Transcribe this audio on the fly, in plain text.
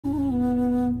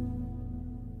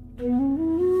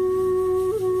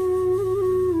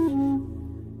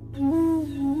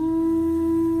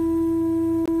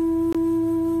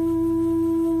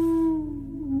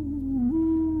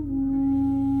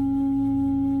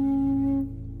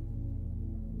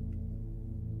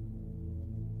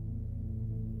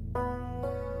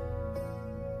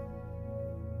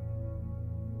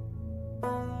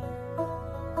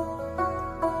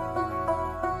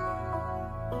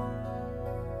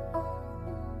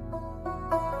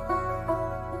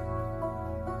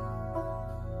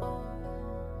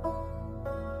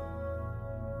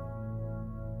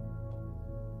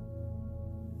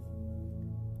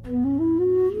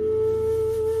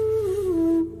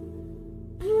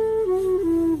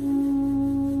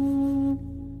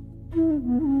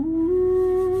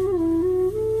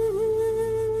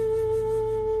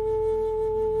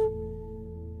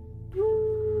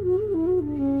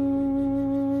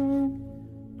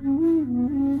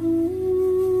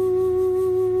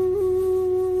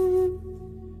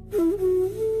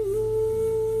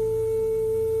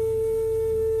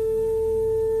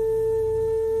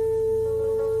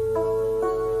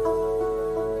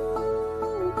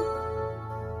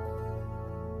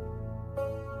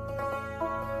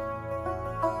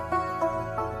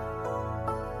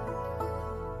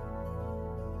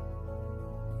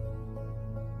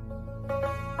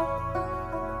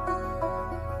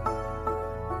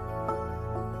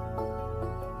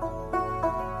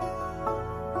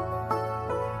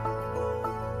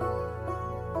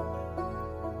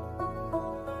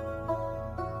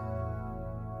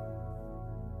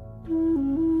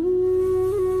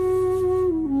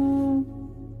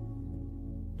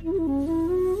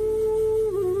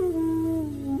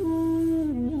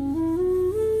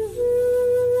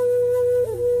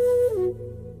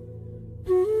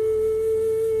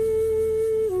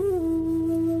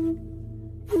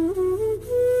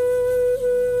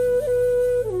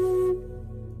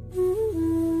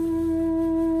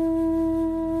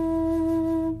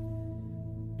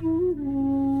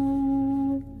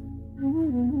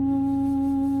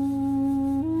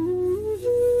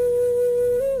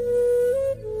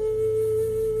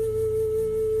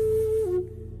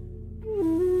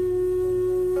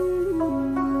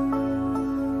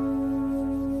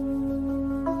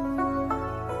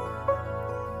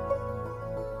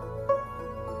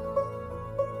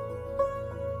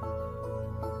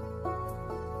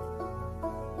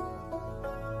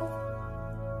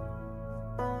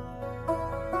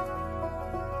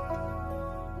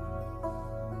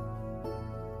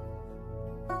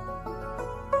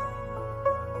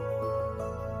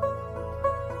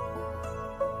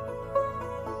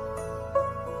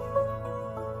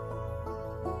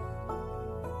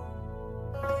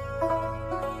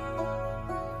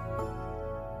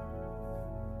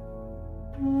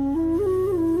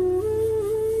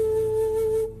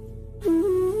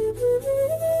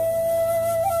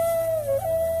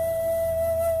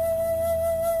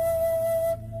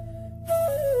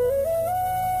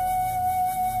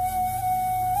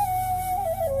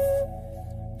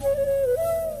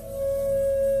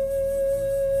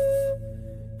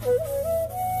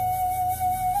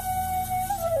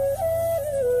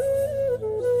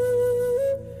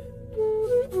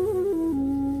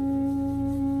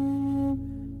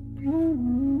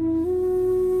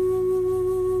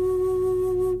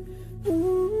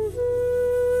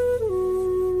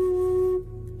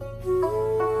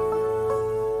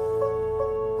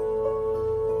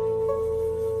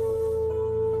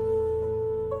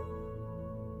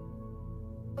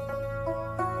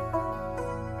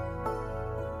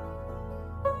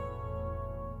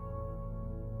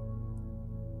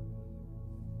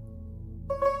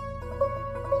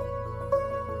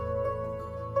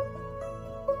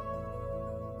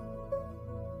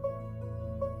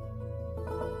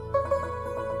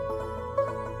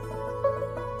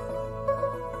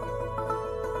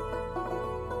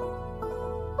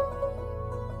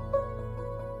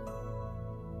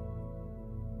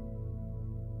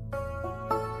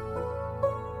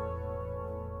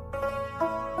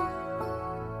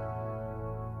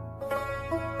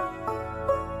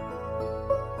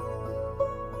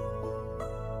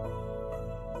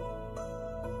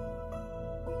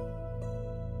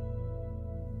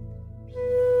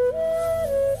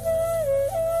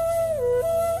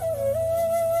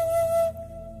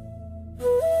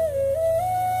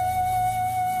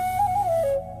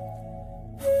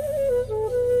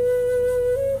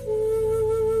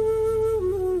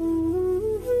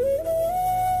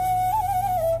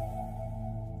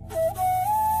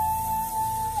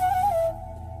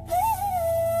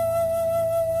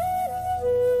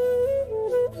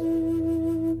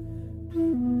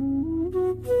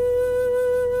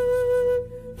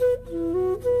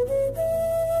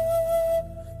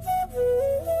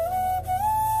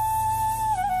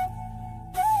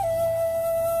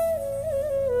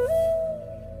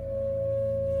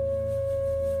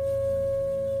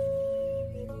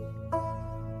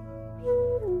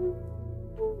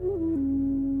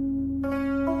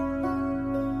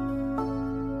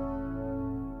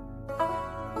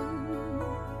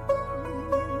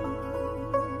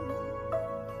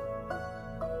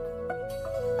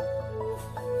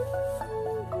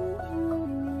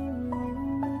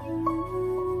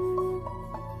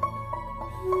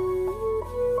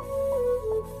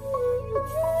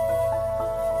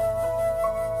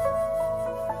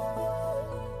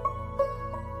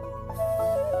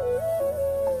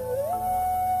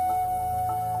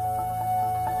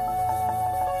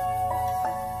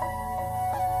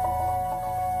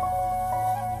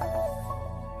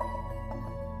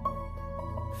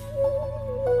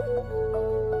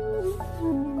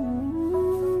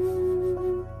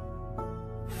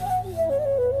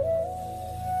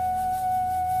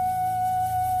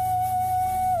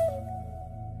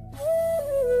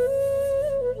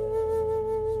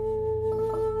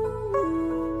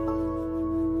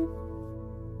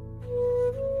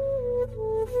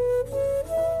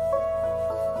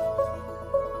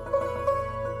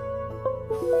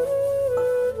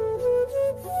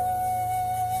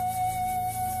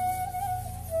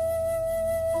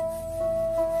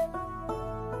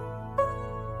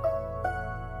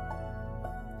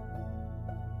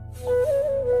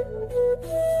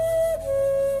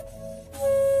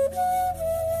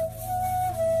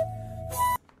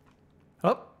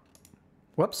Oh,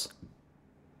 whoops.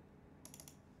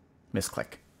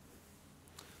 Misclick.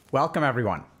 Welcome,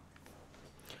 everyone.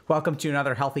 Welcome to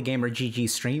another Healthy Gamer GG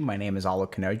stream. My name is Alo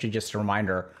Kanoja. Just a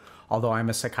reminder, although I'm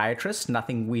a psychiatrist,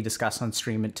 nothing we discuss on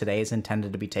stream today is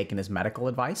intended to be taken as medical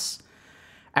advice.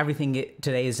 Everything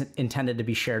today is intended to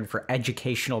be shared for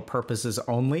educational purposes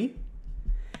only.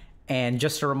 And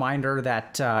just a reminder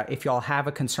that if y'all have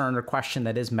a concern or question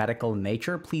that is medical in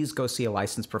nature, please go see a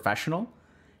licensed professional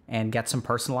and get some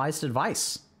personalized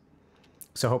advice.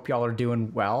 So hope y'all are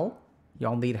doing well.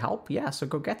 Y'all need help? Yeah, so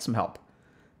go get some help.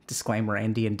 Disclaimer,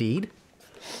 Andy, indeed.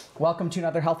 Welcome to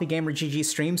another Healthy Gamer GG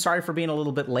stream. Sorry for being a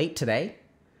little bit late today.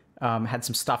 Had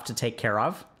some stuff to take care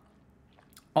of.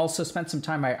 Also spent some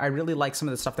time, I really like some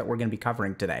of the stuff that we're gonna be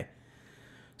covering today.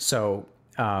 So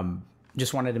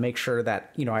just wanted to make sure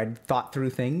that, you know, I'd thought through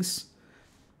things.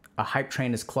 A hype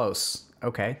train is close.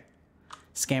 Okay.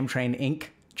 Scam Train Inc.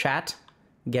 chat.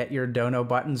 Get your dono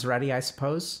buttons ready, I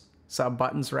suppose. Sub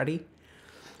buttons ready.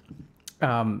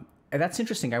 That's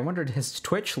interesting. I wondered, has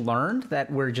Twitch learned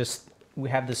that we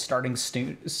have this starting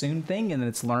soon thing and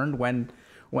it's learned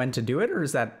when to do it, or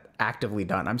is that actively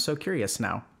done? I'm so curious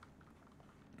now.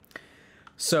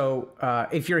 So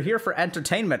if you're here for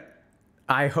entertainment,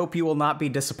 I hope you will not be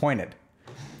disappointed.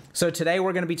 So today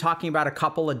we're going to be talking about a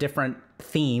couple of different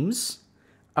themes.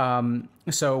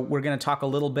 So we're going to talk a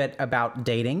little bit about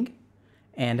dating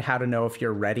and how to know if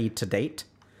you're ready to date.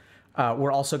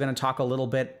 We're also going to talk a little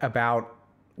bit about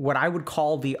what I would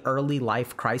call the early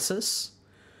life crisis.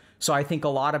 So I think a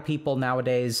lot of people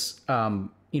nowadays,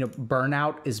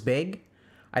 burnout is big.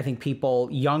 I think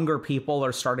younger people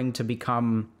are starting to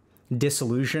become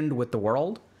disillusioned with the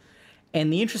world.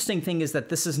 And the interesting thing is that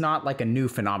this is not like a new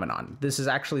phenomenon. This is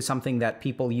actually something that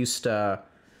people used to,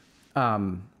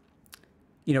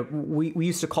 we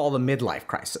used to call the midlife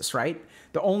crisis, right?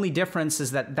 The only difference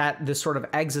is that this sort of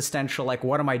existential, like,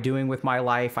 what am I doing with my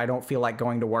life? I don't feel like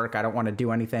going to work. I don't want to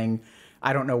do anything.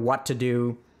 I don't know what to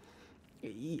do.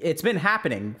 It's been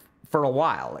happening for a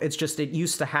while. It's just, it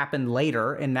used to happen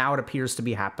later, and now it appears to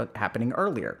be happening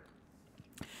earlier.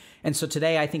 And so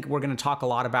today I think we're going to talk a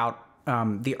lot about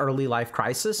the early life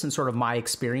crisis and sort of my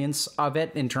experience of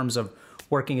it in terms of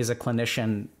working as a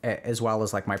clinician, as well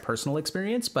as like my personal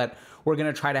experience. But we're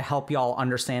going to try to help y'all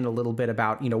understand a little bit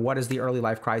about, what is the early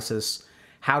life crisis?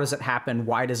 How does it happen?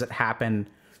 Why does it happen?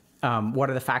 What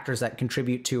are the factors that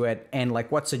contribute to it? And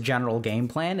like, what's a general game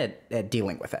plan at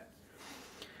dealing with it?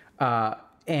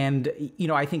 And,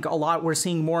 I think we're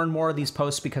seeing more and more of these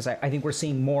posts because I think we're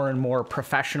seeing more and more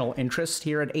professional interest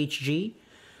here at HG.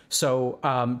 So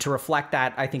to reflect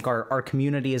that, I think our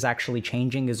community is actually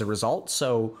changing as a result.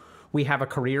 So we have a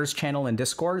careers channel in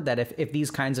Discord that if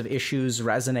these kinds of issues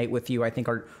resonate with you, I think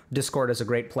our Discord is a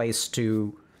great place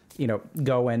to,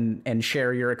 go and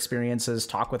share your experiences,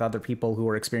 talk with other people who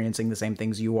are experiencing the same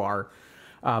things you are.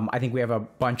 I think we have a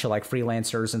bunch of like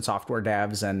freelancers and software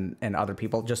devs and other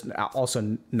people, just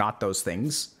also not those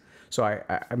things. So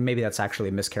I maybe that's actually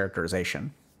a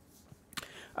mischaracterization.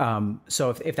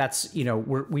 So if that's,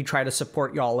 we try to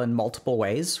support y'all in multiple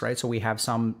ways, right? So we have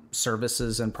some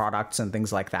services and products and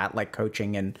things like that, like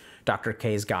coaching and Dr.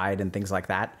 K's guide and things like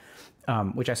that,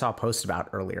 which I saw a post about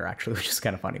earlier, actually, which is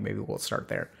kind of funny. Maybe we'll start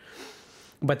there.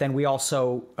 But then we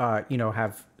also,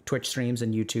 have Twitch streams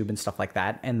and YouTube and stuff like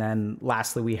that. And then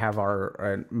lastly, we have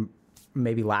our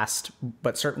maybe last,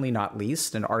 but certainly not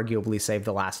least, and arguably save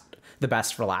the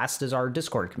best for last, is our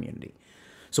Discord community.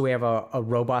 So we have a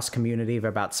robust community of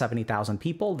about 70,000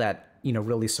 people that,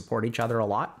 really support each other a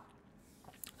lot.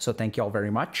 So thank you all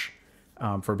very much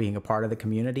for being a part of the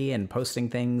community and posting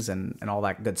things and all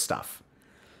that good stuff.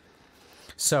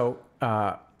 So,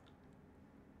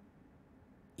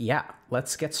 yeah,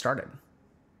 let's get started.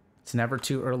 It's never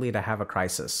too early to have a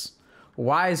crisis.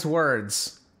 Wise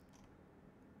words.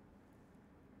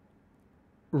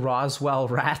 Roswell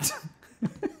rat.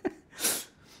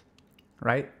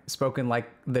 Right? Spoken like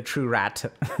the true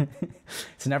rat.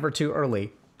 It's never too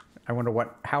early. I wonder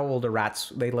how old are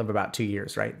rats? They live about 2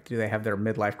 years, right? Do they have their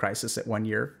midlife crisis at 1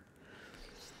 year?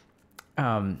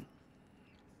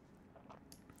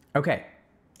 Okay.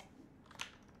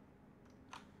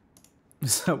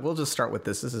 So we'll just start with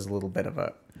this. This is a little bit of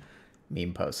a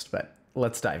meme post, but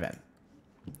let's dive in.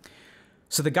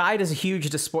 So the guide is a huge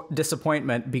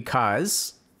disappointment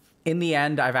because in the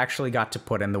end, I've actually got to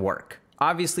put in the work.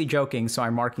 Obviously joking, so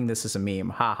I'm marking this as a meme.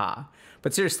 Haha.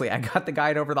 But seriously, I got the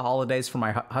guide over the holidays for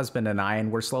my husband and I,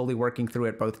 and we're slowly working through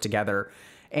it both together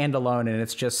and alone, and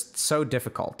it's just so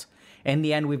difficult. In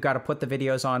the end, we've got to put the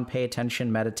videos on, pay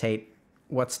attention, meditate.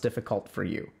 What's difficult for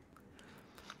you?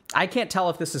 I can't tell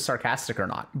if this is sarcastic or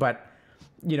not, but,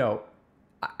 you know,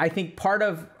 I think part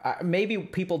of, maybe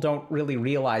people don't really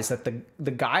realize that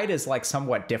the guide is like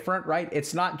somewhat different, right?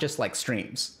 It's not just like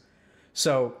streams.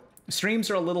 So streams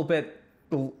are a little bit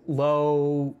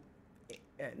low,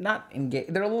 not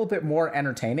engaged, they're a little bit more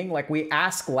entertaining. Like we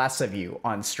ask less of you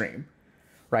on stream,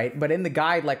 right? But in the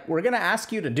guide, like we're going to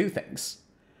ask you to do things.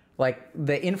 Like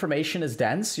the information is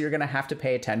dense. You're going to have to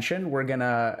pay attention. We're going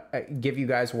to give you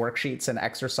guys worksheets and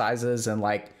exercises, and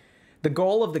like the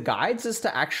goal of the guides is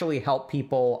to actually help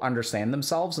people understand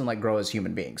themselves and like grow as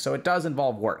human beings. So it does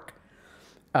involve work.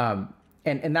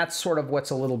 And that's sort of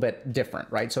what's a little bit different,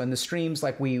 right? So in the streams,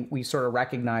 like we sort of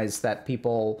recognize that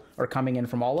people are coming in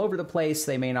from all over the place.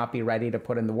 They may not be ready to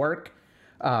put in the work.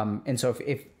 And so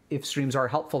if streams are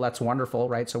helpful, that's wonderful,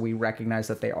 right? So we recognize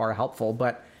that they are helpful.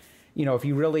 But, you know, if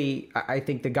you really, I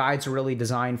think the guides are really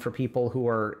designed for people who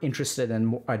are interested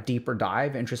in a deeper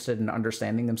dive, interested in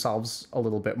understanding themselves a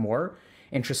little bit more,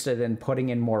 interested in putting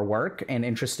in more work, and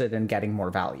interested in getting more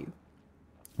value,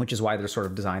 which is why they're sort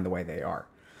of designed the way they are.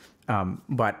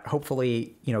 But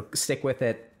hopefully, you know, stick with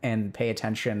it and pay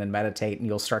attention and meditate, and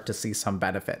you'll start to see some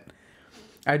benefit.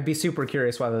 I'd be super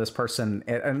curious whether this person,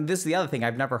 and this is the other thing,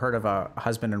 I've never heard of a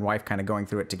husband and wife kind of going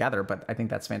through it together, but I think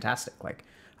that's fantastic. Like,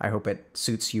 I hope it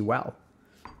suits you well.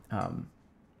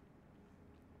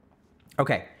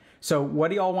 Okay, so what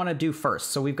do y'all want to do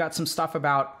first? So we've got some stuff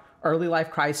about early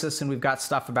life crisis, and we've got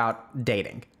stuff about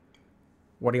dating.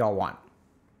 What do y'all want?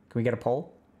 Can we get a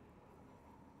poll?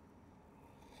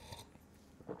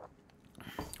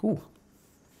 Ooh.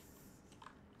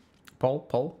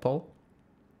 Poll.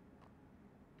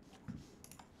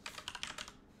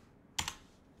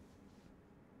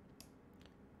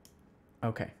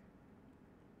 Okay.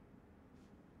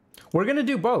 We're going to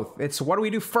do both. It's what do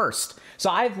we do first? So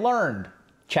I've learned,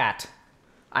 chat,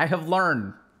 I have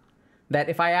learned that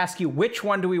if I ask you which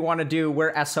one do we want to do,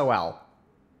 we're SOL.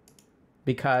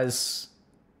 Because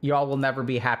y'all will never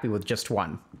be happy with just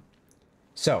one.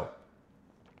 So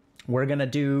we're going to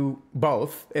do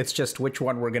both. It's just which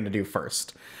one we're going to do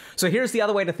first. So here's the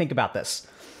other way to think about this.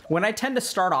 When I tend to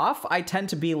start off, I tend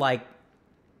to be like,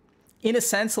 in a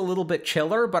sense, a little bit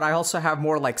chiller, but I also have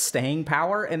more like staying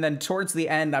power. And then towards the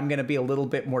end, I'm going to be a little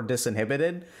bit more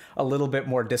disinhibited, a little bit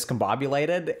more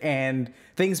discombobulated, and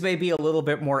things may be a little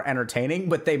bit more entertaining,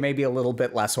 but they may be a little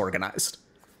bit less organized.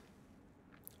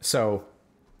 So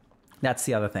that's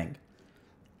the other thing.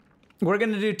 We're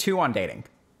going to do 2 on dating.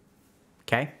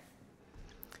 Okay.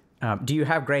 Do you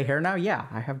have gray hair now? Yeah,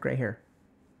 I have gray hair.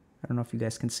 I don't know if you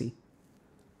guys can see,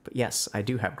 but yes, I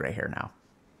do have gray hair now.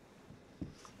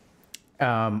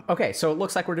 Okay, so it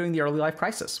looks like we're doing the early life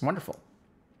crisis. Wonderful.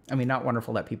 I mean, not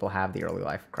wonderful that people have the early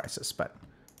life crisis, but,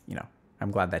 you know,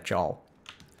 I'm glad that y'all...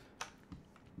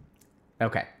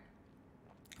 Okay.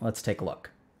 Let's take a look.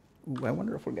 Ooh, I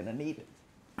wonder if we're going to need it.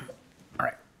 All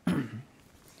right.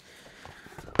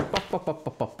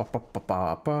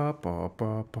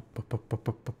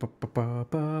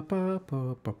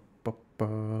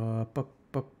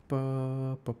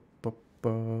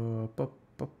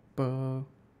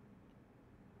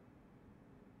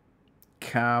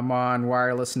 Come on,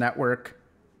 wireless network.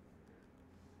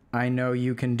 I know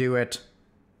you can do it.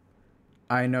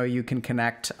 I know you can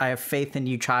connect. I have faith in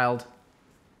you, child.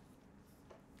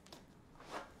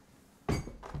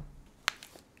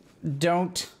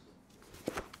 Don't.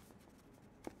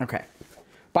 Okay.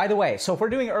 By the way, so if we're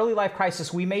doing early life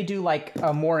crisis, we may do like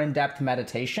a more in-depth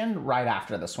meditation right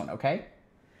after this one, okay?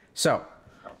 So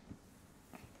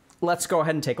let's go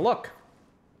ahead and take a look.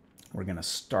 We're going to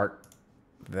start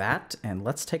that, and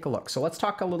let's take a look. So let's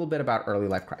talk a little bit about early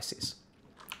life crises.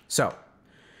 So,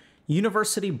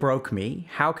 university broke me.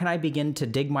 How can I begin to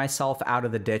dig myself out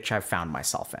of the ditch I've found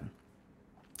myself in?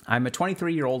 I'm a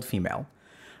 23-year-old female.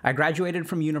 I graduated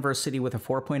from university with a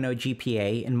 4.0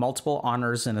 GPA and multiple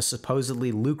honors in a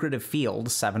supposedly lucrative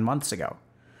field 7 months ago.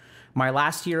 My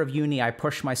last year of uni, I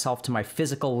pushed myself to my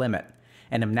physical limit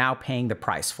and am now paying the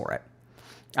price for it.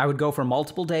 I would go for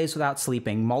multiple days without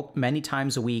sleeping, many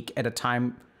times a week at a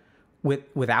time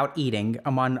without eating,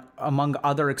 among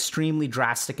other extremely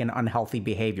drastic and unhealthy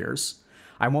behaviors.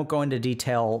 I won't go into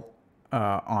detail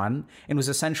on, and was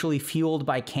essentially fueled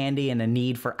by candy and a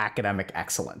need for academic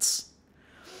excellence.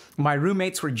 My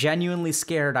roommates were genuinely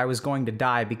scared I was going to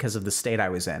die because of the state I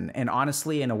was in, and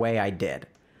honestly, in a way, I did.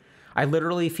 I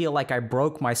literally feel like I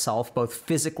broke myself both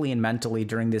physically and mentally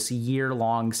during this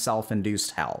year-long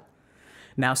self-induced hell.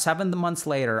 Now, 7 months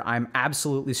later, I'm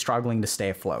absolutely struggling to stay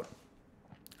afloat.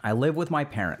 I live with my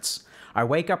parents. I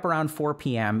wake up around 4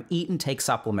 p.m., eat and take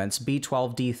supplements,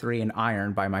 B12, D3, and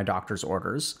iron by my doctor's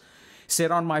orders,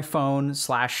 sit on my phone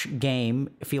 / game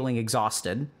feeling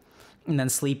exhausted, and then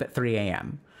sleep at 3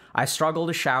 a.m. I struggle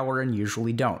to shower and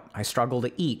usually don't. I struggle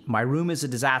to eat. My room is a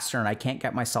disaster and I can't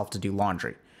get myself to do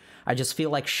laundry. I just feel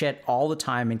like shit all the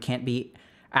time and can't be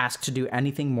asked to do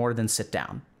anything more than sit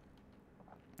down.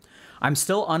 I'm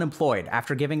still unemployed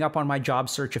after giving up on my job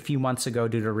search a few months ago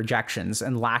due to rejections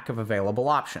and lack of available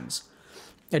options.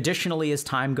 Additionally, as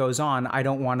time goes on, I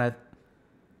don't want to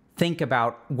think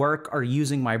about work or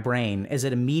using my brain, as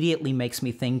it immediately makes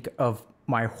me think of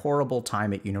my horrible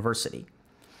time at university.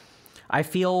 I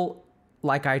feel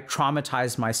like I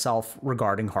traumatized myself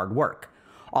regarding hard work.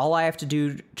 All I have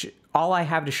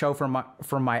to show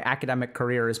for my academic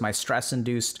career is my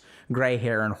stress-induced gray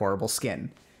hair and horrible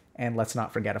skin. And let's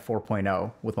not forget a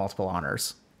 4.0 with multiple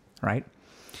honors, right?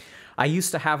 I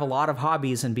used to have a lot of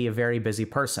hobbies and be a very busy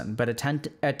person, but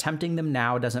attempting them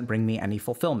now doesn't bring me any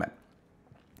fulfillment.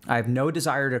 I have no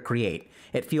desire to create.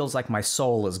 It feels like my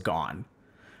soul is gone.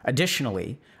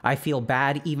 Additionally, I feel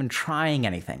bad even trying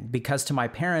anything because to my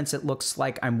parents, it looks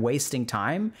like I'm wasting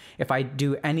time if I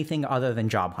do anything other than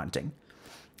job hunting.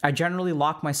 I generally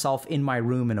lock myself in my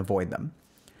room and avoid them.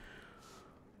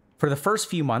 For the first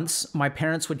few months, my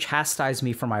parents would chastise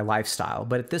me for my lifestyle,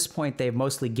 but at this point, they've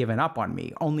mostly given up on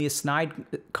me. Only a snide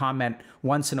comment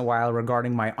once in a while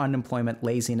regarding my unemployment,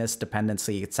 laziness,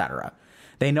 dependency, etc.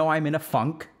 They know I'm in a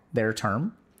funk, their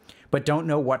term, but don't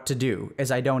know what to do,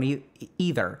 as I don't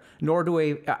either, nor do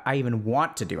I even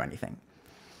want to do anything.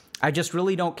 I just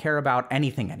really don't care about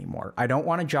anything anymore. I don't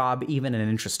want a job, even an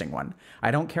interesting one. I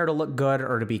don't care to look good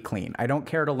or to be clean. I don't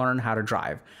care to learn how to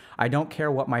drive. I don't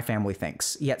care what my family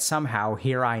thinks. Yet somehow,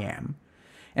 here I am.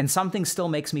 And something still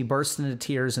makes me burst into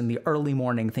tears in the early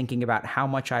morning thinking about how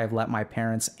much I have let my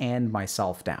parents and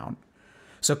myself down.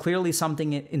 So clearly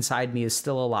something inside me is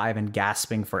still alive and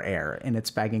gasping for air, and it's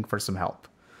begging for some help.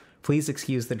 Please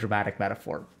excuse the dramatic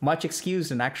metaphor. Much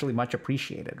excused and actually much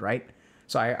appreciated, right?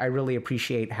 So I really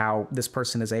appreciate how this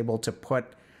person is able to put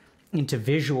into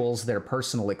visuals their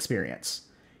personal experience.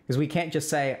 Because we can't just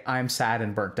say, I'm sad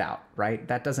and burnt out, right?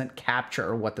 That doesn't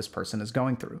capture what this person is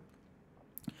going through.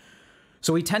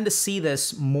 So we tend to see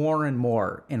this more and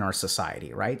more in our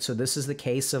society, right? So this is the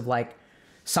case of like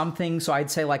something, so I'd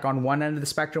say like on one end of the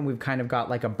spectrum, we've kind of got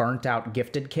like a burnt out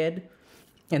gifted kid.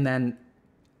 And then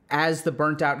as the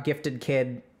burnt out gifted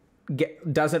kid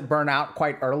doesn't burn out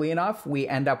quite early enough, we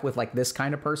end up with like this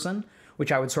kind of person,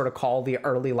 which I would sort of call the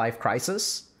early life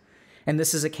crisis. And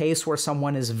this is a case where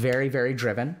someone is very, very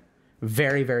driven,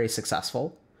 very, very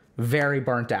successful, very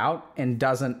burnt out, and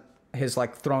has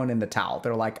like thrown in the towel.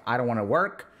 They're like, I don't want to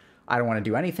work. I don't want to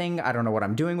do anything. I don't know what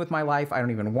I'm doing with my life. I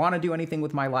don't even want to do anything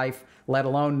with my life, let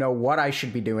alone know what I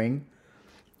should be doing.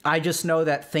 I just know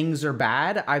that things are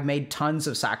bad. I've made tons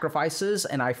of sacrifices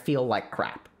and I feel like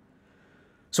crap.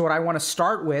 So what I want to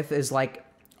start with is like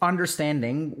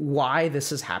understanding why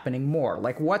this is happening more.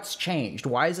 Like what's changed?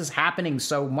 Why is this happening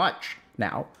so much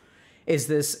now?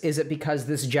 Is it because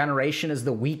this generation is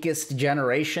the weakest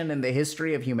generation in the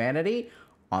history of humanity?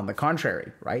 On the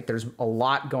contrary, right? There's a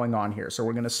lot going on here. So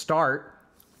we're going to start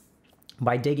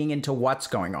by digging into what's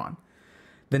going on.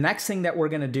 The next thing that we're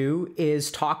going to do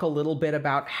is talk a little bit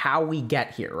about how we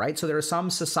get here, right? So there are some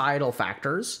societal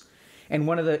factors. And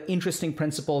one of the interesting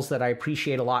principles that I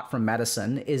appreciate a lot from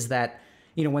medicine is that,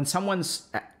 you know, when someone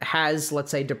has,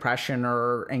 let's say, depression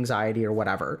or anxiety or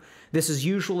whatever, this is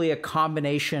usually a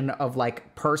combination of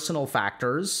like personal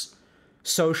factors,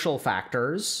 social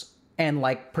factors, and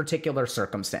like particular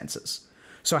circumstances.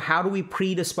 So how do we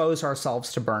predispose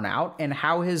ourselves to burnout, and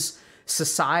how has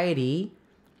society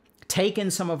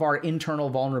taken some of our internal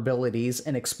vulnerabilities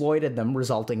and exploited them,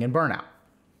 resulting in burnout?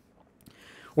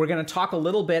 We're going to talk a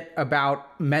little bit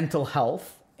about mental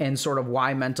health and sort of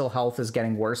why mental health is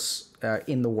getting worse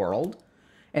in the world,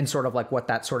 and sort of like what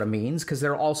that sort of means, because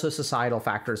there are also societal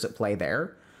factors at play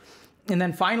there. And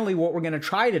then finally, what we're going to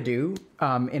try to do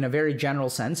in a very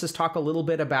general sense is talk a little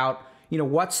bit about, you know,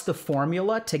 what's the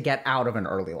formula to get out of an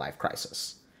early life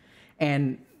crisis.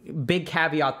 And big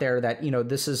caveat there that,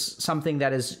 this is something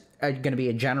that is going to be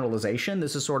a generalization.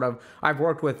 This is sort of, I've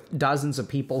worked with dozens of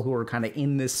people who are kind of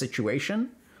in this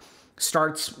situation.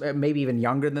 Starts maybe even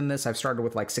younger than this. I've started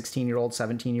with like 16-year-olds,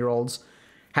 17-year-olds,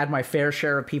 had my fair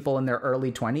share of people in their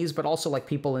early 20s, but also like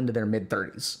people into their mid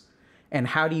 30s. And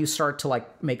how do you start to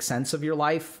like make sense of your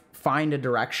life, find a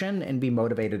direction, and be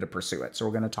motivated to pursue it? So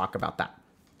we're going to talk about that.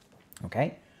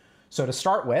 Okay. So to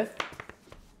start with,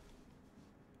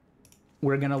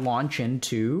 we're going to launch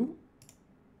into,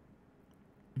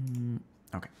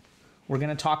 okay. We're going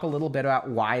to talk a little bit about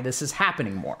why this is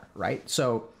happening more, right?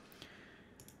 So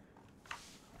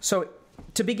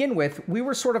to begin with, we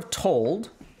were sort of told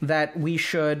that we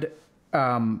should,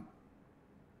 so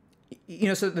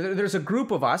there's a group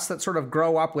of us that sort of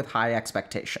grow up with high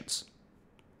expectations.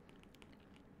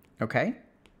 Okay?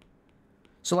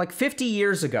 So like 50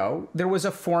 years ago, there was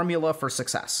a formula for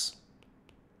success.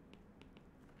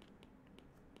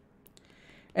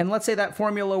 And let's say that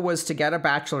formula was to get a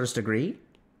bachelor's degree,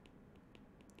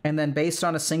 and then based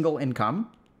on a single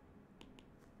income,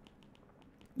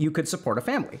 you could support a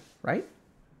family, right?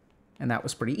 And that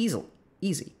was pretty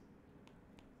easy.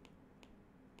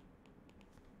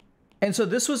 And so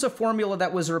this was a formula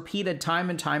that was repeated time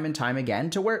and time and time again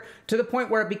to the point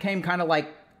where it became kind of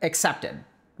like accepted,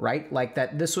 right? Like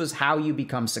that this was how you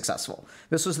become successful.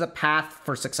 This was the path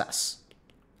for success.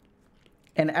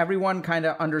 And everyone kind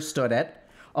of understood it.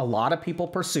 A lot of people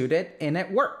pursued it, and it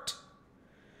worked.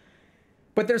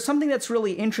 But there's something that's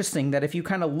really interesting, that if you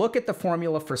kind of look at the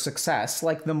formula for success,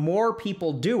 like the more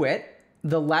people do it,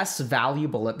 the less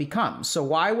valuable it becomes. So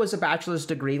why was a bachelor's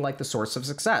degree like the source of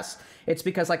success? It's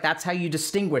because like that's how you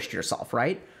distinguished yourself,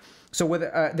 right? So with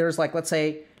there's like, let's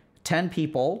say 10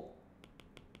 people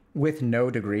with no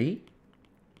degree.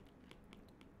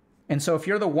 And so if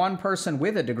you're the one person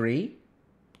with a degree,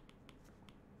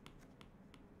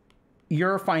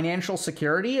 your financial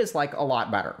security is like a lot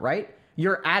better, right?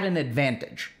 You're at an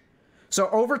advantage. So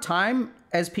over time,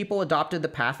 as people adopted the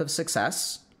path of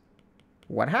success,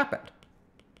 what happened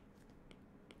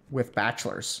with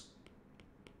bachelors,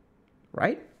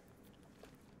 right?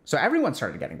 So everyone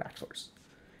started getting bachelors.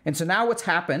 And so now what's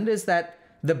happened is that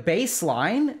the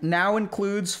baseline now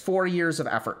includes 4 years of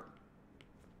effort.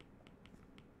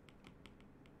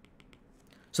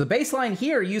 So the baseline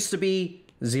here used to be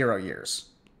 0 years.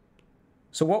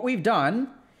 So what we've done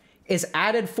is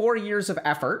added 4 years of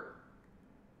effort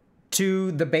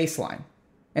to the baseline.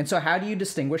 And so how do you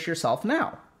distinguish yourself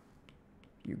now?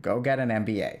 You go get an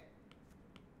MBA,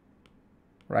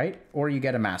 right? Or you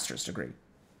get a master's degree.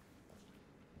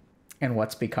 And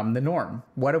what's become the norm?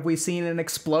 What have we seen an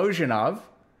explosion of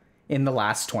in the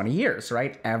last 20 years,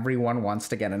 right? Everyone wants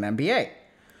to get an MBA.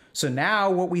 So now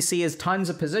what we see is tons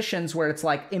of positions where it's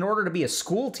like, in order to be a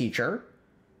school teacher,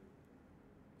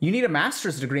 you need a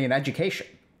master's degree in education.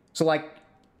 So like,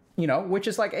 which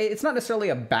is like, it's not necessarily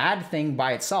a bad thing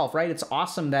by itself, right? It's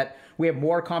awesome that we have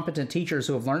more competent teachers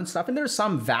who have learned stuff, and there's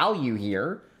some value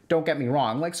here. Don't get me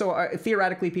wrong. Like, so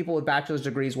theoretically, people with bachelor's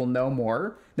degrees will know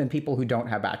more than people who don't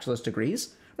have bachelor's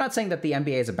degrees. I'm not saying that the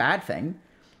MBA is a bad thing,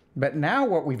 but now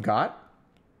what we've got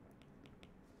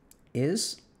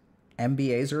is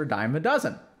MBAs are a dime a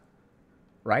dozen,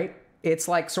 right? It's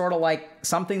like sort of like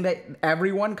something that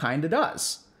everyone kind of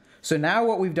does. So now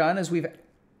what we've done is we've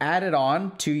added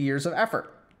on 2 years of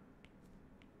effort.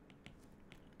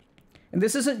 And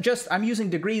this isn't just, I'm using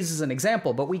degrees as an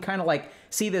example, but we kind of like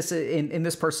see this in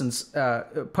this person's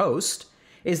post,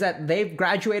 is that they've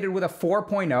graduated with a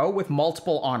 4.0 with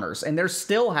multiple honors, and they're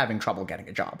still having trouble getting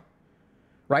a job,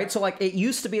 right? So like it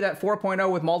used to be that 4.0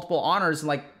 with multiple honors, and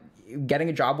like getting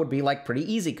a job would be like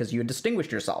pretty easy because you had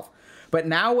distinguished yourself. But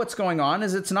now what's going on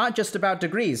is it's not just about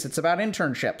degrees, it's about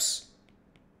internships.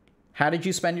 How did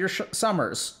you spend your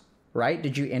summers, right?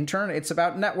 Did you intern? It's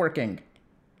about networking.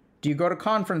 Do you go to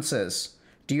conferences?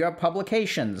 Do you have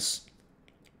publications?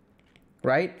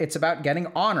 Right? It's about getting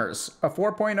honors. A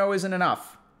 4.0 isn't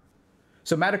enough.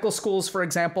 So medical schools, for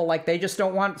example, like they just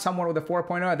don't want someone with a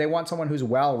 4.0. They want someone who's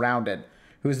well-rounded,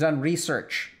 who's done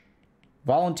research,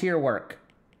 volunteer work,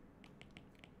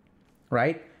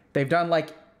 right?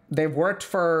 They've worked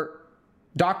for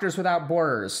Doctors Without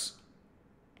Borders,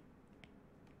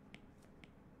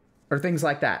 or things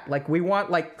like that. Like we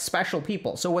want like special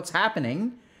people. So what's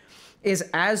happening is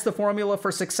as the formula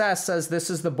for success says this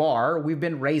is the bar, we've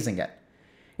been raising it.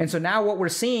 And so now what we're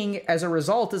seeing as a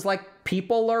result is like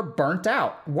people are burnt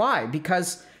out. Why?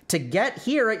 Because to get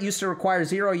here, it used to require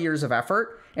 0 years of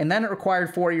effort, and then it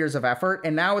required 4 years of effort,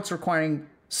 and now it's requiring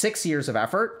 6 years of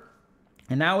effort,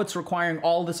 and now it's requiring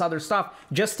all this other stuff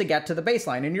just to get to the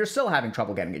baseline, and you're still having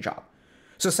trouble getting a job.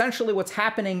 So essentially what's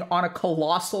happening on a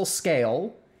colossal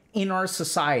scale in our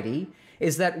society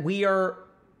is that we are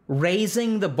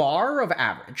raising the bar of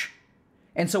average.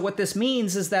 And so what this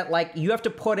means is that like you have to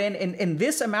put in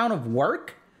this amount of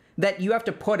work that you have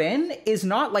to put in is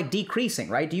not like decreasing,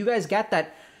 right? Do you guys get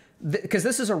that? Because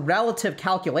this is a relative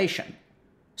calculation.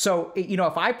 So, you know,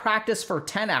 if I practice for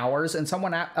 10 hours and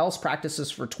someone else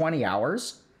practices for 20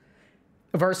 hours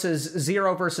versus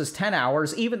 0 versus 10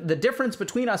 hours, even the difference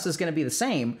between us is going to be the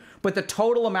same, but the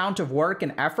total amount of work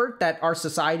and effort that our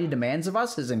society demands of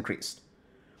us has increased.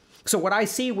 So what I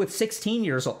see with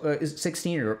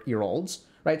 16-year-olds,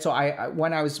 right? So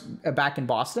when I was back in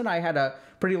Boston, I had a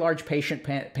pretty large patient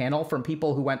panel from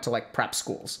people who went to like prep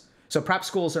schools. So prep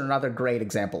schools are another great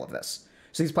example of this.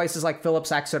 So these places like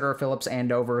Phillips Exeter, Phillips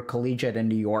Andover, Collegiate in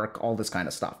New York, all this kind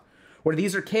of stuff. Where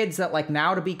these are kids that like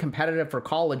now to be competitive for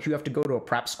college, you have to go to a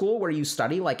prep school where you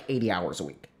study like 80 hours a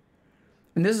week.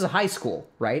 And this is a high school,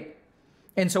 right?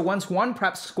 And so once one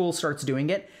prep school starts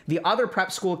doing it, the other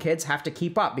prep school kids have to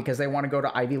keep up because they want to go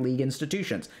to Ivy League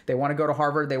institutions. They want to go to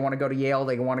Harvard. They want to go to Yale.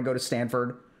 They want to go to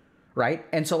Stanford, right?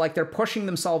 And so like they're pushing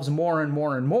themselves more and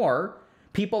more and more.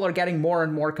 People are getting more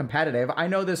and more competitive. I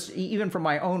know this even from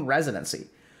my own residency.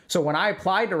 So when I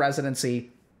applied to residency,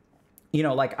 you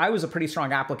know, like I was a pretty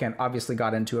strong applicant, obviously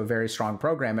got into a very strong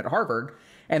program at Harvard.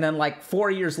 And then like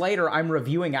 4 years later, I'm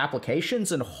reviewing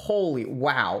applications and holy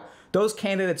wow, those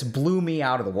candidates blew me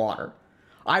out of the water.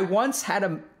 I once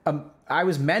had I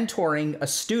was mentoring a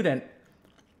student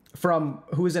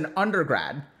who was an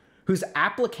undergrad whose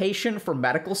application for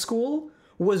medical school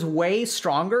was way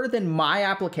stronger than my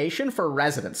application for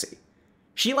residency.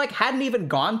 She like hadn't even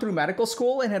gone through medical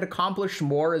school and had accomplished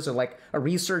more as a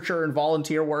researcher and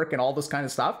volunteer work and all this kind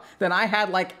of stuff than I had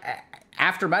like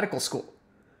after medical school,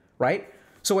 right?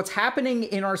 So what's happening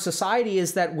in our society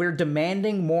is that we're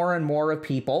demanding more and more of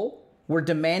people. We're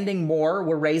demanding more.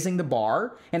 We're raising the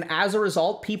bar. And as a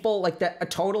result, people like a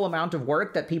total amount of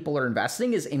work that people are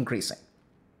investing is increasing.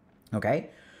 Okay.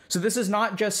 So this is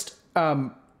not just,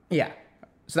 yeah.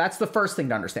 So that's the first thing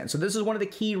to understand. So this is one of the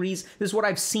key reasons. This is what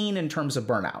I've seen in terms of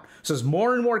burnout. So as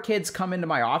more and more kids come into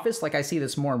my office, like I see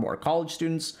this more and more college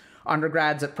students,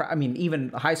 undergrads at, even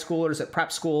high schoolers at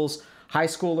prep schools, high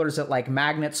schoolers at like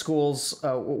magnet schools,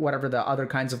 whatever the other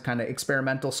kinds of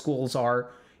experimental schools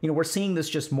are. You know, we're seeing this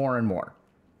just more and more.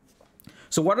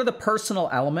 So what are the personal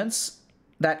elements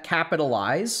that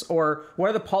capitalize, or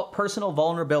what are the personal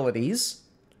vulnerabilities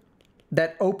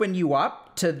that open you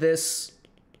up to this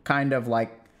kind of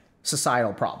like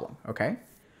societal problem, okay?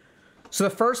 So the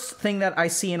first thing that I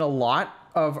see in a lot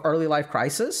of early life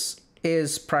crisis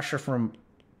is pressure from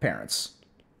parents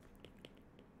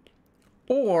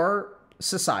or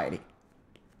society,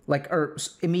 or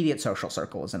immediate social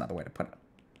circle is another way to put it.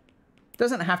 It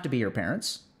doesn't have to be your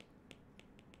parents,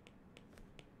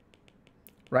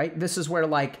 right? This is where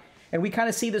and we kind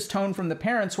of see this tone from the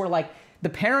parents where the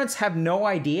parents have no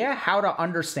idea how to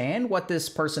understand what this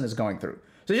person is going through.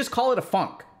 So just call it a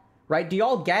funk, right? Do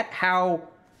y'all get how?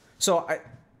 So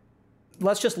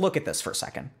let's just look at this for a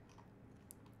second.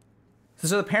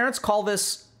 So the parents call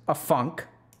this a funk,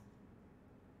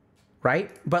 right?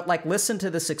 But listen to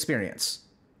this experience.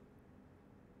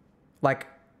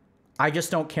 I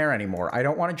just don't care anymore. I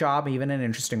don't want a job, even an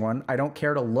interesting one. I don't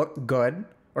care to look good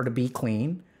or to be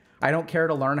clean. I don't care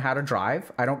to learn how to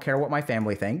drive. I don't care what my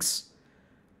family thinks.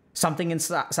 Something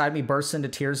inside me bursts into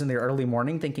tears in the early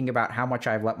morning thinking about how much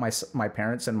I've let my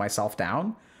parents and myself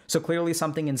down. So clearly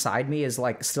something inside me is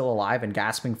still alive and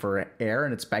gasping for air,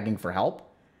 and it's begging for help.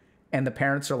 And the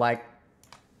parents are like,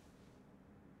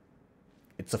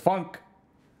 it's a funk.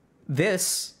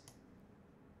 This,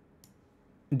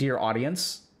 dear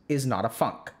audience, is not a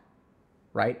funk,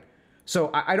 right? So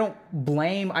I don't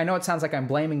blame, I know it sounds like I'm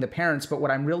blaming the parents, but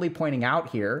what I'm really pointing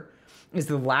out here is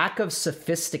the lack of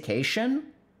sophistication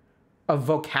of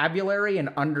vocabulary and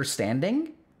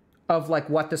understanding of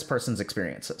what this person's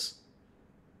experience is,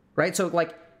 right? So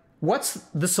what's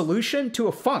the solution to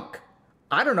a funk?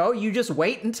 I don't know. You just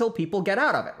wait until people get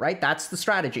out of it, right? That's the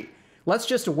strategy. Let's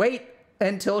just wait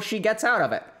until she gets out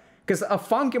of it. Because a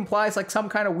funk implies some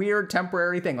kind of weird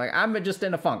temporary thing. I'm just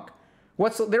in a funk.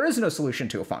 There is no solution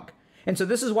to a funk. And so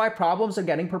this is why problems are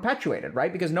getting perpetuated,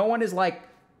 right? Because no one is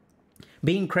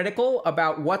being critical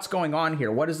about what's going on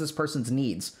here. What is this person's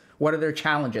needs? What are their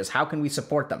challenges? How can we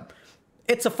support them?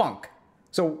 It's a funk.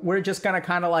 So we're just going to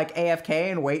kind of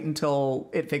AFK and wait until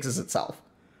it fixes itself,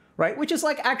 right? Which is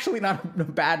actually not a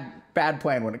bad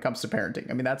plan when it comes to parenting.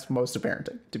 I mean, that's most of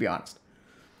parenting, to be honest.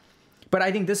 But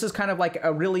I think this is kind of like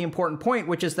a really important point,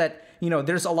 which is that, you know,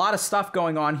 there's a lot of stuff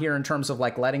going on here in terms of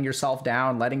like letting yourself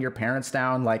down, letting your parents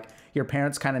down, like your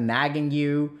parents kind of nagging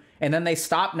you, and then they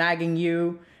stop nagging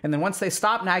you. And then once they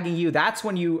stop nagging you, that's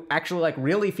when you actually like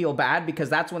really feel bad, because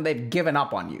that's when they've given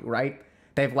up on you, right?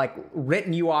 They've like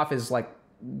written you off as like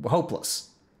hopeless.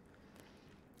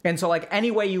 And so like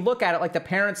any way you look at it, like the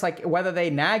parents, like whether they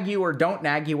nag you or don't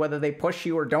nag you, whether they push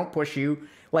you or don't push you,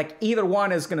 like either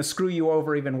one is going to screw you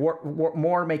over even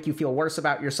more, make you feel worse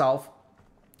about yourself.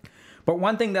 But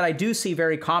one thing that I do see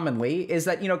very commonly is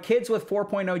that, you know, kids with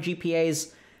 4.0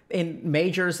 GPAs in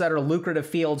majors that are lucrative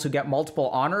fields who get multiple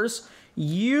honors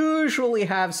usually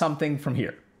have something from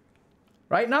here,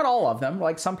 right? Not all of them.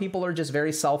 Like some people are just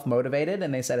very self-motivated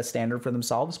and they set a standard for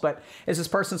themselves. But as this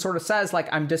person sort of says, like,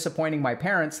 I'm disappointing my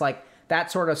parents, like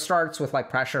that sort of starts with like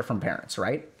pressure from parents,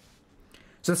 right?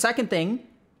 So the second thing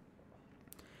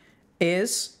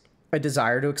is a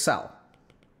desire to excel.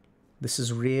 This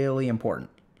is really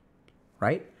important,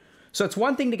 right? So it's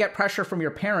one thing to get pressure from your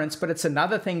parents, but it's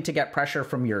another thing to get pressure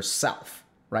from yourself,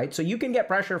 right? So you can get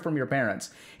pressure from your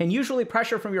parents, and usually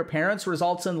pressure from your parents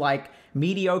results in like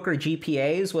mediocre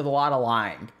GPAs with a lot of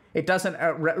lying. It doesn't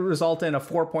result in a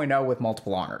 4.0 with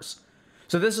multiple honors.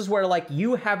 So this is where like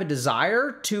you have a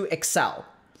desire to excel.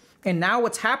 And now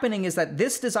what's happening is that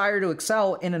this desire to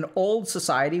excel in an old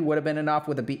society would have been enough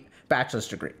with a bachelor's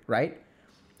degree, right?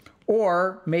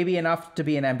 Or maybe enough to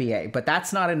be an MBA, but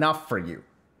that's not enough for you.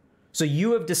 So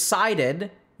you have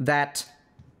decided that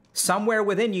somewhere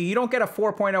within you, you don't get a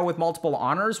 4.0 with multiple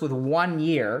honors with 1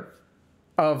 year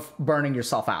of burning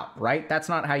yourself out, right? That's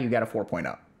not how you get a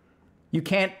 4.0. You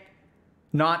can't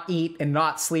not eat and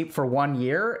not sleep for 1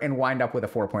 year and wind up with a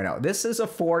 4.0. This is a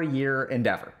 4-year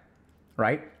endeavor,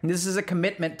 right? And this is a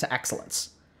commitment to excellence.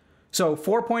 So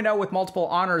 4.0 with multiple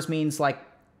honors means like,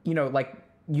 you know, like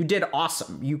you did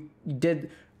awesome. You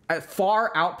did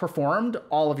far outperformed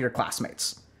all of your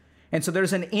classmates. And so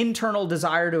there's an internal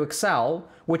desire to excel,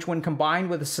 which when combined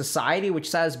with a society which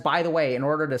says, by the way, in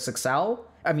order to excel,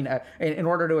 in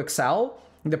order to excel,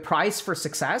 the price for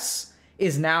success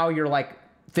is now your like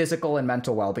physical and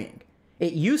mental well-being.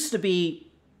 It used to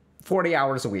be 40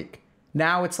 hours a week.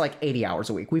 Now it's like 80 hours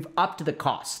a week. We've upped the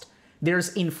cost.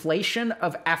 There's inflation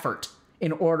of effort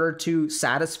in order to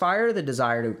satisfy the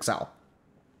desire to excel.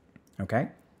 Okay?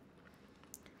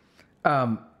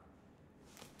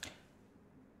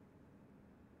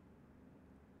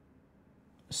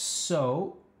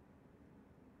 So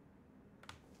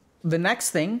the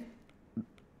next thing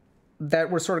that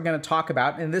we're sort of going to talk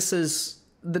about, and this is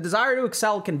the desire to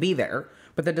excel can be there,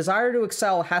 but the desire to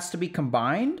excel has to be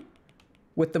combined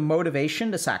with the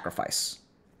motivation to sacrifice.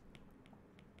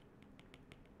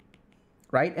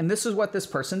 Right? And this is what this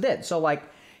person did. So like,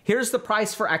 here's the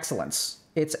price for excellence.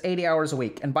 It's 80 hours a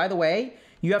week. And by the way,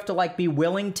 you have to like be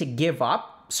willing to give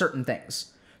up certain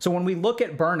things. So when we look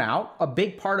at burnout, a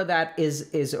big part of that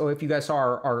is if you guys saw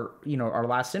our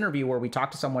last interview where we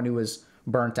talked to someone who was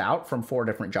burnt out from 4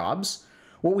 different jobs,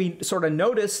 what we sort of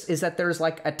noticed is that there's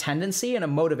like a tendency and a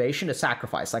motivation to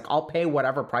sacrifice. Like I'll pay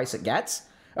whatever price it gets.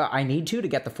 I need to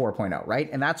get the 4.0, right?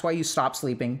 And that's why you stop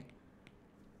sleeping,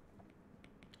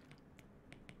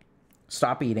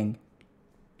 stop eating.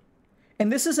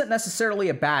 And this isn't necessarily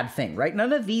a bad thing, right?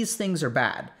 None of these things are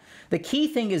bad. The key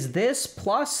thing is this,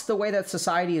 plus the way that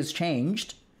society has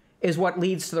changed, is what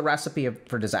leads to the recipe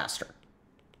for disaster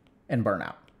and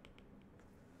burnout,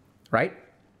 right?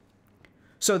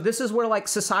 So this is where like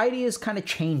society is kind of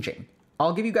changing.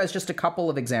 I'll give you guys just a couple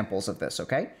of examples of this,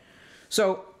 okay?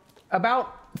 So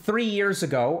about 3 years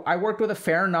ago, I worked with a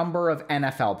fair number of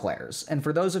NFL players. And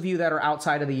for those of you that are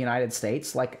outside of the United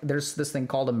States, like there's this thing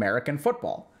called American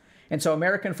football. And so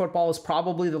American football is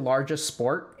probably the largest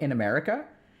sport in America.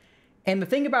 And the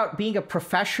thing about being a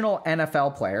professional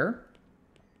NFL player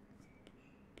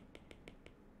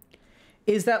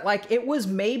is that like it was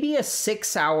maybe a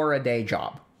 6-hour-a-day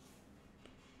job.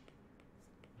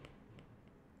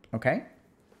 Okay?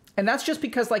 And that's just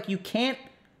because like you can't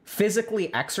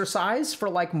physically exercise for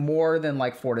like more than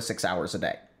like 4 to 6 hours a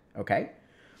day. Okay?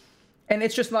 And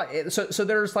it's just not, so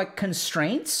there's like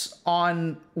constraints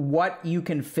on what you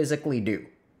can physically do.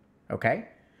 Okay?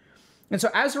 And so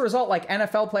as a result, like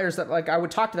NFL players that like I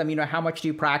would talk to them, you know, how much do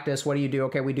you practice? What do you do?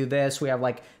 Okay, we do this. We have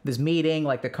like this meeting,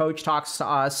 like the coach talks to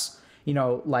us, you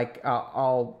know, like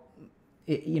I'll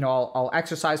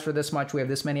exercise for this much. We have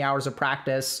this many hours of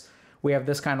practice. We have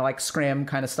this kind of like scrim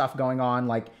kind of stuff going on.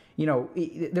 Like, you know,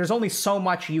 there's only so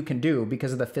much you can do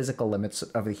because of the physical limits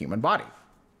of the human body.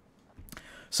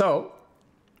 So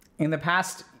in the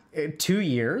past 2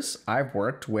 years, I've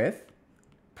worked with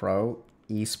pro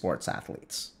esports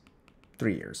athletes.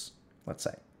 3 years. let's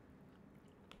say.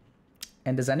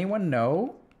 And does anyone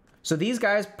know? So these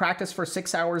guys practice for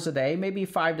 6 hours a day, maybe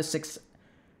 5 to 6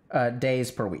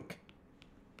 days per week.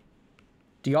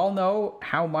 Do y'all know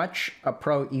how much a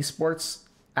pro esports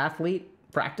athlete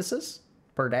practices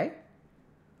per day?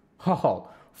 Oh,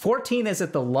 14 is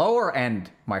at the lower end,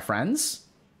 my friends.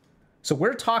 So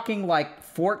we're talking like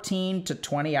 14 to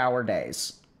 20 hour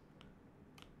days.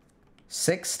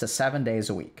 6 to 7 days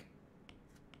a week.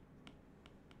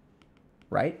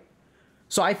 Right?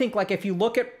 So I think like if you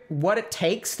look at what it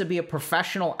takes to be a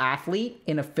professional athlete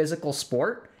in a physical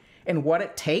sport and what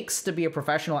it takes to be a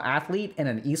professional athlete in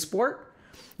an esport,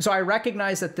 so I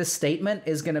recognize that this statement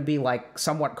is going to be like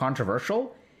somewhat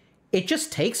controversial. It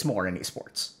just takes more in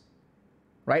esports,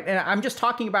 right? And I'm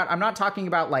not talking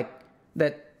about like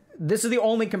that. This is the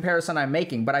only comparison I'm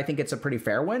making, but I think it's a pretty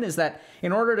fair one, is that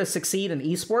in order to succeed in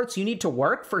esports, you need to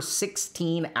work for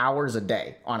 16 hours a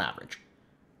day on average.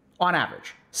 On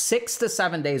average, 6 to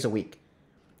 7 days a week.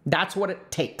 That's what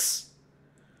it takes.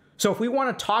 So if we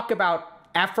want to talk about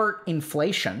effort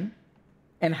inflation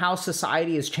and how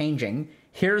society is changing,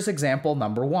 here's example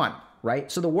number one,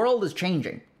 right? So the world is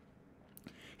changing.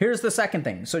 Here's the second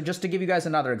thing. So just to give you guys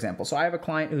another example. So I have a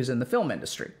client who's in the film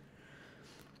industry.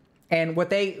 And what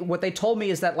they told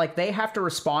me is that like they have to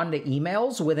respond to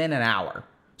emails within an hour.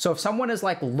 So if someone is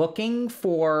like looking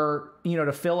for,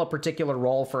 to fill a particular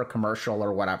role for a commercial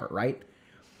or whatever, right?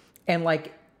 And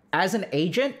like as an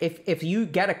agent, if you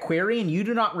get a query and you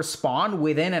do not respond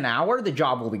within an hour, the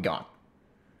job will be gone.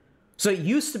 So it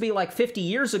used to be like 50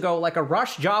 years ago, like a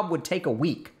rush job would take a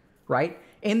week, right?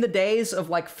 In the days of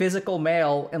like physical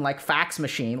mail and like fax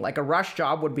machine, like a rush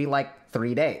job would be like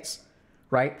 3 days,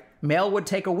 right? Mail would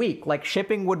take a week. Like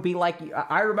shipping would be like,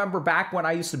 I remember back when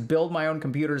I used to build my own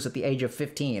computers at the age of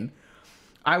 15,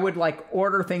 I would like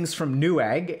order things from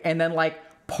Newegg and then like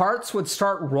parts would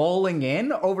start rolling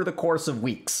in over the course of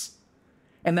weeks.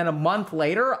 And then a month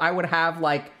later, I would have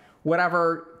like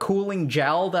whatever cooling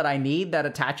gel that I need that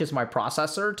attaches my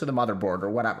processor to the motherboard or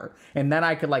whatever. And then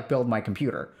I could like build my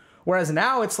computer. Whereas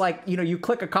now it's like, you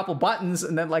click a couple buttons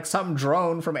and then like some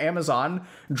drone from Amazon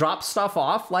drops stuff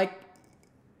off like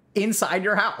inside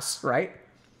your house, right?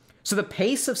 So the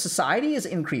pace of society is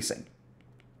increasing.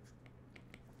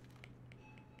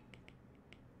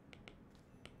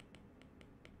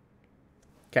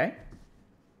 Okay?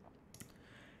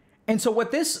 And so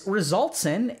what this results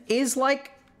in is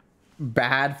like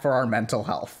bad for our mental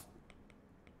health.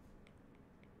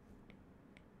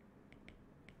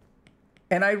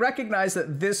 And I recognize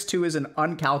that this too is an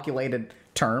uncalculated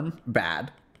term,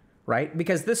 bad, right?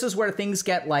 Because this is where things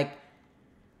get like,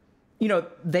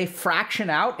 they fraction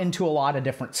out into a lot of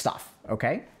different stuff,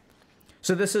 okay?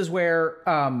 So this is where,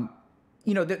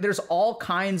 there's all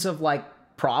kinds of like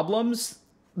problems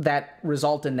that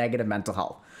result in negative mental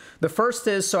health. The first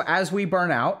is, so as we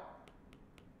burn out,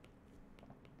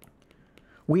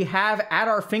 we have at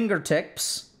our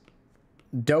fingertips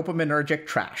dopaminergic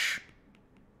trash.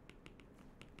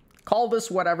 Call this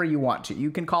whatever you want to.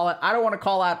 You can call it, I don't want to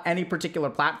call out any particular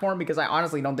platform because I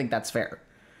honestly don't think that's fair.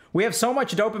 We have so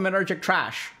much dopaminergic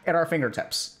trash at our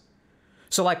fingertips.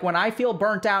 So like when I feel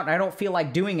burnt out and I don't feel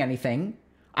like doing anything,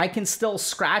 I can still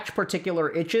scratch particular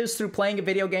itches through playing a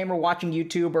video game or watching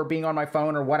YouTube or being on my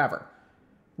phone or whatever.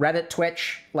 Reddit,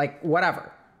 Twitch, like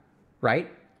whatever,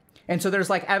 right? And so there's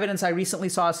like evidence. I recently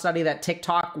saw a study that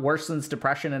TikTok worsens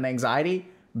depression and anxiety.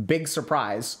 Big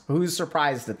surprise. Who's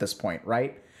surprised at this point,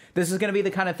 right? This is going to be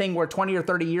the kind of thing where 20 or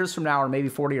 30 years from now, or maybe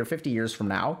 40 or 50 years from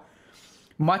now,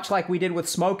 much like we did with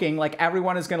smoking, like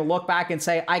everyone is going to look back and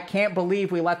say, I can't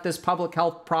believe we let this public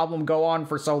health problem go on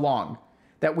for so long,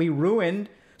 that we ruined.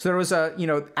 So there was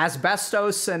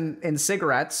asbestos in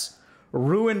cigarettes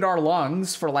ruined our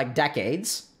lungs for like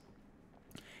decades.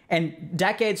 And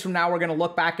decades from now, we're going to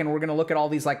look back and we're going to look at all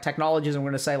these like technologies and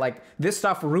we're going to say like, this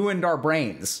stuff ruined our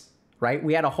brains, right?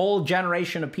 We had a whole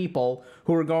generation of people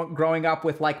who were growing up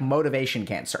with like motivation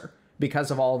cancer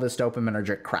because of all this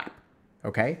dopaminergic crap,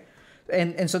 okay?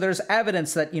 And so there's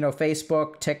evidence that,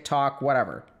 Facebook, TikTok,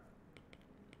 whatever,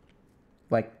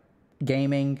 like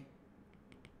gaming.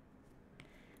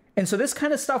 And so this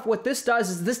kind of stuff, what this does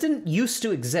is this didn't used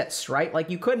to exist, right? Like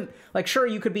you couldn't, like sure,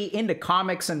 you could be into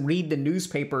comics and read the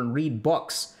newspaper and read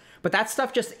books, but that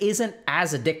stuff just isn't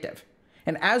as addictive.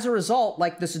 And as a result,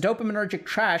 like this dopaminergic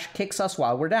trash kicks us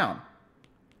while we're down.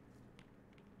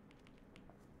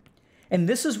 And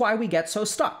this is why we get so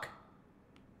stuck.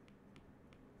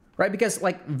 Right? Because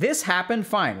like this happened,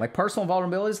 fine. Like personal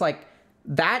vulnerabilities, like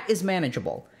that is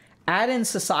manageable. Add in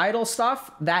societal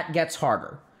stuff, that gets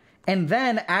harder. And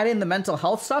then add in the mental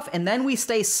health stuff, and then we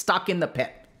stay stuck in the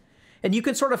pit. And you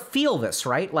can sort of feel this,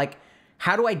 right? Like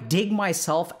How do I dig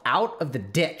myself out of the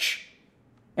ditch?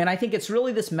 And I think it's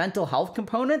really this mental health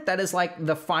component that is like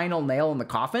the final nail in the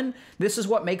coffin. This is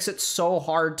what makes it so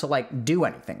hard to like do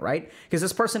anything, right? Because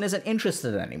this person isn't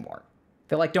interested anymore.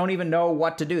 They like don't even know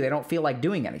what to do. They don't feel like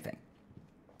doing anything.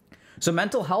 So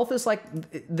mental health is like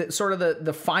sort of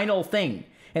the final thing.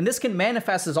 And this can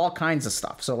manifest as all kinds of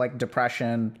stuff. So like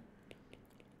depression,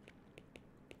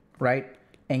 right?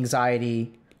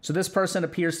 Anxiety. So this person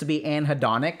appears to be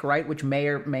anhedonic, right? Which may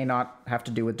or may not have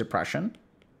to do with depression.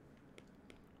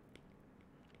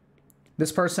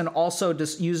 This person also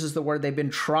just uses the word they've been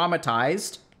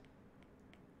traumatized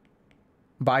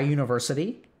by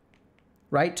university,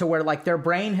 right? To where like their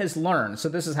brain has learned. So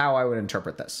this is how I would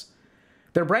interpret this.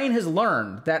 Their brain has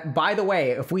learned that, by the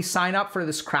way, if we sign up for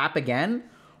this crap again,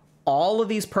 all of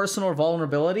these personal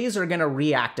vulnerabilities are going to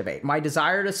reactivate. My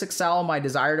desire to excel, my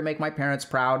desire to make my parents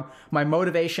proud, my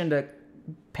motivation to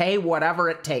pay whatever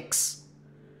it takes,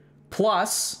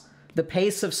 plus the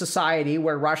pace of society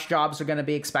where rush jobs are going to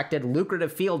be expected,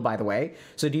 lucrative field, by the way.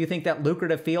 So do you think that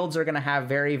lucrative fields are going to have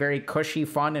very, very cushy,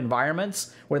 fun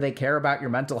environments where they care about your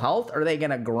mental health? Or are they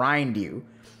going to grind you,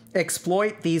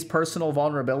 exploit these personal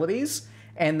vulnerabilities,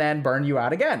 and then burn you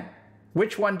out again?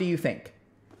 Which one do you think?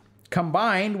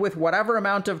 Combined with whatever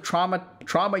amount of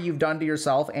trauma you've done to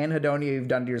yourself, anhedonia you've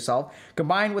done to yourself,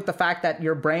 combined with the fact that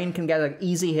your brain can get an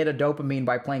easy hit of dopamine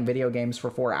by playing video games for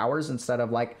 4 hours instead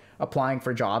of like applying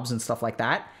for jobs and stuff like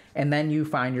that, and then you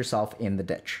find yourself in the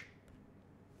ditch.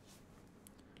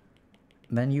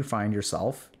 Then you find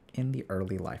yourself in the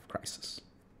early life crisis.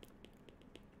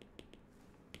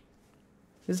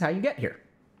 This is how you get here.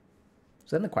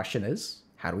 So then the question is,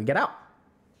 how do we get out?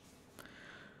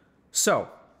 So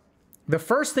the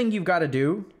first thing you've got to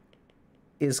do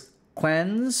is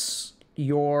cleanse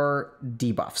your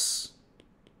debuffs.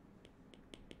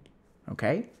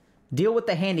 Okay? Deal with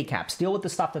the handicaps. Deal with the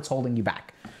stuff that's holding you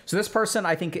back. So this person,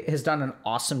 I think, has done an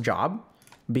awesome job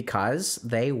because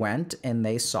they went and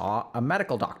they saw a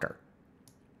medical doctor.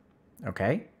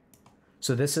 Okay?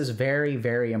 So this is very,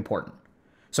 very important.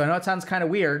 So I know it sounds kind of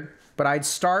weird, but I'd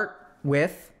start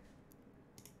with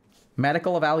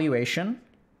medical evaluation.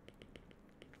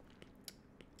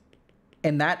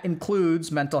 And that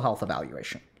includes mental health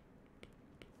evaluation.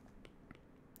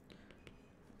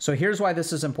 So here's why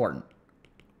this is important.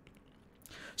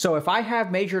 So if I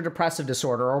have major depressive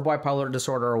disorder or bipolar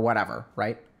disorder or whatever,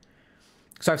 right?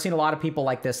 So I've seen a lot of people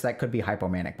like this that could be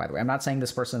hypomanic, by the way. I'm not saying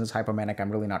this person is hypomanic.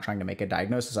 I'm really not trying to make a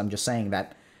diagnosis. I'm just saying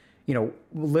that, you know,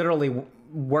 literally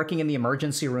working in the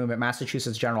emergency room at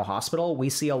Massachusetts General Hospital, we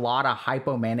see a lot of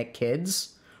hypomanic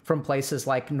kids from places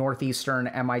like Northeastern,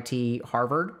 MIT,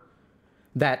 Harvard,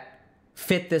 that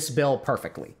fit this bill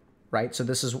perfectly, right? So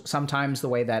this is sometimes the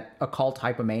way that occult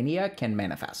hypomania can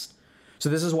manifest. So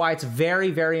this is why it's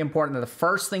very, very important that the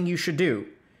first thing you should do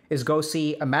is go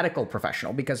see a medical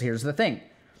professional, because here's the thing.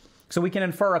 So we can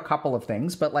infer a couple of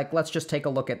things, but like, let's just take a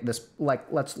look at this. Like,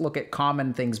 let's look at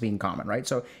common things being common, right?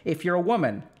 So if you're a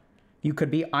woman, you could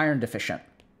be iron deficient,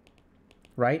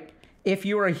 right? If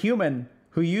you're a human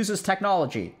who uses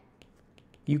technology,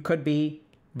 you could be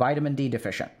vitamin D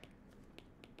deficient.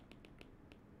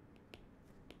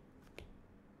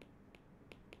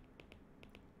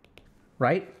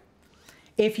 Right?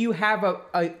 If you have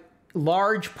a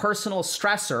large personal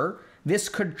stressor, this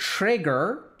could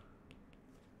trigger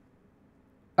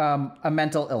a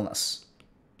mental illness.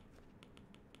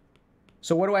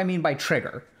 So what do I mean by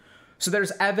trigger? So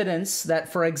there's evidence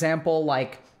that, for example,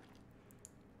 like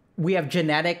we have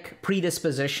genetic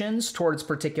predispositions towards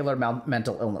particular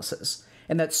mental illnesses,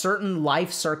 and that certain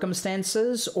life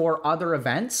circumstances or other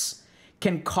events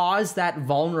can cause that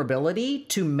vulnerability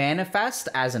to manifest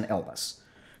as an illness.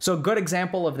 So a good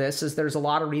example of this is there's a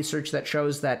lot of research that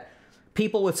shows that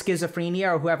people with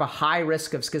schizophrenia or who have a high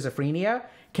risk of schizophrenia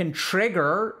can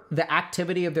trigger the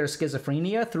activity of their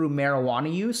schizophrenia through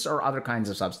marijuana use or other kinds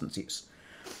of substance use.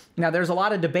 Now, there's a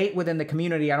lot of debate within the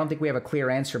community. I don't think we have a clear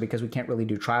answer because we can't really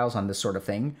do trials on this sort of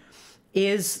thing.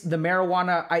 Is the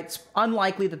marijuana, it's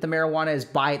unlikely that the marijuana is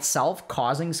by itself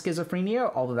causing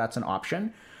schizophrenia, although that's an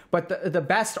option. But the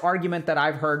best argument that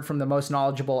I've heard from the most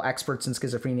knowledgeable experts in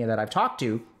schizophrenia that I've talked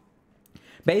to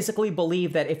basically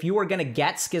believe that if you are going to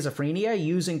get schizophrenia,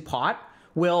 using pot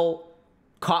will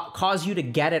cause you to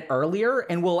get it earlier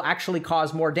and will actually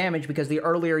cause more damage, because the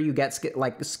earlier you get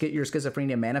your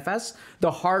schizophrenia manifests,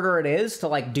 the harder it is to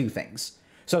like do things.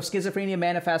 So if schizophrenia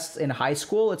manifests in high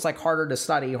school, it's like harder to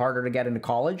study, harder to get into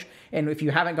college. And if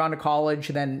you haven't gone to college,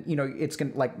 then, you know, it's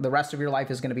going to, like, the rest of your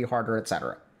life is going to be harder,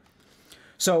 etc.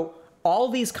 So all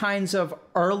these kinds of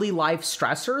early life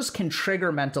stressors can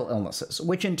trigger mental illnesses,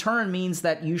 which in turn means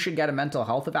that you should get a mental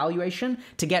health evaluation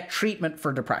to get treatment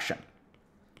for depression.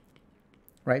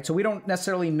 Right? So we don't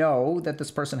necessarily know that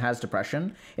this person has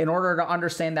depression. In order to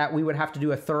understand that, we would have to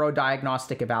do a thorough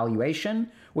diagnostic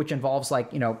evaluation, which involves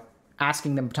like,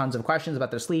 asking them tons of questions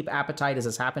about their sleep, appetite. Has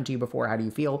this happened to you before? How do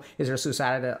you feel? Is there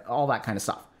suicidality? All that kind of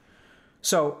stuff.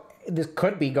 So this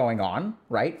could be going on,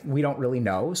 right? We don't really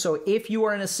know. So if you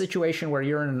are in a situation where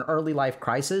you're in an early life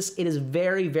crisis, it is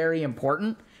very, very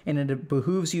important, and it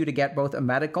behooves you to get both a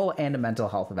medical and a mental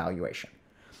health evaluation.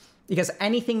 Because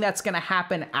anything that's going to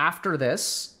happen after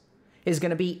this is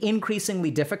going to be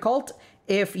increasingly difficult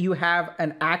if you have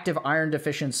an active iron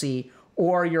deficiency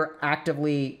or you're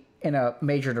actively in a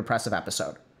major depressive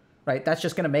episode, right? That's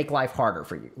just going to make life harder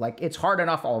for you. Like, it's hard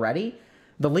enough already.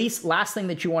 The last thing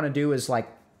that you want to do is like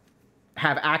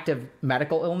have active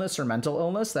medical illness or mental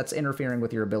illness that's interfering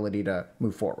with your ability to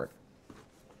move forward.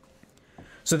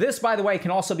 So this, by the way,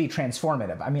 can also be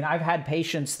transformative. I mean, I've had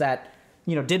patients that,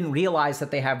 didn't realize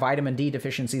that they have vitamin D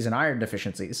deficiencies and iron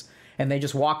deficiencies, and they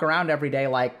just walk around every day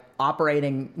like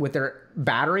operating with their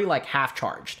battery like half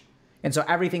charged. And so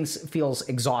everything feels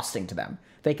exhausting to them.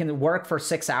 They can work for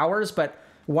 6 hours, but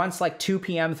once like 2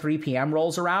 p.m., 3 p.m.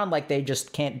 rolls around, like they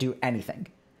just can't do anything,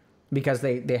 because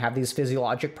they have these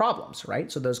physiologic problems,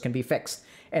 right? So those can be fixed.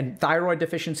 And thyroid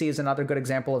deficiency is another good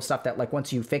example of stuff that, like,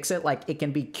 once you fix it, like, it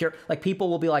can be cured. Like, people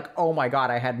will be like, oh my God,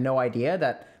 I had no idea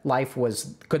that life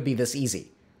could be this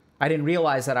easy. I didn't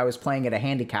realize that I was playing at a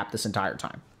handicap this entire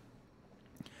time.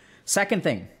 Second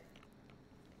thing,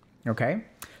 okay?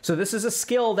 So this is a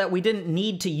skill that we didn't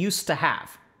need to used to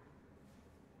have.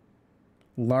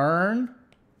 Learn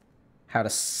how to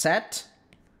set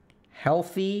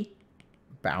healthy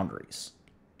boundaries.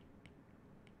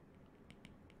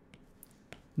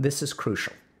 This is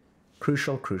crucial.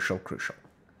 Crucial, crucial, crucial.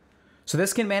 So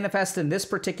this can manifest in this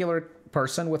particular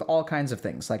person with all kinds of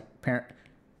things, like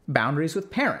boundaries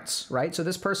with parents, right? So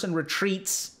this person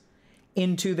retreats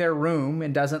into their room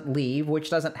and doesn't leave, which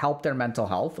doesn't help their mental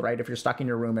health, right? If you're stuck in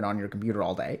your room and on your computer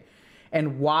all day.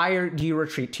 And why do you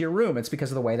retreat to your room? It's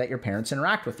because of the way that your parents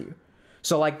interact with you.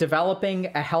 So like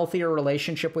developing a healthier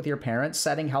relationship with your parents,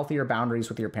 setting healthier boundaries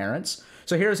with your parents.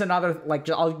 So here's another, like,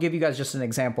 I'll give you guys just an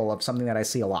example of something that I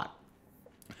see a lot.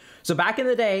 So back in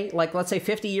the day, like let's say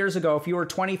 50 years ago, if you were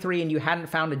 23 and you hadn't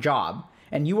found a job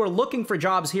and you were looking for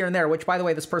jobs here and there, which by the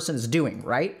way, this person is doing,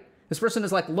 right? This person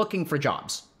is like looking for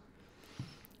jobs.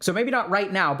 So maybe not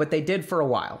right now, but they did for a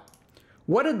while.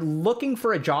 What did looking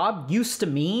for a job used to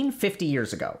mean 50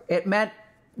 years ago? It meant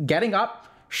getting up,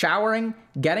 showering,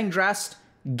 getting dressed,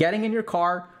 getting in your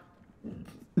car,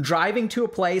 driving to a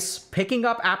place, picking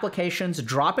up applications,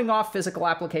 dropping off physical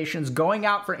applications, going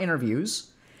out for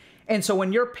interviews. And so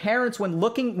when your parents,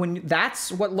 when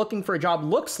that's what looking for a job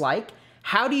looks like,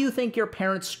 how do you think your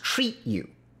parents treat you?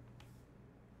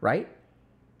 Right?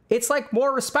 It's like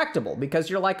more respectable because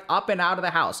you're like up and out of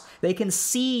the house. They can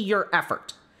see your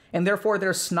effort, and therefore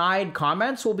their snide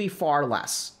comments will be far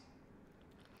less.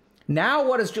 Now,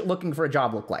 what does looking for a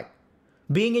job look like?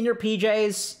 Being in your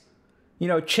PJs,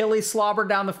 chili slobber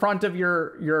down the front of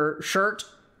your shirt,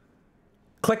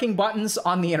 clicking buttons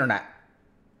on the internet,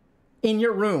 in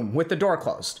your room with the door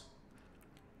closed.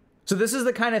 So this is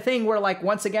the kind of thing where, like,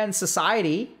 once again,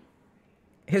 society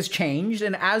has changed,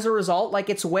 and as a result, like,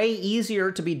 it's way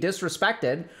easier to be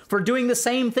disrespected for doing the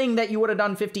same thing that you would have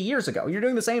done 50 years ago. You're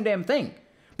doing the same damn thing,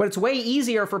 but it's way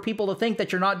easier for people to think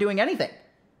that you're not doing anything.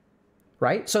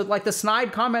 Right? So like the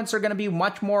snide comments are going to be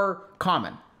much more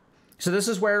common. So this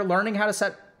is where learning how to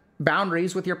set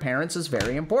boundaries with your parents is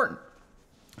very important.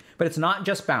 But it's not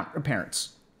just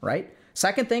parents, right?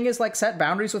 Second thing is like set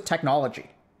boundaries with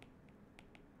technology.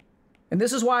 And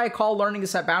this is why I call learning to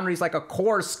set boundaries like a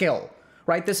core skill,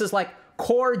 right? This is like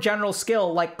core general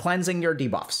skill, like cleansing your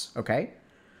debuffs, okay?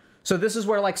 So this is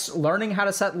where like learning how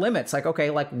to set limits, like,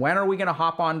 okay, like when are we going to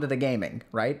hop onto the gaming,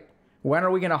 right? When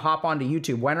are we going to hop onto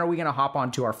YouTube? When are we going to hop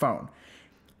onto our phone?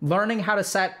 Learning how to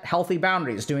set healthy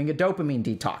boundaries, doing a dopamine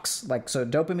detox. Like, so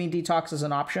dopamine detox is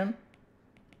an option.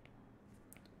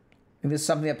 And this is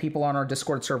something that people on our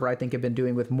Discord server, I think, have been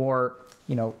doing with more,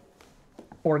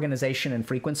 organization and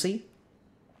frequency.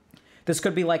 This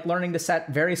could be like learning to set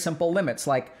very simple limits,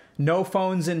 like no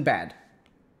phones in bed.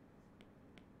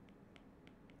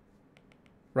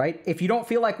 Right? If you don't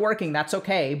feel like working, that's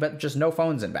okay, but just no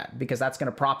phones in bed, because that's going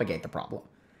to propagate the problem.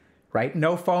 Right?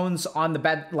 No phones on the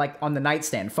bed, like on the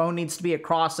nightstand. Phone needs to be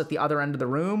across at the other end of the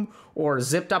room or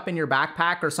zipped up in your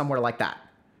backpack or somewhere like that.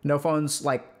 No phones,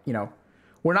 like,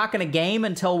 we're not going to game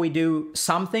until we do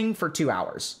something for 2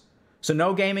 hours. So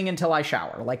no gaming until I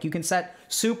shower. Like, you can set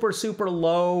super, super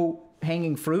low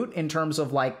hanging fruit in terms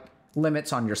of like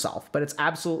limits on yourself, but it's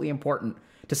absolutely important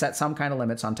to set some kind of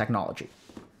limits on technology.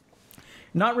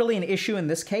 Not really an issue in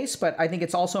this case, but I think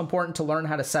it's also important to learn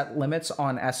how to set limits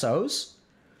on SOs.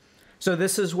 So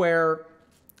this is where,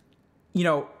 you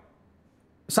know,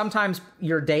 sometimes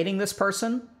you're dating this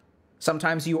person,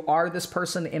 sometimes you are this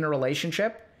person in a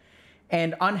relationship,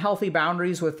 and unhealthy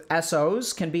boundaries with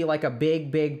SOs can be like a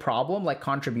big, big problem, like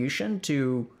contribution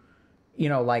to, you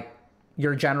know, like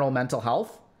your general mental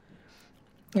health.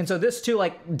 And so this too,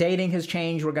 like dating has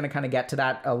changed. We're going to kind of get to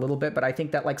that a little bit, but I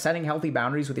think that like setting healthy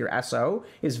boundaries with your SO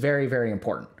is very, very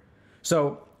important.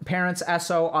 So parents,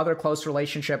 SO, other close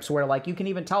relationships where like you can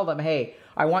even tell them, hey,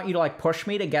 I want you to like push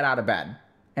me to get out of bed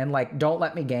and like don't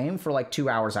let me game for like 2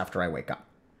 hours after I wake up.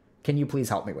 Can you please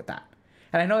help me with that?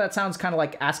 And I know that sounds kind of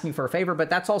like asking for a favor, but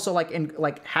that's also like in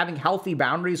like having healthy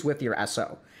boundaries with your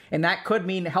SO. And that could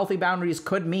mean healthy boundaries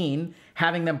could mean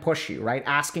having them push you, right?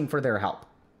 Asking for their help.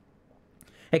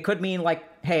 It could mean like,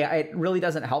 hey, it really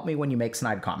doesn't help me when you make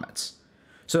snide comments.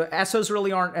 So SOs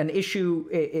really aren't an issue,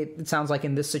 it sounds like,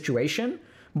 in this situation.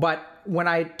 But when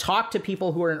I talk to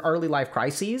people who are in early life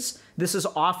crises, this is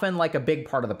often like a big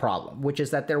part of the problem, which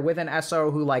is that they're with an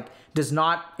SO who like does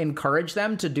not encourage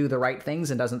them to do the right things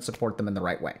and doesn't support them in the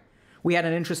right way. We had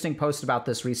an interesting post about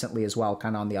this recently as well,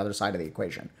 kind of on the other side of the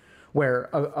equation, where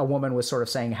a woman was sort of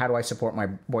saying, how do I support my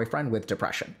boyfriend with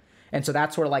depression? And so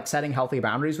that's where like setting healthy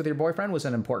boundaries with your boyfriend was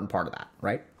an important part of that,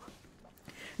 right?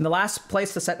 And the last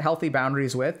place to set healthy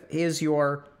boundaries with is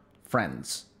your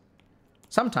friends.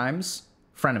 Sometimes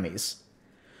frenemies.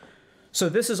 So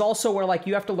this is also where like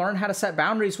you have to learn how to set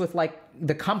boundaries with like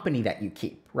the company that you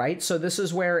keep, right? So this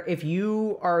is where if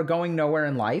you are going nowhere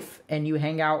in life and you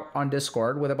hang out on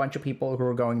Discord with a bunch of people who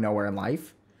are going nowhere in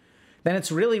life, then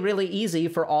it's really, really easy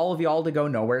for all of y'all to go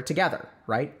nowhere together,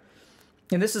 right?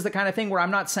 And this is the kind of thing where I'm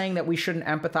not saying that we shouldn't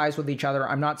empathize with each other.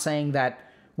 I'm not saying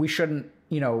that we shouldn't,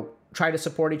 you know, try to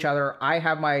support each other. I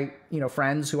have my, you know,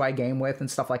 friends who I game with and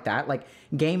stuff like that. Like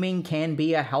gaming can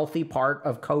be a healthy part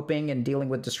of coping and dealing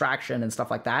with distraction and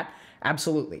stuff like that.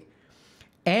 Absolutely.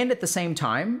 And at the same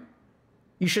time,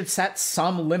 you should set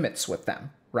some limits with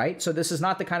them, right? So this is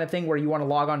not the kind of thing where you want to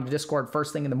log on to Discord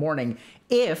first thing in the morning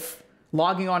if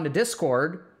logging on to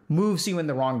Discord moves you in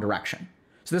the wrong direction.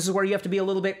 So this is where you have to be a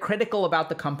little bit critical about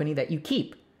the company that you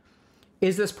keep.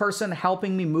 Is this person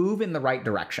helping me move in the right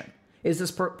direction? Is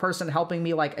this person helping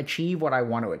me like achieve what I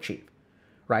want to achieve,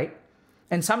 right?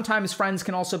 And sometimes friends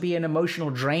can also be an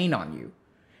emotional drain on you.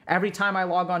 Every time I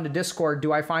log on to Discord,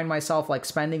 do I find myself like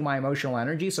spending my emotional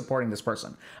energy supporting this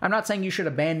person? I'm not saying you should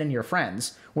abandon your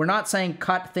friends. We're not saying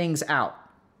cut things out.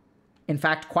 In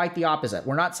fact, quite the opposite.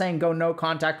 We're not saying go no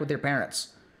contact with your parents.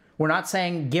 We're not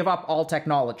saying give up all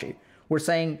technology. We're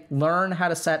saying learn how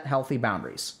to set healthy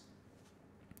boundaries.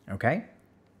 Okay?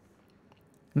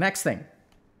 Next thing.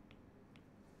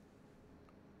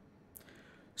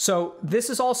 So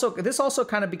this also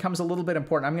kind of becomes a little bit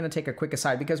important. I'm going to take a quick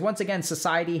aside because once again,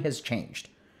 society has changed.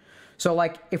 So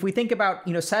like if we think about,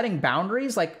 you know, setting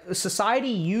boundaries, like society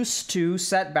used to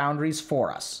set boundaries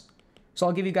for us. So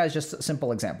I'll give you guys just a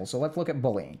simple example. So let's look at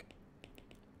bullying.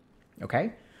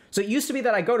 Okay? So it used to be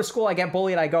that I go to school, I get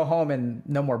bullied, I go home, and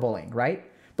no more bullying, right?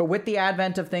 But with the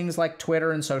advent of things like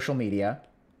Twitter and social media,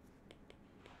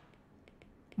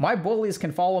 my bullies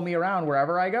can follow me around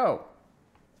wherever I go,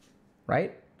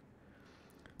 right?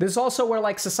 This is also where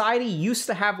like society used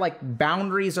to have like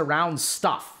boundaries around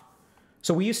stuff.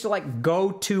 So we used to like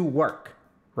go to work,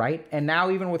 right? And now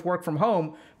even with work from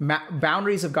home,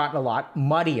 boundaries have gotten a lot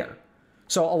muddier.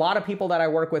 So a lot of people that I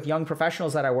work with, young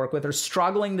professionals that I work with, are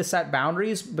struggling to set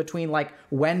boundaries between like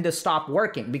when to stop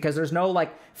working because there's no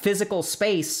like physical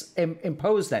space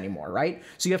imposed anymore, right?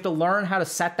 So you have to learn how to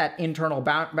set that internal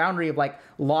boundary of like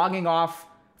logging off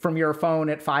from your phone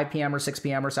at 5 p.m. or 6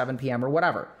 p.m. or 7 p.m. or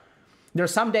whatever.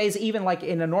 There's some days even like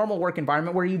in a normal work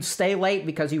environment where you'd stay late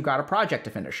because you've got a project to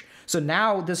finish. So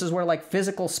now this is where like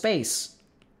physical space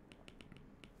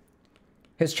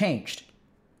has changed.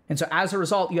 And so as a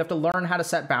result, you have to learn how to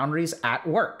set boundaries at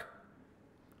work.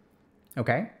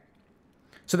 Okay?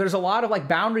 So there's a lot of like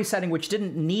boundary setting which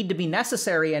didn't need to be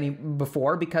necessary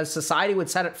before because society would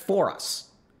set it for us.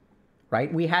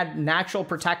 Right? We had natural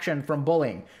protection from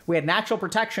bullying. We had natural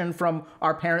protection from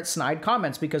our parents' snide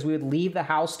comments because we would leave the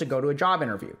house to go to a job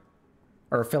interview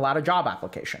or fill out a job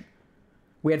application.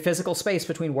 We had physical space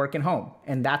between work and home,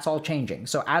 and that's all changing.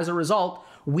 So as a result,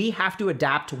 we have to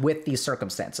adapt with these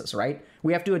circumstances, right?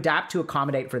 We have to adapt to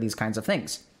accommodate for these kinds of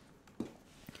things.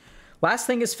 Last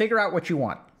thing is figure out what you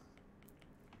want.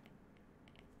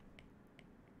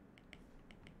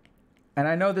 And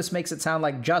I know this makes it sound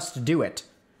like just do it,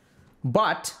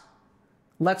 but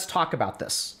let's talk about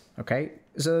this, okay?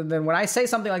 So then when I say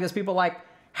something like this, people are like,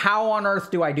 how on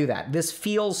earth do I do that? This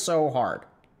feels so hard,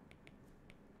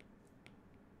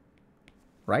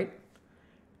 right?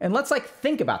 And let's like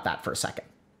think about that for a second.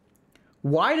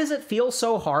 Why does it feel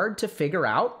so hard to figure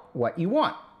out what you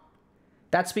want?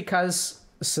 That's because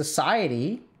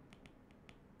society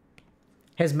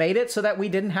has made it so that we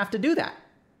didn't have to do that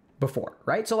before,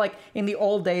 right? So like in the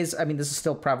old days, I mean, this is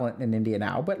still prevalent in India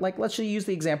now, but like, let's just use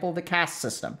the example of the caste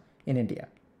system in India.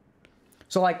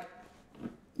 So like,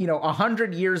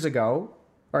 100 years ago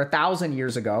or 1,000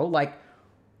 years ago, like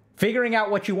figuring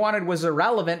out what you wanted was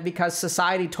irrelevant because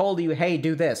society told you, hey,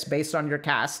 do this based on your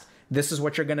caste. This is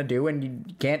what you're going to do. And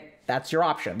you can't, that's your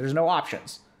option. There's no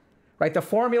options, right? The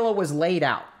formula was laid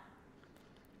out.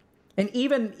 And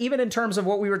even in terms of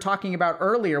what we were talking about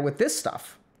earlier with this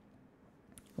stuff,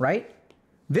 right?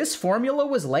 This formula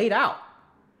was laid out.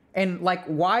 And like,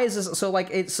 why is this? So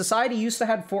like society used to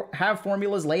have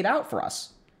formulas laid out for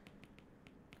us.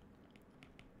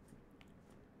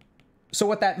 So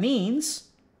what that means,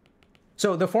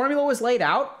 so the formula was laid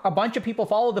out, a bunch of people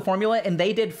followed the formula and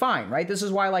they did fine, right? This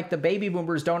is why like the baby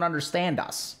boomers don't understand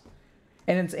us.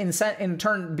 And in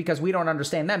turn, because we don't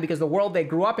understand them, because the world they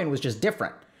grew up in was just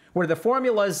different, where the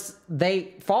formulas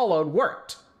they followed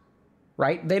worked,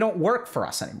 right? They don't work for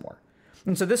us anymore.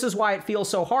 And so this is why it feels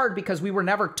so hard, because we were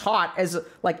never taught, as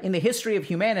like in the history of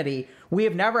humanity, we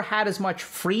have never had as much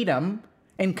freedom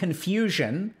and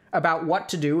confusion about what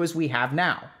to do as we have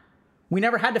now. We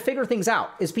never had to figure things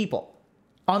out as people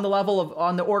on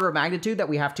the order of magnitude that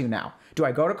we have to now. Do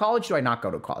I go to college? Do I not go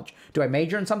to college? Do I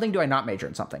major in something? Do I not major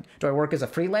in something? Do I work as a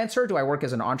freelancer? Do I work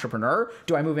as an entrepreneur?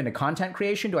 Do I move into content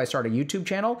creation? Do I start a YouTube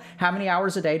channel? How many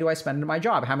hours a day do I spend in my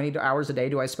job? How many hours a day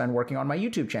do I spend working on my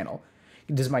YouTube channel?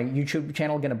 Is my YouTube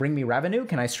channel going to bring me revenue?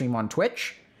 Can I stream on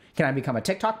Twitch? Can I become a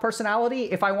TikTok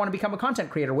personality? If I want to become a content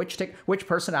creator, which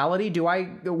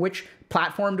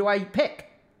platform do I pick?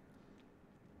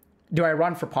 Do I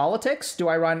run for politics?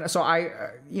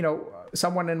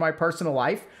 Someone in my personal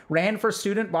life ran for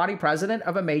student body president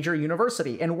of a major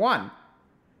university and won.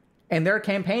 And they're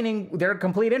a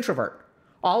complete introvert.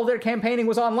 All of their campaigning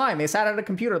was online. They sat at a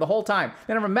computer the whole time.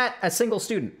 They never met a single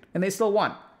student, and they still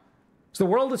won. So the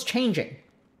world is changing.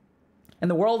 And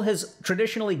the world has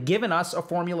traditionally given us a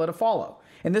formula to follow.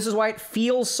 And this is why it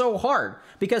feels so hard,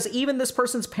 because even this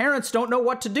person's parents don't know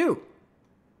what to do,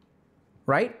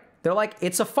 right? They're like,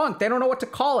 it's a funk. They don't know what to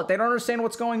call it. They don't understand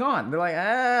what's going on. They're like,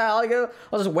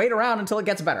 I'll just wait around until it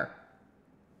gets better.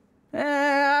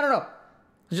 I don't know.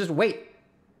 Just wait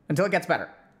until it gets better.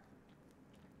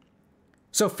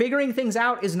 So figuring things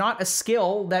out is not a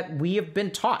skill that we have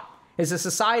been taught. As a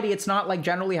society, it's not like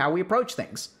generally how we approach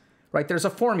things, right? There's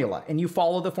a formula and you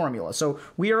follow the formula. So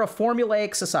we are a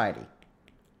formulaic society.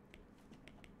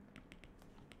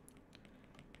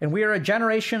 And we are a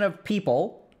generation of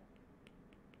people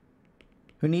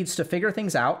who needs to figure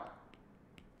things out,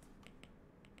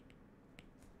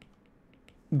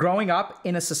 growing up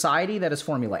in a society that is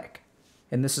formulaic.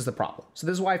 And this is the problem. So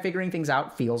this is why figuring things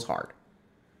out feels hard.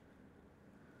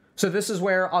 So this is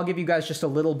where I'll give you guys just a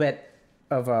little bit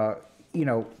of a,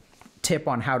 tip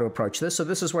on how to approach this. So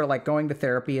this is where like going to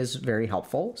therapy is very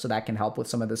helpful. So that can help with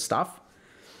some of this stuff.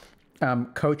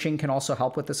 Coaching can also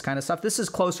help with this kind of stuff. This is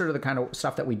closer to the kind of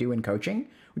stuff that we do in coaching,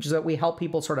 which is that we help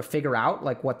people sort of figure out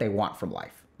like what they want from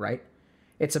life, right?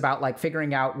 It's about like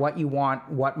figuring out what you want,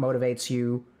 what motivates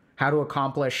you, how to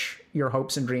accomplish your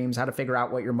hopes and dreams, how to figure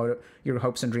out what your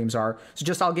hopes and dreams are.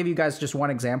 So I'll give you guys just one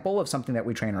example of something that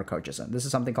we train our coaches in. This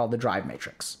is something called the drive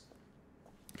matrix.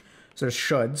 So there's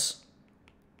shoulds,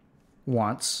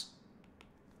 wants,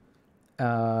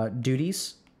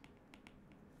 duties,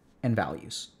 and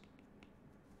values.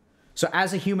 So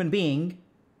as a human being,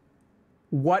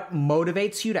 what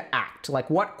motivates you to act? Like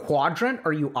what quadrant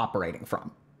are you operating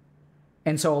from?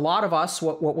 And so a lot of us,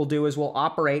 what we'll do is we'll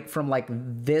operate from like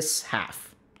this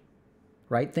half,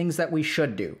 right? Things that we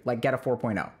should do, like get a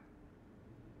 4.0.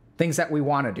 Things that we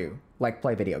want to do, like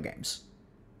play video games.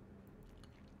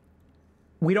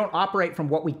 We don't operate from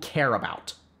what we care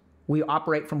about. We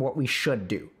operate from what we should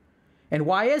do. And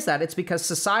why is that? It's because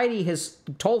society has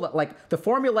told it, like the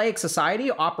formulaic society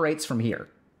operates from here,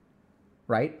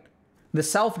 right? The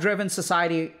self-driven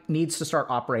society needs to start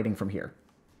operating from here.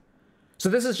 So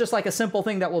this is just like a simple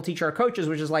thing that we'll teach our coaches,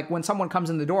 which is like when someone comes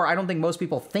in the door, I don't think most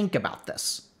people think about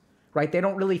this, right? They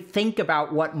don't really think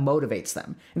about what motivates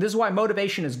them. And this is why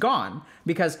motivation is gone,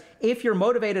 because if you're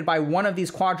motivated by one of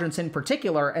these quadrants in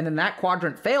particular, and then that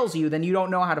quadrant fails you, then you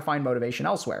don't know how to find motivation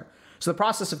elsewhere. So the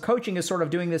process of coaching is sort of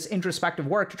doing this introspective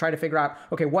work to try to figure out,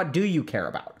 okay, what do you care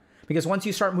about? Because once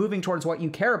you start moving towards what you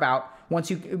care about, once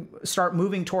you start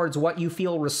moving towards what you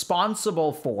feel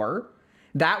responsible for,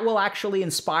 that will actually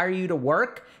inspire you to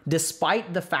work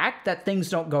despite the fact that things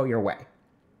don't go your way.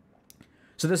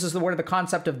 So this is where the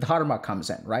concept of Dharma comes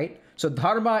in, right? So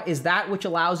Dharma is that which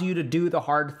allows you to do the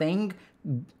hard thing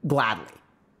gladly.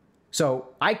 So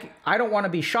I don't want to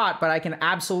be shot, but I can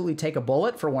absolutely take a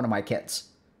bullet for one of my kids.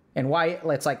 And why?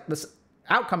 It's like this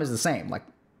outcome is the same, like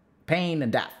pain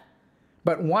and death.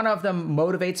 But one of them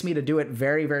motivates me to do it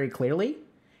very, very clearly,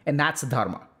 and that's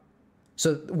Dharma.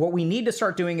 So what we need to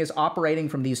start doing is operating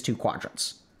from these two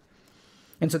quadrants.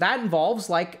 And so that involves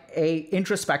like a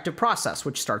introspective process,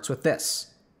 which starts with this.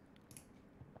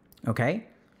 Okay?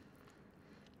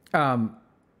 How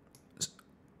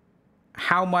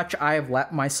much I have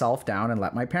let myself down and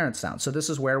let my parents down. So this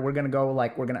is where we're going to go,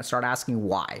 like, we're going to start asking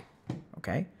why.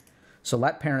 Okay? So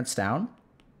let parents down.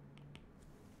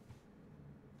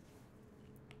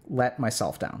 Let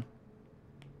myself down.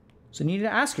 So you need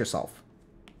to ask yourself,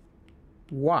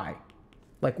 why?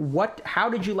 Like, how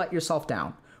did you let yourself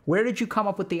down? Where did you come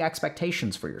up with the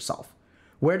expectations for yourself?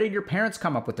 Where did your parents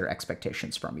come up with their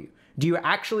expectations from you? Do you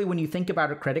actually, when you think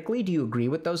about it critically, do you agree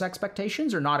with those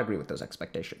expectations or not agree with those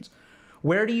expectations?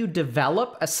 Where do you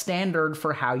develop a standard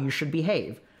for how you should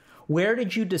behave? Where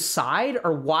did you decide,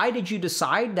 or why did you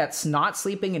decide that not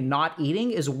sleeping and not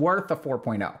eating is worth a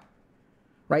 4.0?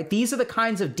 Right? These are the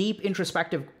kinds of deep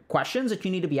introspective questions that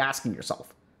you need to be asking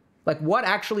yourself. Like, what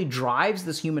actually drives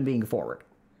this human being forward?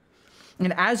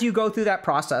 And as you go through that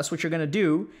process, what you're going to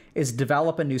do is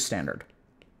develop a new standard.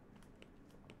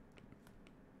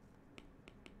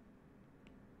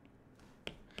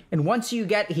 And once you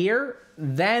get here,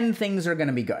 then things are going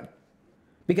to be good.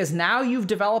 Because now you've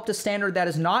developed a standard that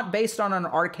is not based on an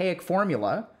archaic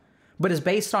formula, but is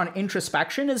based on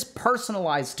introspection, is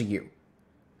personalized to you.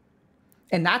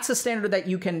 And that's a standard that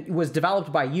was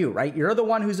developed by you, right? You're the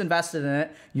one who's invested in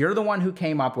it. You're the one who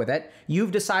came up with it.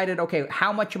 You've decided, okay,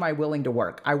 how much am I willing to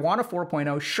work? I want a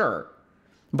 4.0, sure.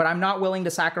 But I'm not willing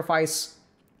to sacrifice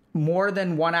more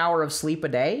than 1 hour of sleep a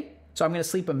day. So I'm going to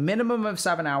sleep a minimum of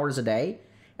 7 hours a day.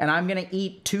 And I'm going to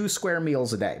eat 2 square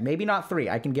meals a day. Maybe not 3.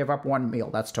 I can give up 1 meal.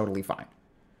 That's totally fine.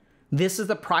 This is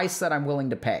the price that I'm willing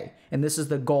to pay. And this is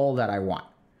the goal that I want.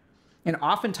 And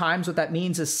oftentimes what that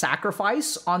means is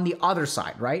sacrifice on the other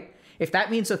side, right? If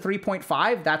that means a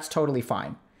 3.5, that's totally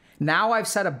fine. Now I've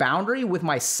set a boundary with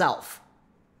myself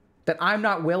that I'm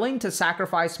not willing to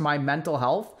sacrifice my mental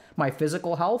health, my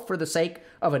physical health for the sake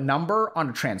of a number on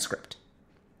a transcript.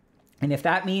 And if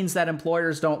that means that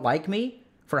employers don't like me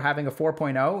for having a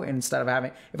 4.0 instead of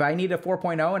having, if I need a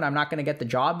 4.0 and I'm not going to get the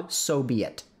job, so be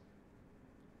it.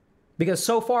 Because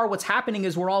so far what's happening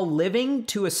is we're all living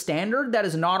to a standard that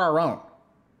is not our own.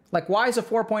 Like, why is a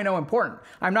 4.0 important?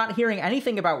 I'm not hearing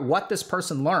anything about what this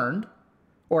person learned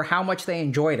or how much they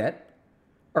enjoyed it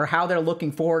or how they're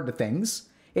looking forward to things.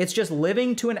 It's just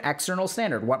living to an external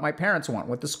standard, what my parents want,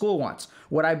 what the school wants,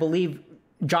 what I believe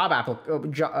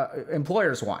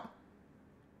employers want,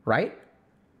 right?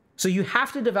 So you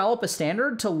have to develop a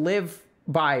standard to live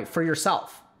by for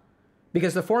yourself.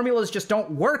 Because the formulas just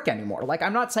don't work anymore. Like,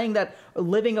 I'm not saying that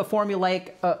living to a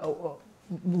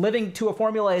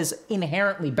formula is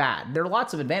inherently bad. There are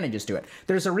lots of advantages to it.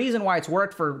 There's a reason why it's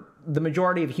worked for the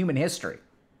majority of human history,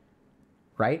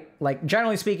 right? Like,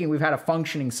 generally speaking, we've had a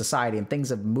functioning society and things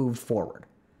have moved forward.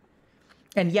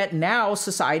 And yet now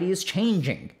society is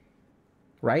changing,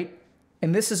 right?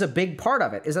 And this is a big part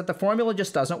of it, is that the formula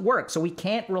just doesn't work. So we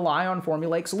can't rely on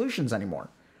formulaic solutions anymore.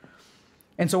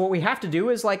 And so what we have to do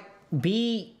is, like,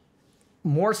 be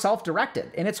more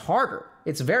self-directed. And it's harder.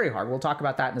 It's very hard. We'll talk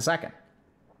about that in a second.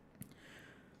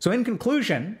 So in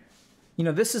conclusion, you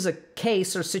know, this is a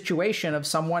case or situation of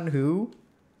someone who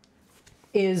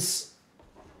is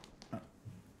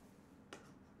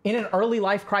in an early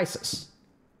life crisis.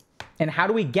 And how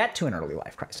do we get to an early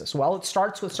life crisis? Well, it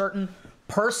starts with certain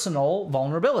personal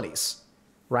vulnerabilities,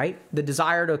 right? The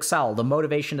desire to excel, the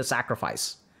motivation to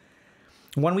sacrifice.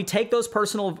 When we take those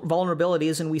personal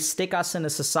vulnerabilities and we stick us in a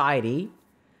society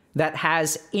that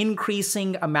has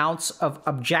increasing amounts of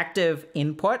objective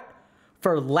input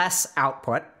for less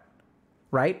output,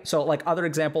 right? So like other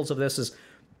examples of this is,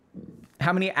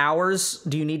 how many hours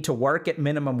do you need to work at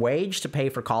minimum wage to pay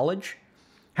for college?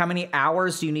 How many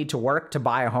hours do you need to work to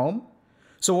buy a home?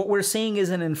 So what we're seeing is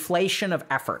an inflation of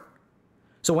effort.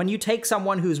 So when you take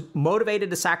someone who's motivated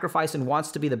to sacrifice and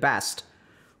wants to be the best,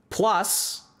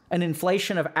 plus an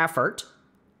inflation of effort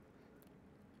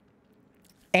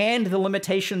and the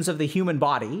limitations of the human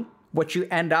body, what you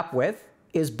end up with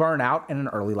is burnout and an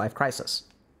early life crisis.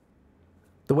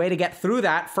 The way to get through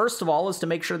that, first of all, is to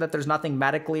make sure that there's nothing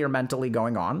medically or mentally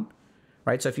going on,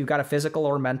 right? So if you've got a physical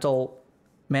or mental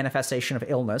manifestation of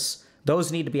illness,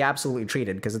 those need to be absolutely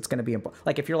treated, because it's going to be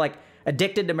like if you're like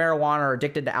addicted to marijuana or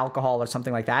addicted to alcohol or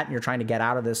something like that, and you're trying to get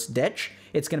out of this ditch,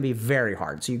 it's going to be very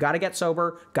hard. So you got to get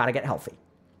sober, got to get healthy.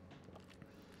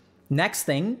 Next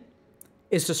thing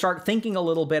is to start thinking a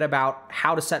little bit about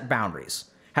how to set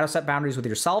boundaries. How to set boundaries with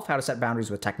yourself, how to set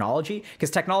boundaries with technology,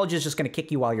 because technology is just going to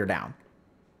kick you while you're down,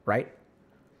 right?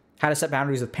 How to set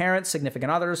boundaries with parents,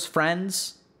 significant others,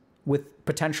 friends, with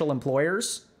potential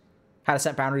employers. How to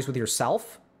set boundaries with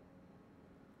yourself.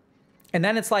 And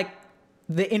then it's like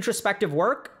the introspective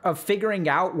work of figuring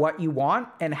out what you want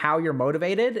and how you're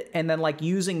motivated, and then like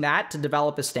using that to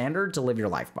develop a standard to live your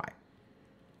life by.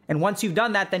 And once you've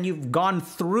done that, then you've gone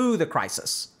through the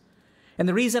crisis. And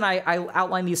the reason I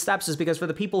outline these steps is because for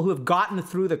the people who have gotten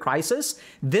through the crisis,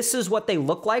 this is what they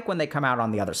look like when they come out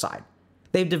on the other side.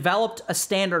 They've developed a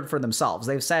standard for themselves.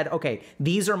 They've said, okay,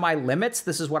 these are my limits.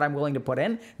 This is what I'm willing to put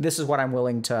in. This is what I'm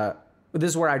willing to,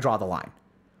 this is where I draw the line.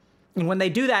 And when they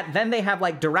do that, then they have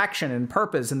like direction and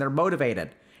purpose, and they're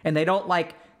motivated, and they don't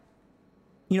like,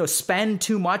 you know, spend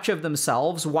too much of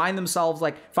themselves, find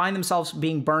themselves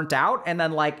being burnt out, and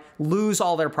then like lose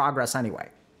all their progress anyway.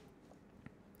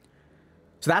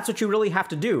 So that's what you really have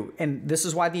to do. And this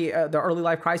is why the early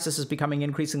life crisis is becoming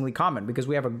increasingly common, because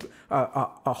we have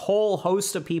a whole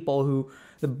host of people who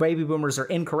the baby boomers are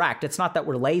incorrect. It's not that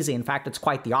we're lazy. In fact, it's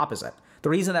quite the opposite. The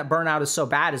reason that burnout is so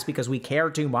bad is because we care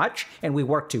too much and we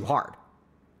work too hard,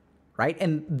 right?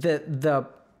 And the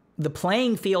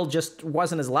playing field just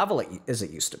wasn't as level as it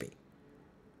used to be.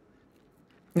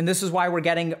 And this is why we're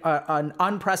getting an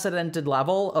unprecedented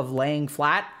level of laying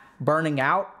flat, burning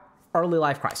out, early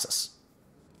life crisis.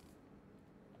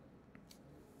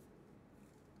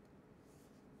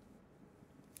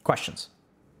 Questions?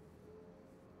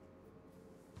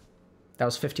 That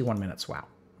was 51 minutes. Wow.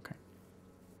 Okay.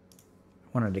 I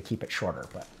wanted to keep it shorter,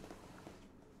 but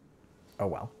oh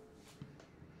well.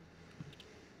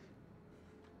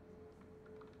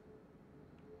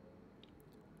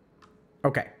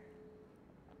 Okay.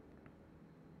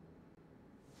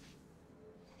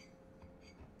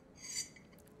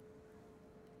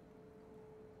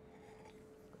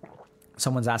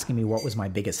 Someone's asking me what was my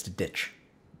biggest ditch.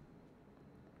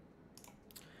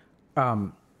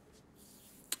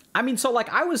 I mean, so like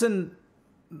I was in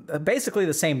basically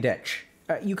the same ditch.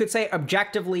 You could say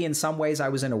objectively in some ways I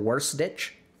was in a worse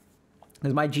ditch,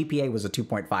 because my GPA was a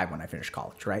 2.5 when I finished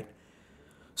college, right?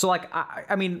 So like,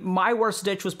 I mean, my worst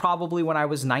ditch was probably when I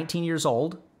was 19 years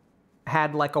old,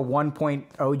 had like a 1.0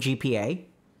 GPA,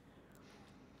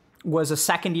 was a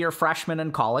second year freshman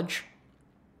in college,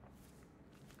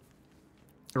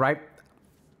 right?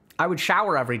 I would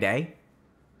shower every day,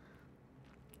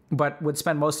 but would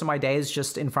spend most of my days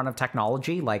just in front of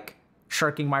technology, like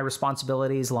shirking my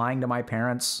responsibilities, lying to my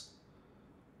parents,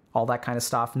 all that kind of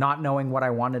stuff, not knowing what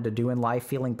I wanted to do in life,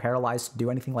 feeling paralyzed to do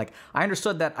anything. Like I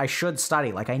understood that I should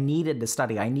study, like I needed to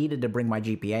study, I needed to bring my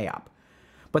GPA up.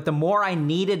 But the more I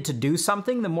needed to do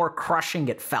something, the more crushing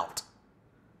it felt.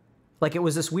 Like it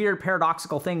was this weird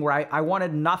paradoxical thing where I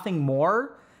wanted nothing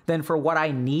more than for what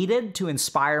I needed to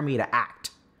inspire me to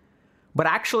act. But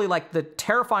actually, like the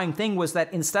terrifying thing was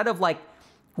that instead of like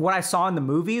what I saw in the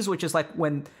movies, which is like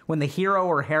when the hero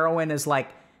or heroine is like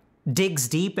digs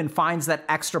deep and finds that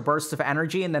extra burst of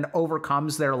energy and then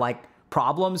overcomes their like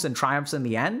problems and triumphs in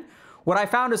the end. What I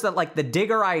found is that like the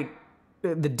deeper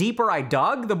I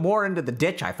dug, the more into the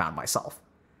ditch I found myself.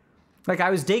 Like I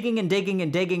was digging and digging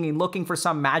and digging and looking for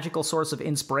some magical source of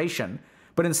inspiration.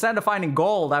 But instead of finding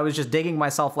gold, I was just digging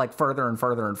myself like further and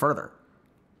further and further.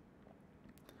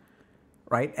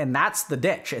 Right? And that's the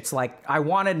ditch. It's like I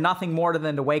wanted nothing more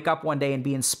than to wake up one day and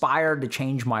be inspired to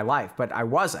change my life, but I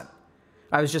wasn't.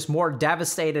 I was just more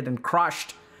devastated and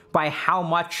crushed by how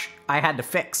much I had to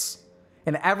fix.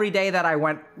 And every day that I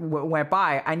went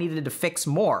by, I needed to fix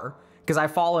more because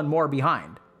I've fallen more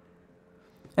behind.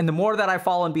 And the more that I've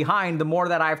fallen behind, the more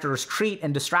that I have to retreat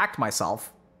and distract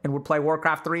myself and would play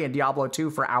Warcraft 3 and Diablo 2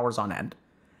 for hours on end.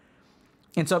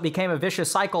 And so it became a vicious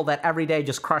cycle that every day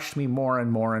just crushed me more and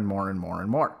more and more and more and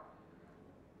more.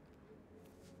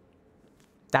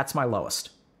 That's my lowest.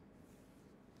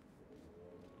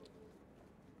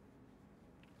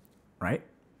 Right?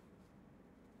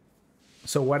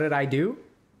 So what did I do?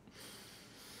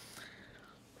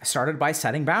 I started by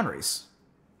setting boundaries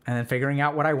and then figuring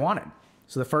out what I wanted.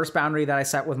 So the first boundary that I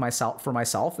set with for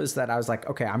myself is that I was like,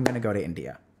 okay, I'm going to go to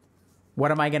India.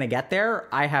 What am I going to get there?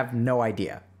 I have no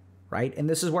idea. Right? And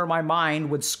this is where my mind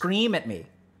would scream at me.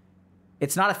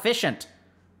 It's not efficient.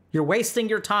 You're wasting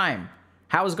your time.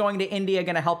 How is going to India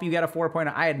going to help you get a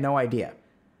 4.0? I had no idea.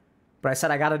 But I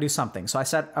said, I got to do something. So I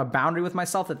set a boundary with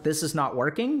myself that this is not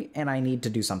working and I need to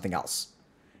do something else.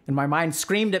 And my mind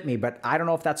screamed at me, but I don't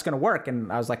know if that's going to work.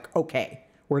 And I was like, okay,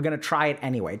 we're going to try it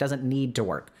anyway. It doesn't need to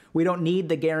work. We don't need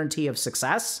the guarantee of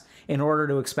success in order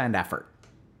to expend effort.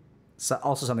 So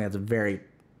also something that's very,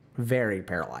 very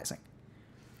paralyzing.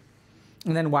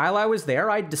 And then while I was there,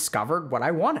 I discovered what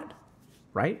I wanted,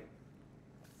 right?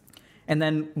 And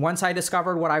then once I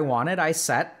discovered what I wanted, I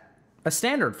set a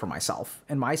standard for myself.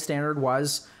 And my standard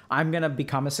was, I'm going to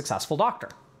become a successful doctor.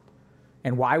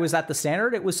 And why was that the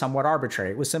standard? It was somewhat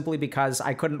arbitrary. It was simply because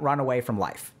I couldn't run away from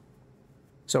life.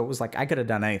 So it was like, I could have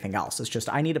done anything else. It's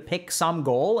just, I need to pick some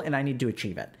goal and I need to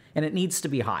achieve it. And it needs to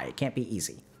be high. It can't be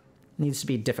easy. It needs to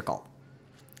be difficult.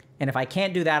 And if I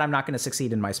can't do that, I'm not going to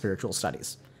succeed in my spiritual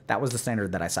studies. That was the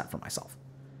standard that I set for myself.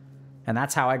 And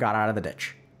that's how I got out of the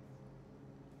ditch.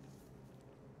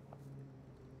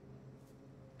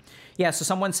 Yeah, so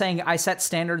someone's saying, I set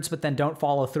standards but then don't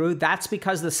follow through. That's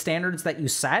because the standards that you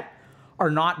set are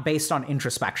not based on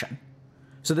introspection.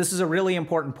 So this is a really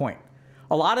important point.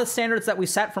 A lot of the standards that we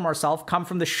set from ourselves come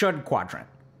from the should quadrant.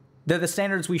 They're the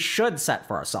standards we should set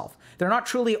for ourselves. They're not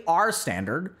truly our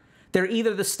standard. They're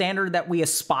either the standard that we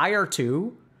aspire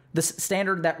to, the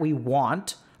standard that we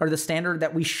want, or the standard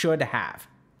that we should have.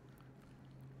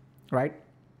 Right?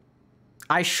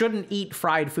 I shouldn't eat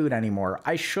fried food anymore.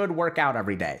 I should work out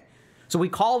every day. So we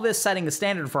call this setting a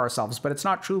standard for ourselves, but it's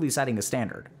not truly setting a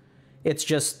standard. It's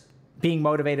just being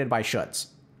motivated by shoulds.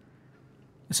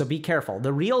 So be careful.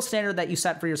 The real standard that you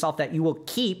set for yourself that you will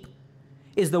keep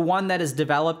is the one that is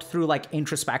developed through like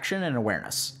introspection and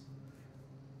awareness.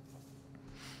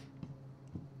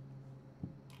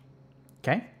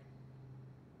 Okay?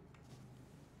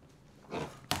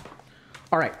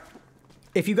 All right.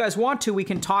 If you guys want to, we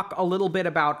can talk a little bit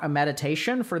about a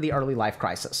meditation for the early life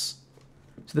crisis.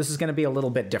 So this is going to be a little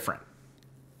bit different.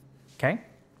 Okay?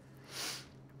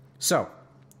 So,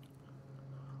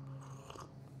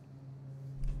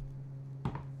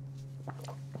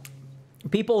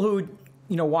 people who,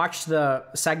 watched the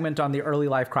segment on the early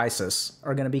life crisis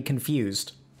are going to be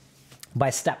confused by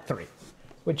step 3,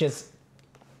 which is,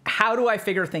 how do I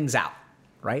figure things out,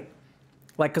 right?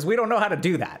 Like, because we don't know how to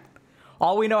do that.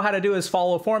 All we know how to do is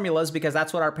follow formulas because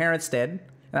that's what our parents did.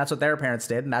 And that's what their parents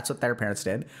did, and that's what their parents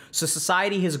did. So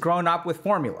society has grown up with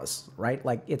formulas, right?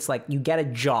 Like, it's like you get a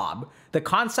job. The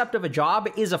concept of a job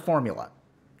is a formula.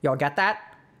 Y'all get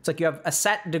that? It's like you have a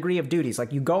set degree of duties.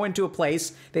 Like, you go into a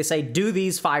place, they say, do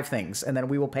these 5 things, and then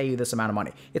we will pay you this amount of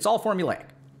money. It's all formulaic.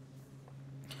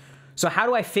 So how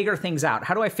do I figure things out?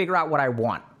 How do I figure out what I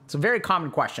want? It's a very common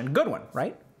question. Good one,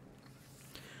 right?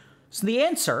 So the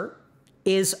answer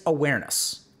is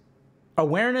awareness.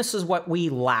 Awareness is what we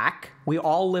lack. We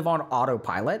all live on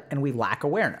autopilot, and we lack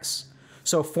awareness.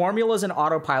 So formulas and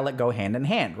autopilot go hand in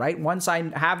hand, right? Once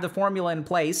I have the formula in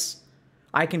place,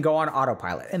 I can go on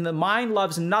autopilot. And the mind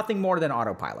loves nothing more than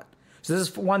autopilot. So this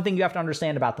is one thing you have to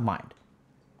understand about the mind.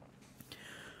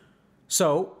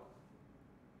 So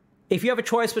if you have a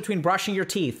choice between brushing your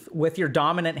teeth with your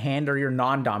dominant hand or your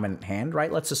non-dominant hand,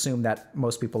 right? Let's assume that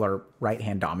most people are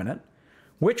right-hand dominant.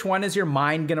 Which one is your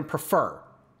mind going to prefer?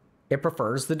 It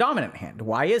prefers the dominant hand.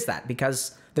 Why is that?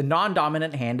 Because the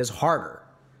non-dominant hand is harder.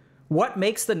 What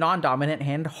makes the non-dominant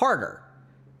hand harder?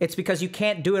 It's because you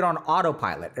can't do it on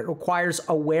autopilot. It requires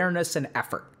awareness and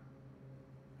effort.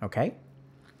 Okay?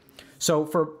 So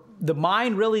for the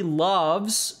mind really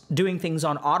loves doing things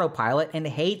on autopilot and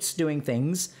hates doing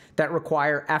things that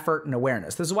require effort and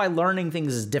awareness. This is why learning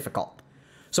things is difficult.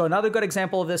 So another good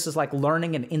example of this is like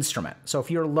learning an instrument. So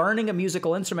if you're learning a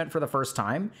musical instrument for the first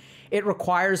time, it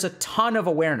requires a ton of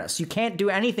awareness. You can't do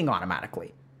anything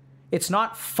automatically. It's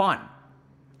not fun.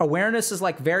 Awareness is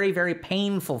like very, very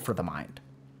painful for the mind.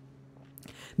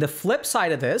 The flip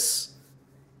side of this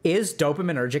is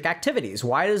dopaminergic activities.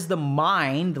 Why does the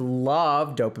mind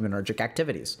love dopaminergic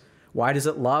activities? Why does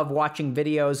it love watching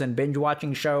videos and binge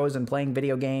watching shows and playing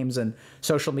video games and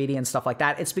social media and stuff like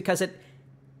that? It's because it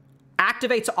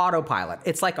activates autopilot.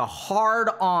 It's like a hard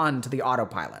on to the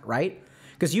autopilot, right?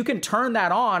 Because you can turn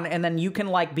that on and then you can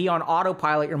like be on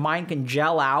autopilot. Your mind can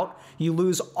gel out. You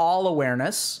lose all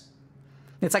awareness.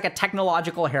 It's like a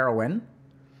technological heroin.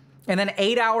 And then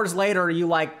 8 hours later, you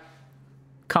like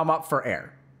come up for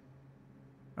air.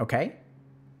 Okay?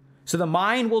 So the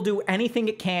mind will do anything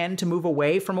it can to move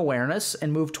away from awareness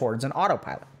and move towards an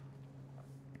autopilot.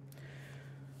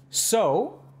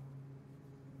 So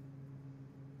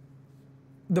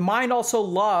the mind also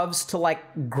loves to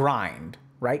like grind,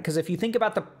 right? Because if you think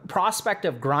about the prospect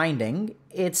of grinding,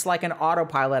 it's like an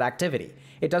autopilot activity.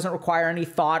 It doesn't require any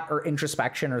thought or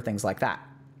introspection or things like that.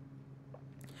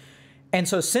 And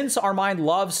so since our mind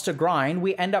loves to grind,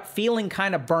 we end up feeling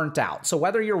kind of burnt out. So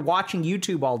whether you're watching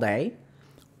YouTube all day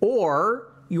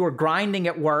or you're grinding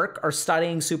at work or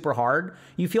studying super hard,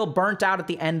 you feel burnt out at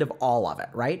the end of all of it,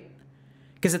 right?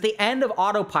 Because at the end of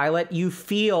autopilot, you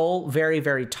feel very,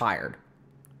 very tired.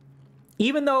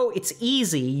 Even though it's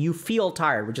easy, you feel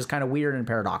tired, which is kind of weird and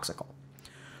paradoxical.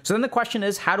 So then the question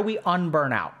is, how do we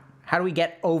unburn out? How do we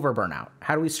get over burnout?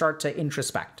 How do we start to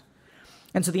introspect?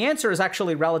 And so the answer is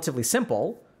actually relatively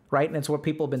simple, right? And it's what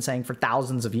people have been saying for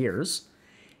thousands of years,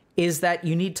 is that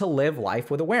you need to live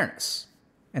life with awareness.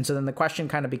 And so then the question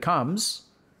kind of becomes,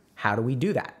 how do we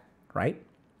do that, right?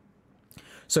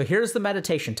 So here's the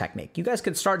meditation technique. You guys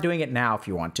could start doing it now if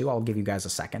you want to. I'll give you guys a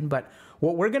second. But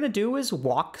what we're going to do is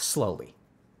walk slowly,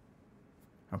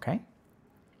 okay?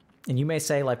 And you may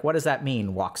say, like, what does that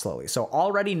mean, walk slowly? So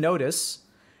already notice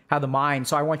how the mind,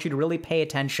 so I want you to really pay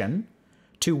attention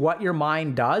to what your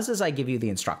mind does as I give you the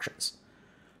instructions.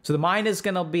 So the mind is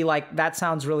going to be like, that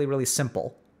sounds really, really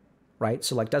simple, right?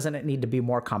 So like, doesn't it need to be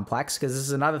more complex? Because this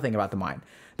is another thing about the mind.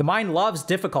 The mind loves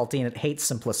difficulty and it hates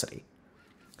simplicity.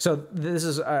 So this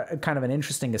is a kind of an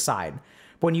interesting aside.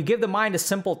 But when you give the mind a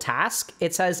simple task,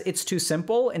 it says it's too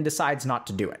simple and decides not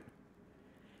to do it.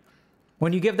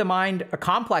 When you give the mind a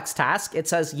complex task, it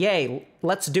says, yay,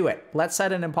 let's do it. Let's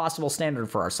set an impossible standard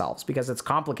for ourselves because it's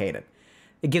complicated.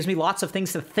 It gives me lots of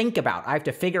things to think about. I have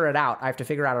to figure it out. I have to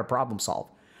figure out how to problem solve.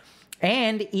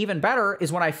 And even better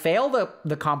is when I fail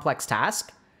the complex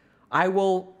task, I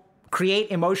will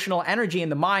create emotional energy in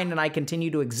the mind and I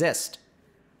continue to exist.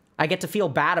 I get to feel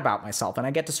bad about myself and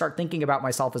I get to start thinking about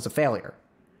myself as a failure.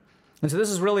 And so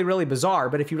this is really, really bizarre,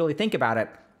 but if you really think about it,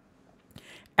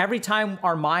 every time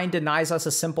our mind denies us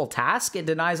a simple task, it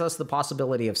denies us the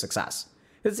possibility of success.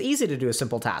 It's easy to do a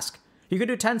simple task. You could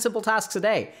do 10 simple tasks a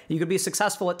day. You could be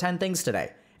successful at 10 things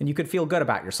today, and you could feel good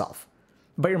about yourself.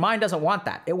 But your mind doesn't want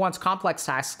that. It wants complex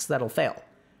tasks that'll fail.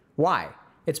 Why?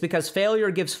 It's because failure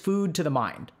gives food to the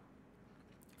mind.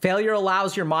 Failure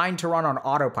allows your mind to run on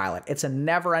autopilot. It's a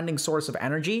never-ending source of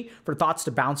energy for thoughts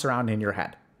to bounce around in your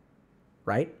head,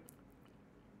 right?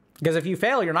 Because if you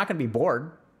fail, you're not going to be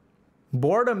bored.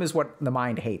 Boredom is what the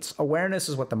mind hates. Awareness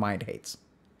is what the mind hates.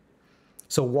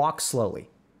 So walk slowly.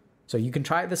 So you can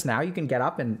try this now. You can get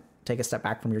up and take a step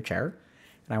back from your chair.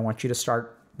 And I want you to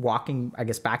start walking, I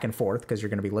guess, back and forth because you're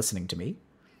going to be listening to me.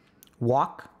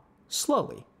 Walk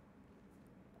slowly.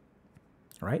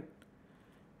 All right?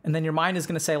 And then your mind is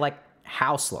going to say, like,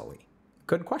 how slowly?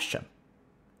 Good question.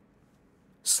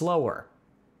 Slower.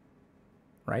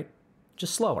 Right?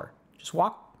 Just slower. Just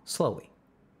walk slowly.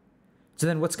 So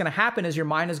then what's going to happen is your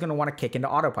mind is going to want to kick into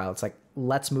autopilot. It's like,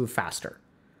 let's move faster.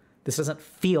 This doesn't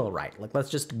feel right. Like,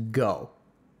 let's just go,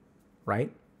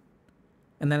 right?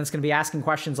 And then it's going to be asking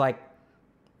questions like,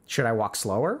 should I walk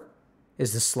slower?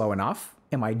 Is this slow enough?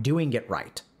 Am I doing it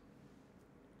right?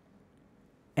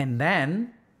 And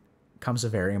then comes a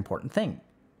very important thing.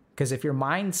 Because if your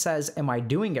mind says, am I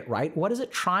doing it right? What is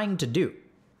it trying to do?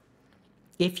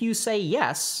 If you say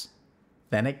yes,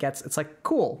 then it's like,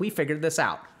 cool, we figured this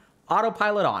out.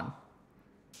 Autopilot on.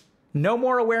 No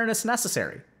more awareness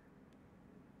necessary.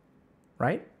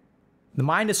 Right? The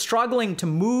mind is struggling to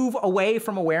move away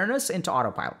from awareness into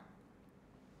autopilot.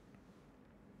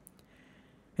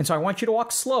 And so I want you to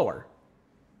walk slower.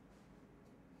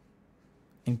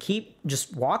 And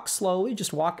just walk slowly,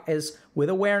 just walk with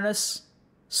awareness,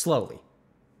 slowly.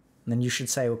 And then you should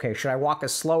say, okay, should I walk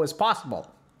as slow as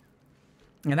possible?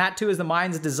 And that too is the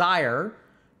mind's desire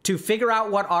to figure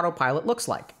out what autopilot looks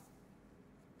like.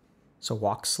 So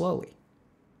walk slowly.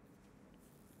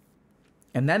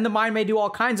 And then the mind may do all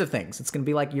kinds of things. It's going to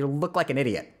be like, you look like an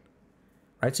idiot,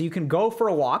 right? So you can go for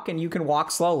a walk and you can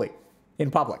walk slowly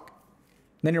in public.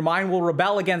 And then your mind will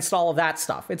rebel against all of that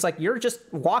stuff. It's like, you're just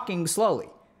walking slowly.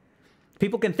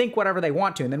 People can think whatever they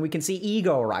want to, and then we can see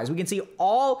ego arise. We can see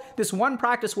this one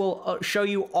practice will show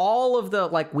you all of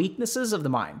the weaknesses of the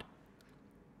mind.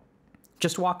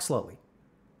 Just walk slowly.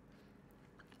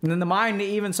 And then the mind,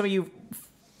 even some of you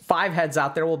five heads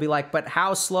out there will be like, but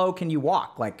how slow can you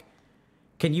walk? Like,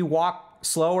 can you walk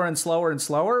slower and slower and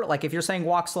slower? Like, if you're saying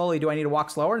walk slowly, do I need to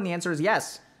walk slower? And the answer is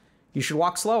yes, you should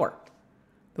walk slower.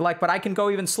 They're like, but I can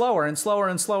go even slower and slower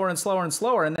and slower and slower and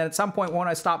slower. And then at some point, won't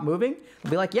I stop moving?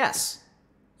 I'll be like, yes,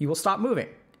 you will stop moving,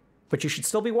 but you should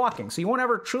still be walking. So you won't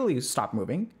ever truly stop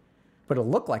moving, but it'll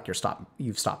look like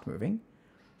you've stopped moving.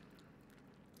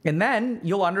 And then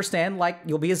you'll understand, like,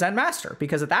 you'll be a Zen master,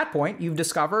 because at that point, you've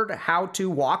discovered how to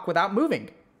walk without moving.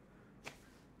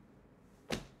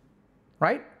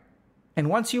 right? And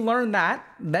once you learn that,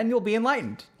 then you'll be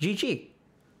enlightened. GG.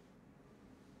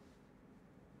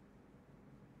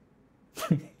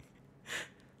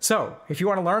 So, if you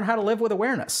want to learn how to live with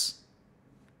awareness,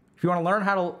 if you want to learn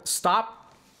how to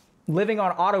stop living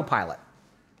on autopilot,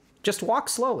 just walk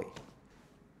slowly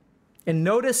and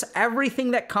notice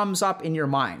everything that comes up in your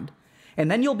mind.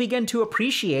 And then you'll begin to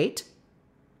appreciate,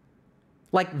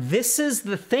 like, this is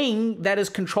the thing that is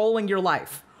controlling your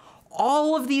life.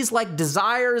 All of these, like,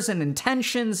 desires and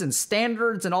intentions and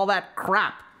standards and all that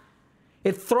crap,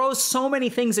 it throws so many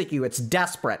things at you. It's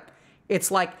desperate. It's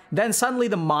like, then suddenly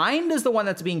the mind is the one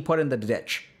that's being put in the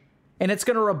ditch. And it's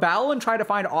going to rebel and try to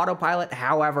find autopilot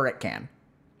however it can.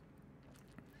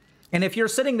 And if you're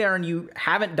sitting there and you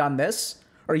haven't done this,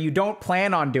 or you don't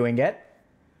plan on doing it,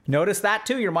 notice that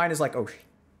too. Your mind is like, oh,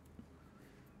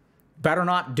 better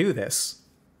not do this.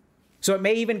 So it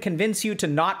may even convince you to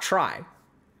not try.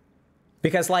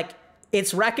 Because, like,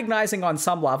 it's recognizing on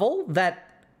some level that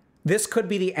this could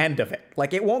be the end of it.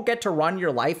 Like, it won't get to run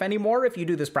your life anymore if you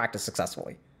do this practice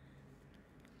successfully.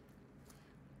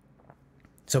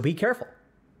 So be careful.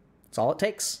 That's all it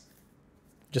takes.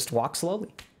 Just walk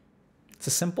slowly. It's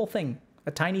a simple thing,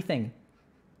 a tiny thing.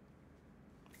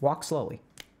 Walk slowly.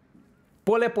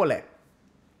 Pole pole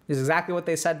is exactly what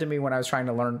they said to me when I was trying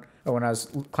to learn, or when I was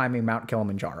climbing Mount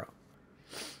Kilimanjaro.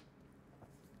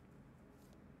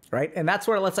 Right? And that's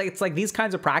where it's like these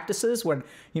kinds of practices when,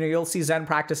 you'll see Zen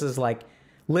practices like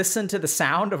listen to the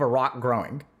sound of a rock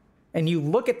growing. And you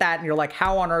look at that and you're like,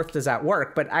 how on earth does that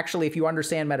work? But actually, if you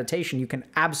understand meditation, you can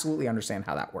absolutely understand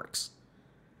how that works.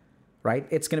 Right?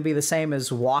 It's going to be the same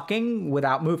as walking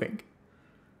without moving.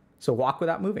 So walk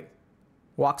without moving.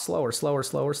 Walk slower, slower,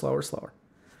 slower, slower, slower.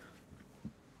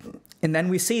 And then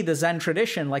we see the Zen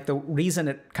tradition, like the reason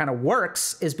it kind of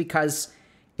works is because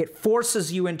it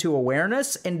forces you into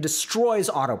awareness and destroys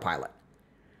autopilot.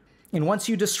 And once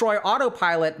you destroy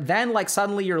autopilot, then like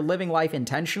suddenly you're living life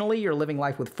intentionally. You're living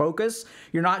life with focus.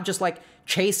 You're not just like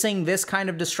chasing this kind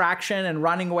of distraction and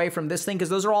running away from this thing, because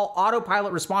those are all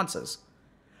autopilot responses.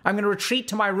 I'm going to retreat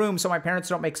to my room so my parents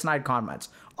don't make snide comments.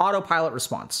 Autopilot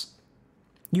response.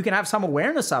 You can have some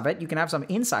awareness of it. You can have some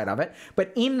insight of it.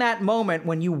 But in that moment,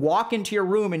 when you walk into your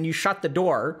room and you shut the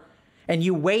door, and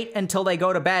you wait until they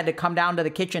go to bed to come down to the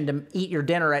kitchen to eat your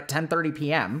dinner at 10:30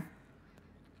 p.m.,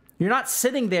 you're not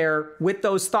sitting there with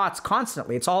those thoughts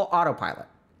constantly. It's all autopilot.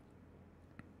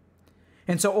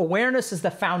 And so awareness is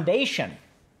the foundation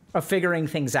of figuring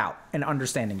things out and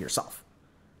understanding yourself.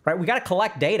 Right? We got to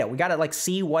collect data. We got to like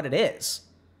see what it is.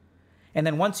 And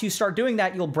then once you start doing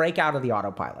that, you'll break out of the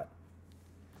autopilot.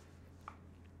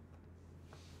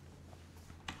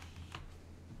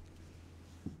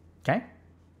 Okay?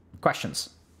 Questions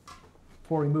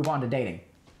before we move on to dating?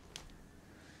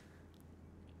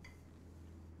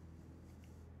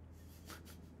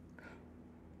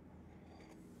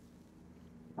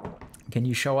 Can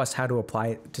you show us how to apply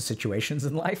it to situations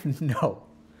in life? No.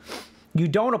 You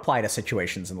don't apply to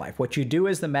situations in life. What you do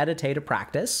is the meditative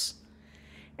practice,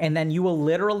 and then you will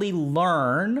literally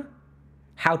learn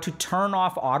how to turn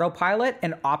off autopilot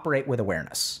and operate with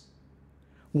awareness.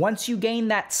 Once you gain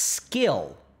that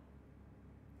skill,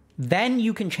 then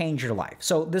you can change your life.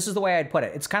 So this is the way I'd put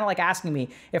it. It's kind of like asking me,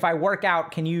 if I work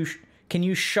out, can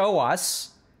you show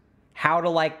us how to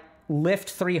like lift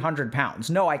 300 pounds?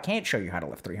 No, I can't show you how to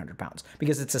lift 300 pounds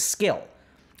because it's a skill.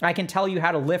 I can tell you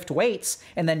how to lift weights,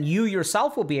 and then you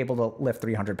yourself will be able to lift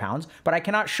 300 pounds, but I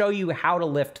cannot show you how to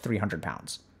lift 300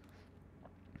 pounds.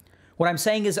 What I'm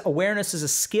saying is awareness is a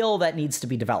skill that needs to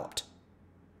be developed.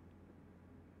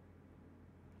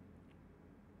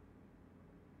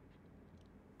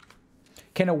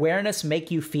 Can awareness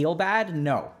make you feel bad?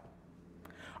 No.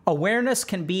 Awareness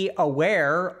can be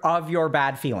aware of your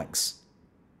bad feelings.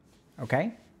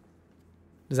 Okay?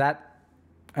 I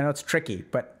know it's tricky,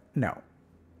 but no.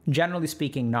 Generally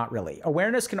speaking, not really.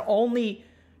 Awareness can only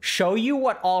show you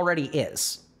what already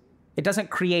is. It doesn't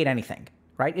create anything,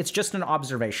 right? It's just an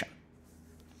observation.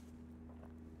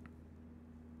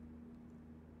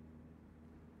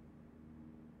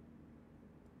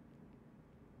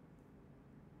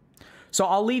 So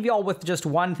I'll leave y'all with just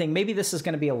one thing. Maybe this is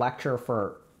going to be a lecture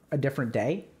for a different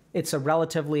day. It's a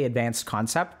relatively advanced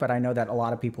concept, but I know that a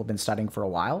lot of people have been studying for a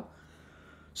while.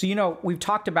 So, we've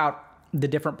talked about the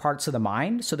different parts of the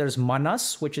mind. So there's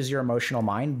manas, which is your emotional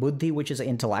mind, buddhi, which is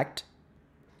intellect,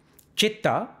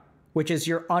 chitta, which is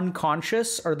your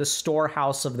unconscious or the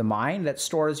storehouse of the mind that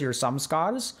stores your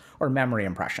samskars or memory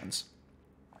impressions.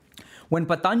 When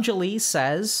Patanjali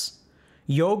says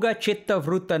yoga chitta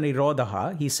vrutta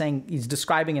nirodha, he's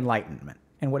describing enlightenment.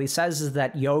 And what he says is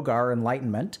that yoga or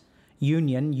enlightenment,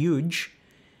 union, yuj,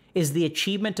 is the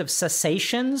achievement of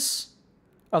cessations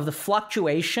of the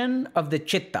fluctuation of the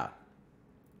chitta.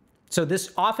 So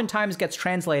this oftentimes gets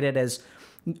translated as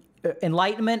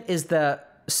enlightenment is the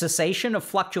cessation of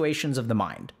fluctuations of the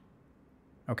mind.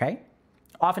 Okay?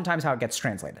 Oftentimes how it gets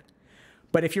translated.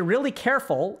 But if you're really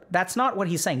careful, that's not what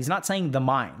he's saying. He's not saying the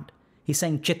mind. He's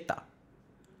saying chitta.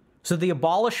 So the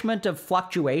abolishment of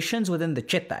fluctuations within the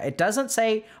chitta. It doesn't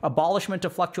say abolishment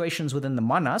of fluctuations within the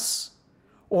manas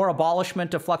or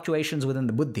abolishment of fluctuations within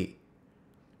the buddhi.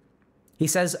 He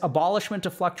says abolishment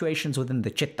of fluctuations within the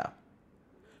chitta.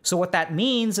 So what that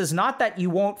means is not that you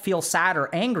won't feel sad or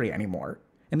angry anymore.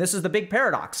 And this is the big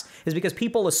paradox, is because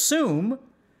people assume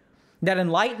that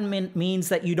enlightenment means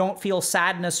that you don't feel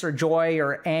sadness or joy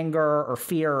or anger or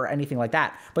fear or anything like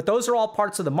that. But those are all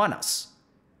parts of the manas.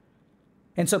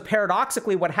 And so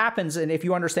paradoxically what happens, and if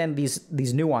you understand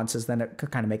these nuances, then it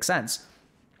could kind of make sense.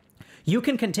 You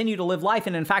can continue to live life,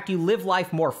 and in fact, you live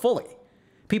life more fully.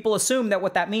 People assume that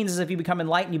what that means is if you become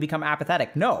enlightened, you become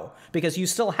apathetic. No, because you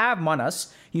still have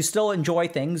manas, you still enjoy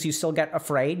things, you still get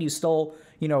afraid, you still,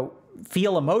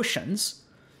 feel emotions.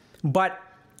 But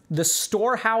the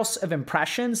storehouse of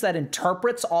impressions that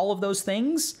interprets all of those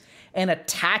things and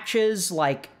attaches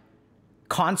like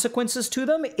consequences to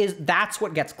them, that's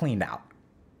what gets cleaned out.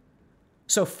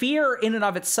 So fear in and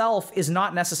of itself is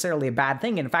not necessarily a bad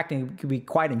thing. In fact, it can be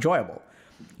quite enjoyable.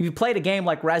 If you played a game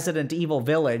like Resident Evil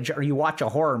Village or you watch a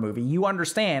horror movie, you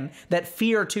understand that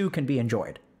fear too can be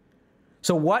enjoyed.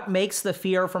 So what makes the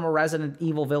fear from a Resident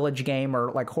Evil Village game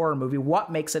or like horror movie,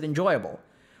 what makes it enjoyable?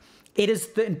 It is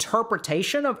the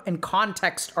interpretation of and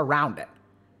context around it,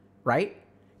 right?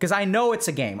 Because I know it's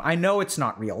a game. I know it's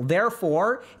not real.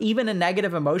 Therefore, even a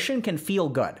negative emotion can feel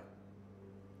good.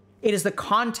 It is the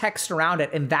context around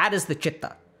it, and that is the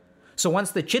chitta. So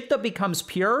once the chitta becomes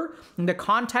pure, the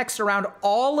context around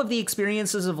all of the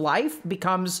experiences of life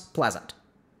becomes pleasant.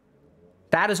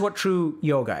 That is what true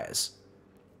yoga is.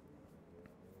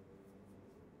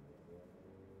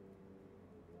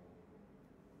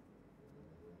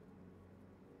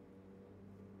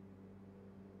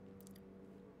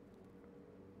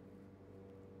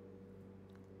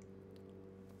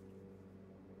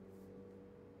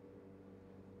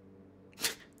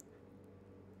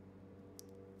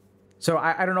 So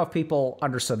I don't know if people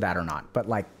understood that or not, but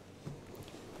like,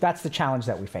 that's the challenge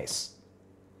that we face,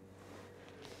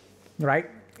 right?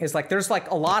 It's like, there's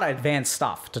like a lot of advanced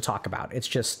stuff to talk about. It's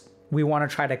just, we want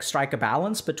to try to strike a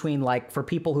balance between like, for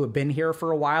people who have been here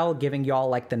for a while, giving y'all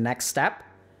like the next step.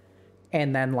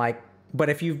 And then like, but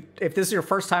if this is your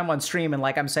first time on stream and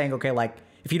like I'm saying, okay, like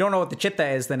if you don't know what the chitta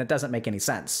is, then it doesn't make any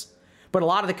sense. But a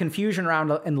lot of the confusion around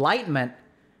enlightenment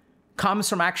comes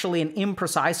from actually an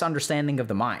imprecise understanding of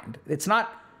the mind. It's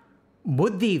not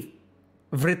buddhi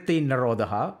vritti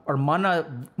narodaha or mano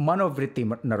vritti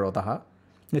narodaha.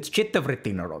 It's chitta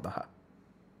vritti narodaha.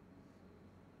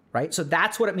 Right? So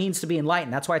that's what it means to be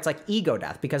enlightened. That's why it's like ego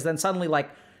death, because then suddenly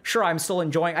like, sure, I can still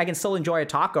enjoy a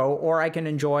taco, or I can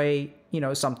enjoy,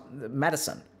 some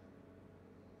medicine.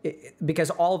 Because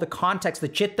all the context, the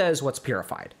chitta is what's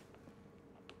purified.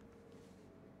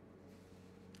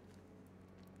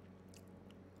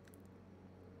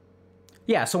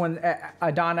 Yeah, so when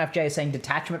Adon FJ is saying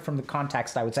detachment from the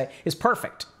context, I would say, is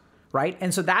perfect, right?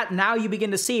 And so that now you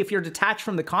begin to see if you're detached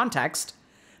from the context,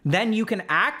 then you can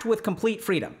act with complete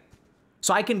freedom.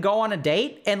 So I can go on a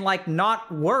date and like not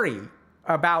worry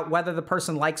about whether the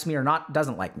person likes me or not,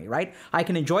 doesn't like me, right? I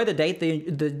can enjoy the date.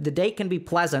 The date can be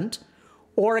pleasant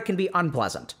or it can be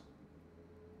unpleasant.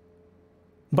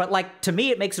 But like, to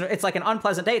me, it's like an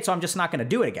unpleasant date, so I'm just not going to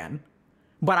do it again.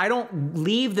 But I don't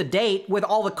leave the date with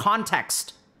all the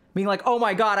context. Being like, oh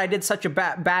my God, I did such a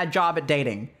bad job at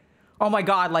dating. Oh my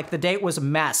God, like the date was a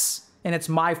mess and it's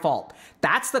my fault.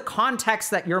 That's the context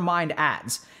that your mind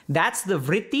adds. That's the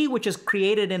vritti, which is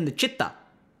created in the chitta.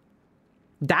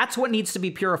 That's what needs to be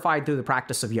purified through the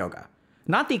practice of yoga.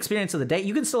 Not the experience of the date.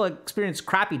 You can still experience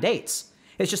crappy dates.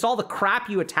 It's just all the crap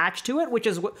you attach to it, which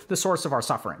is the source of our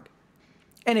suffering.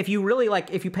 And if you really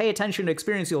if you pay attention to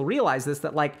experience, you'll realize this,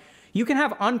 that like, you can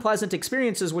have unpleasant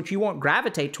experiences which you won't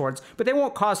gravitate towards, but they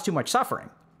won't cause too much suffering.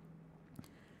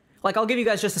 Like, I'll give you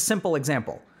guys just a simple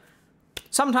example.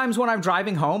 Sometimes when I'm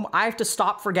driving home, I have to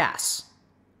stop for gas,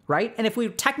 right? And if we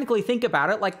technically think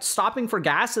about it, like stopping for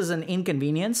gas is an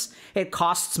inconvenience. It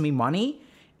costs me money.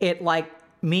 It like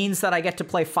means that I get to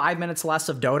play 5 minutes less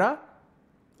of Dota.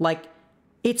 Like,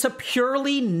 it's a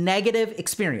purely negative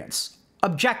experience,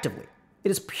 objectively.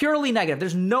 It is purely negative.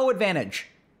 There's no advantage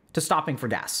to stopping for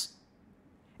gas.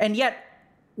 And yet,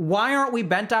 why aren't we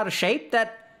bent out of shape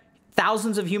that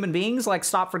thousands of human beings like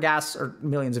stop for gas, or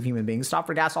millions of human beings stop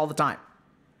for gas all the time?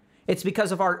 It's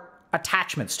because of our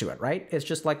attachments to it, right? It's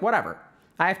just like, whatever.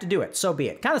 I have to do it. So be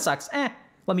it. Kind of sucks. Let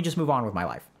me just move on with my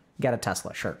life. Get a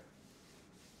Tesla, sure.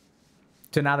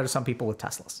 So now there's some people with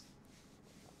Teslas.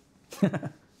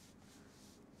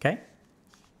 Okay?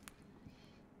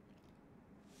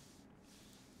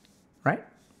 Right?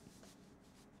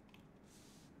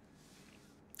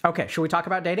 Okay, should we talk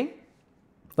about dating?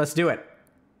 Let's do it.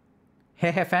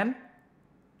 Hehefen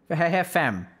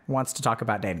wants to talk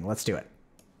about dating. Let's do it.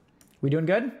 We doing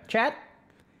good, chat?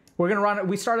 We're gonna run.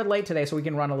 We started late today, so we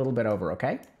can run a little bit over,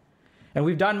 okay? And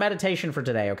we've done meditation for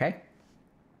today, okay?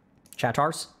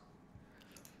 Chattars.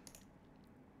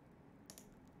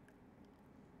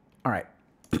 All right.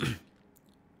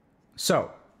 So,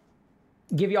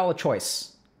 give y'all a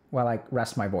choice while I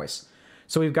rest my voice.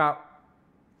 So we've got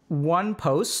one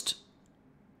post,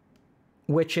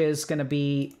 which is going to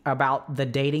be about the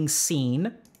dating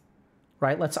scene,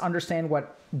 right? Let's understand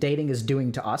what dating is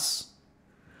doing to us.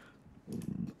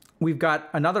 We've got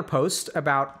another post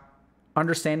about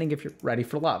understanding if you're ready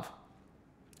for love.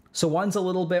 So one's a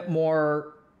little bit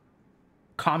more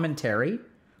commentary.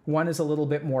 One is a little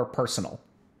bit more personal.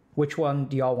 Which one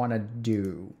do y'all want to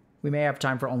do? We may have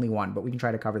time for only one, but we can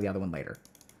try to cover the other one later.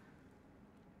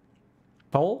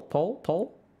 Poll.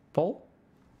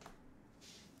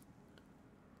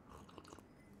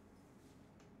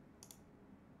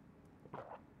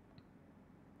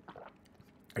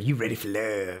 Are you ready for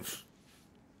love?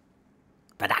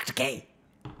 By Dr. K.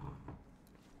 Are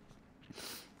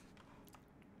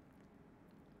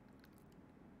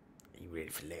you ready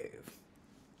for love?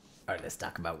 All right, let's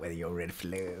talk about whether you're ready for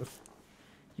love.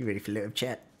 You ready for love,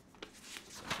 chat?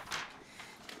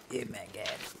 Yeah, my God.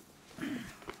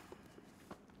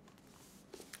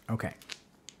 Okay.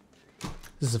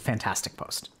 This is a fantastic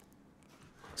post.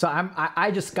 So I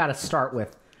just got to start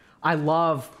with, I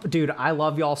love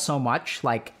y'all so much.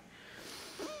 Like,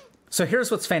 so here's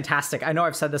what's fantastic. I know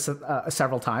I've said this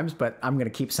several times, but I'm going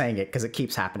to keep saying it because it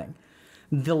keeps happening.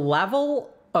 The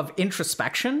level of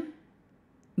introspection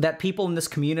that people in this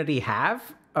community have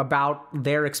about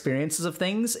their experiences of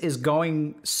things is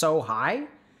going so high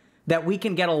that we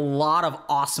can get a lot of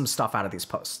awesome stuff out of these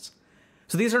posts.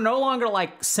 So these are no longer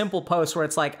like simple posts where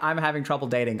it's like, I'm having trouble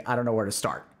dating, I don't know where to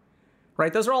start.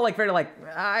 Right? Those are all like very like,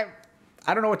 I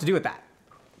don't know what to do with that.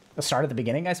 Let's start at the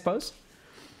beginning, I suppose.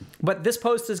 But this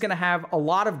post is going to have a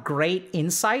lot of great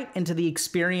insight into the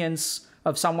experience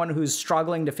of someone who's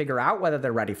struggling to figure out whether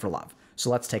they're ready for love. So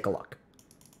let's take a look.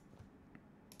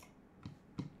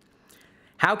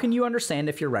 How can you understand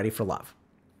if you're ready for love?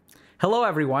 Hello,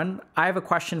 everyone. I have a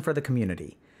question for the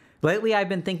community. Lately, I've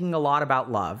been thinking a lot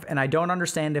about love, and I don't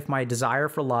understand if my desire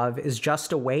for love is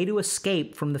just a way to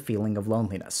escape from the feeling of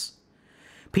loneliness.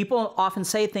 People often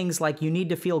say things like you need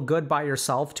to feel good by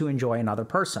yourself to enjoy another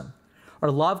person,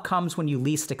 or love comes when you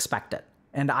least expect it.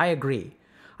 And I agree.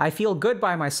 I feel good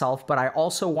by myself, but I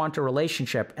also want a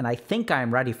relationship, and I think I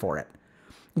am ready for it.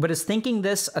 But is thinking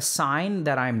this a sign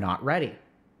that I'm not ready?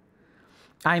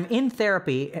 I'm in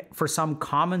therapy for some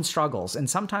common struggles, and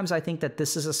sometimes I think that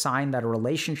this is a sign that a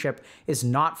relationship is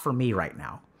not for me right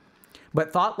now.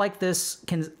 But thought like this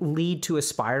can lead to a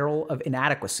spiral of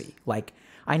inadequacy, like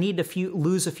I need to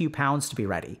lose a few pounds to be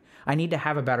ready. I need to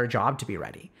have a better job to be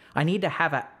ready. I need to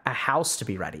have a house to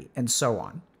be ready, and so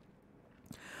on.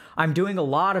 I'm doing a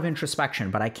lot of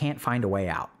introspection, but I can't find a way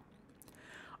out.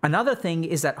 Another thing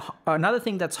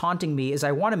that's haunting me is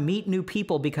I want to meet new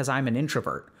people because I'm an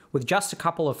introvert with just a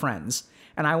couple of friends,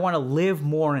 and I want to live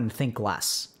more and think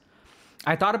less.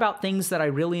 I thought about things that I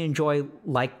really enjoy,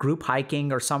 like group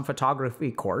hiking or some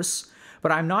photography course,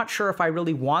 but I'm not sure if I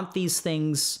really want these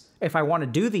things, if I want to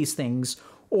do these things,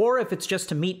 or if it's just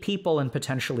to meet people and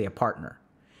potentially a partner.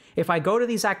 If I go to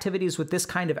these activities with this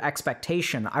kind of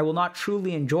expectation, I will not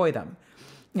truly enjoy them.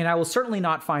 And I will certainly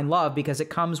not find love because it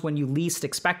comes when you least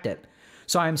expect it.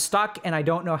 So I'm stuck and I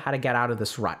don't know how to get out of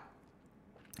this rut.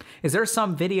 Is there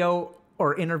some video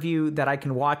or interview that I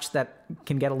can watch that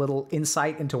can get a little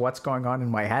insight into what's going on in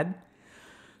my head?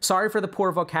 Sorry for the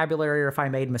poor vocabulary or if I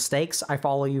made mistakes. I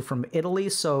follow you from Italy,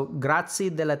 so grazie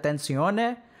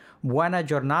dell'attenzione. Buona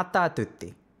giornata a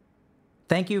tutti.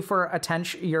 Thank you for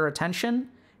your attention,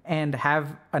 and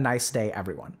have a nice day,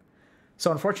 everyone.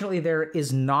 So unfortunately, there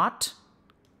is not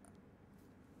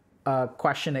a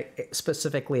question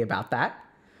specifically about that.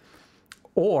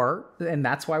 And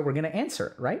that's why we're going to answer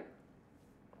it, right?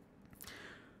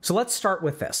 So let's start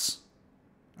with this,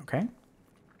 okay?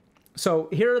 So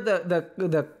here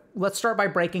are let's start by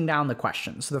breaking down the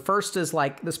questions. So the first is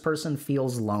like, this person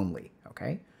feels lonely,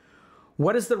 okay?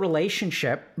 What is the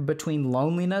relationship between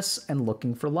loneliness and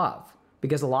looking for love?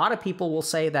 Because a lot of people will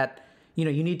say that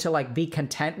you need to like be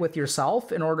content with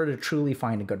yourself in order to truly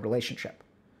find a good relationship.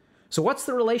 So what's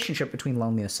the relationship between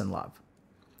loneliness and love?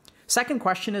 Second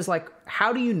question is like,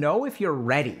 how do you know if you're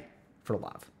ready for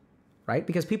love, right?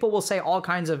 Because people will say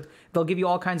they'll give you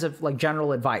all kinds of like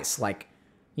general advice, like,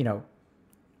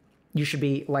 you should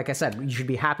be, like I said, you should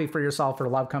be happy for yourself, for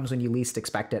love comes when you least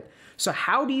expect it. So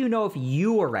how do you know if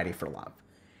you are ready for love?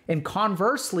 And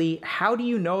conversely, how do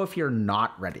you know if you're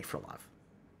not ready for love?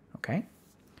 Okay.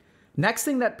 Next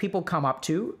thing that people come up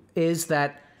to is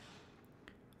that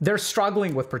they're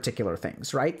struggling with particular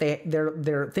things, right?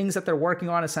 They're things that they're working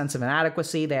on, a sense of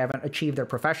inadequacy. They haven't achieved their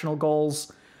professional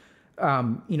goals.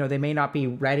 They may not be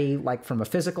ready, like from a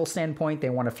physical standpoint. They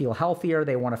want to feel healthier.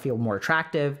 They want to feel more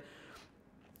attractive.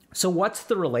 So what's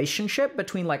the relationship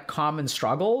between like common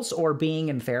struggles or being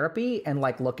in therapy and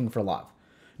like looking for love?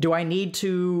 Do I need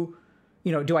to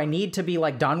be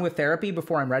like done with therapy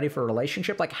before I'm ready for a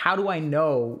relationship? Like, how do I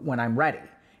know when I'm ready?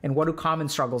 And what do common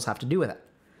struggles have to do with it?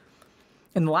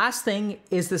 And the last thing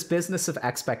is this business of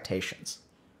expectations.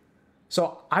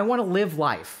 So I want to live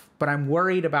life, but I'm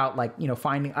worried about like,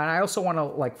 finding, and I also want to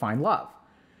like find love.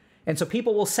 And so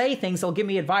people will say things, they'll give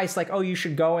me advice like, oh, you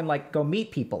should go and like go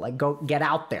meet people, like go get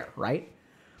out there, right?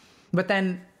 But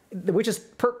then, which is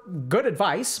good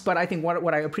advice, but I think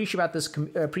what I appreciate about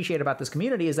this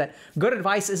community is that good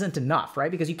advice isn't enough,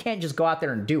 right? Because you can't just go out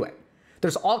there and do it.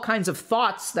 There's all kinds of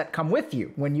thoughts that come with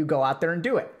you when you go out there and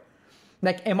do it.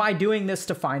 Like, am I doing this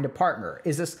to find a partner?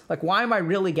 Is this like, why am I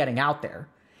really getting out there?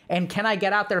 And can I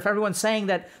get out there? If everyone's saying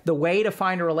that the way to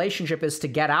find a relationship is to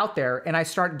get out there, and I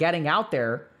start getting out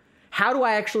there, how do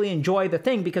I actually enjoy the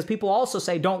thing? Because people also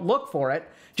say, don't look for it,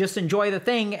 just enjoy the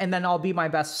thing, and then I'll be my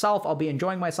best self. I'll be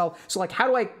enjoying myself. So like, how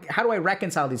do I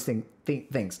reconcile these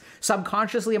things?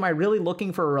 Subconsciously, am I really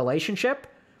looking for a relationship?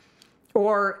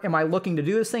 Or am I looking to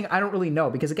do this thing? I don't really know,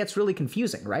 because it gets really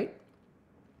confusing, right?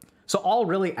 So all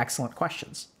really excellent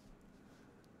questions.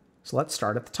 So let's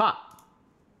start at the top.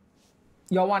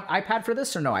 Y'all want iPad for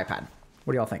this or no iPad?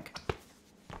 What do y'all think?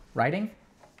 Writing?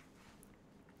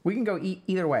 We can go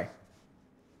either way.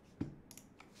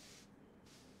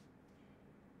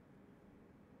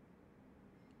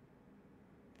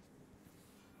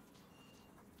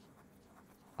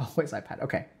 Always iPad.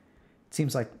 Okay. It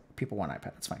seems like people want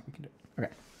iPad. That's fine. We can do it.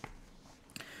 Okay.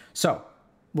 So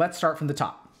let's start from the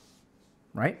top,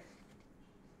 right?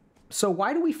 So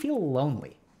why do we feel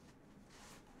lonely?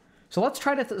 So let's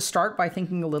try to start by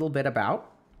thinking a little bit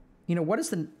about, what is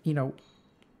the,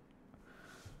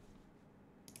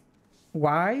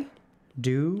 why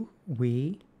do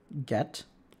we get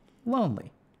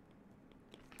lonely?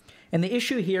 And the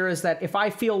issue here is that if I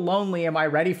feel lonely, am I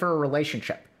ready for a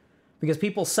relationship? Because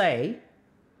people say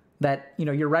that,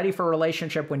 you're ready for a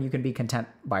relationship when you can be content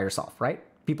by yourself, right?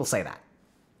 People say that.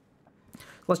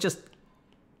 Let's just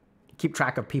keep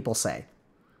track of people say.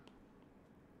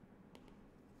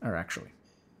 Or actually,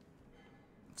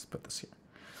 let's put this here.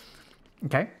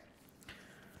 Okay.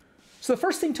 So the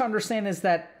first thing to understand is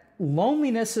that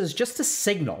loneliness is just a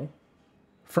signal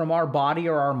from our body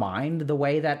or our mind the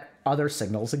way that other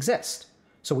signals exist.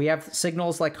 So we have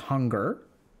signals like hunger,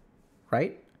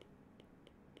 right?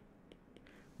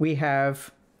 We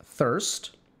have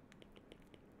thirst,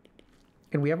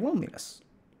 and we have loneliness.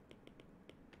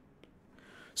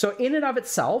 So in and of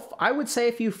itself, I would say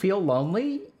if you feel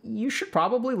lonely, you should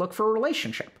probably look for a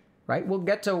relationship, right? We'll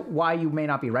get to why you may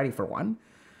not be ready for one.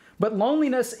 But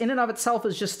loneliness in and of itself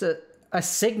is just a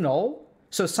signal.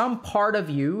 So some part of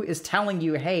you is telling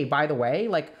you, hey, by the way,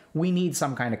 like we need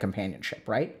some kind of companionship,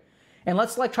 right? And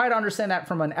let's like try to understand that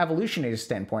from an evolutionary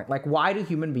standpoint. Like, why do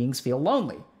human beings feel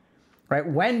lonely, right?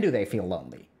 When do they feel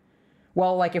lonely?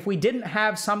 Well, like if we didn't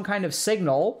have some kind of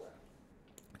signal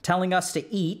telling us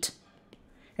to eat,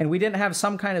 and we didn't have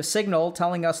some kind of signal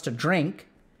telling us to drink,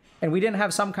 and we didn't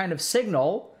have some kind of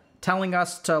signal telling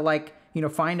us to like,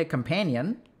 find a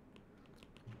companion,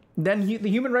 then the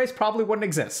human race probably wouldn't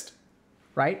exist,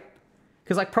 right?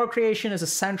 Because like procreation is a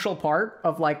central part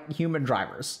of like human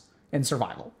drivers in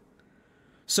survival.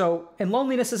 So, and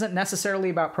loneliness isn't necessarily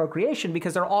about procreation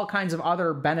because there are all kinds of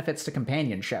other benefits to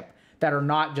companionship that are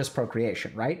not just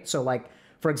procreation, right? So like,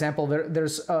 for example,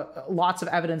 there's lots of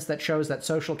evidence that shows that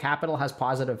social capital has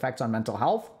positive effects on mental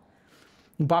health,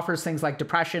 buffers things like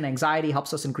depression, anxiety,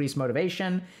 helps us increase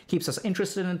motivation, keeps us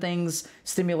interested in things,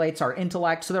 stimulates our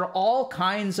intellect. So there are all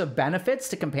kinds of benefits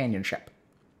to companionship.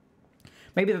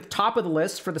 Maybe the top of the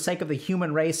list for the sake of the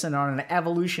human race and on an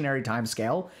evolutionary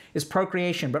timescale is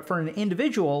procreation. But for an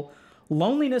individual,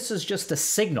 loneliness is just a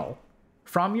signal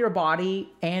from your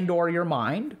body and or your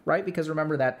mind, right? Because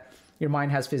remember that your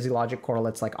mind has physiologic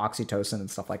correlates like oxytocin and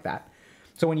stuff like that.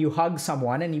 So when you hug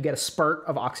someone and you get a spurt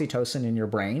of oxytocin in your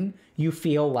brain, you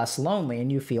feel less lonely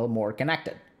and you feel more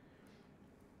connected.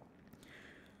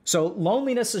 So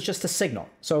loneliness is just a signal.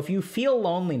 So if you feel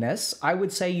loneliness, I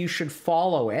would say you should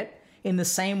follow it in the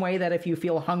same way that if you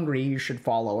feel hungry, you should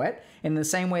follow it. In the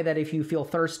same way that if you feel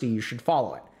thirsty, you should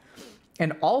follow it.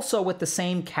 And also with the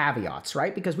same caveats,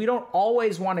 right? Because we don't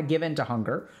always want to give in to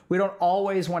hunger. We don't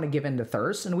always want to give in to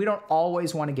thirst. And we don't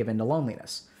always want to give in to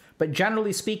loneliness. But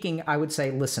generally speaking, I would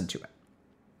say listen to it.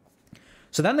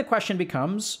 So then the question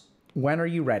becomes, when are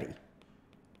you ready?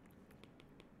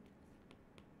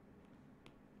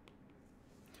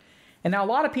 And now a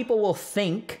lot of people will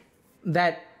think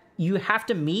that you have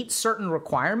to meet certain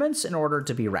requirements in order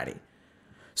to be ready.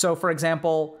 So for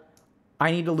example,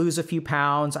 I need to lose a few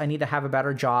pounds. I need to have a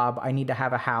better job. I need to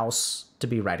have a house to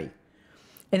be ready.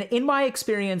 And in my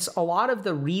experience, a lot of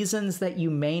the reasons that you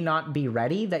may not be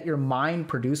ready, that your mind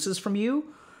produces from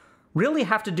you, really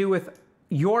have to do with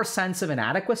your sense of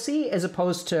inadequacy as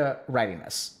opposed to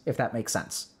readiness, if that makes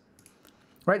sense.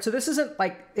 Right? So this isn't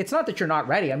like, it's not that you're not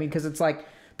ready. I mean, because it's like,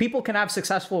 people can have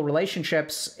successful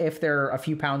relationships if they're a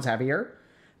few pounds heavier.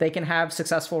 They can have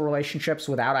successful relationships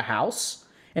without a house.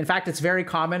 In fact, it's very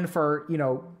common for,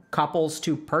 couples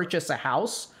to purchase a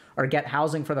house or get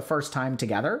housing for the first time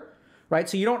together, right?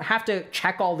 So you don't have to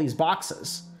check all these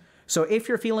boxes. So if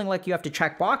you're feeling like you have to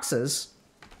check boxes,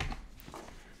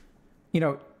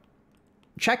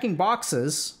 checking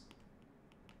boxes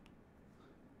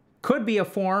could be a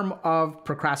form of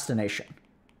procrastination.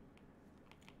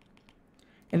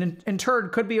 And in turn,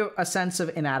 could be a sense of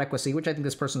inadequacy, which I think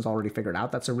this person's already figured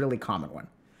out. That's a really common one.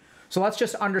 So let's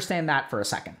just understand that for a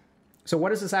second. So what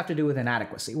does this have to do with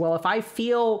inadequacy? Well, if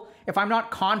I'm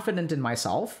not confident in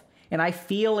myself and I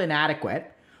feel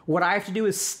inadequate, what I have to do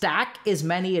is stack as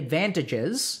many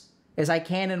advantages as I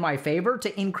can in my favor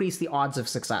to increase the odds of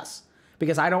success,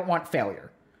 because I don't want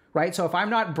failure, right? So if I'm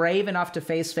not brave enough to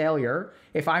face failure,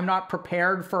 if I'm not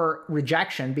prepared for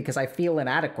rejection because I feel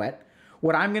inadequate,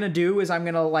 what I'm going to do is I'm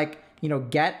going to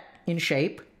get in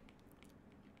shape.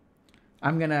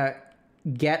 I'm going to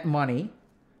get money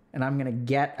and I'm going to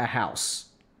get a house.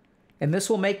 And this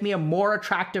will make me a more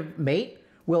attractive mate,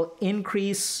 will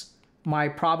increase my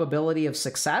probability of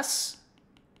success,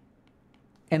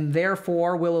 and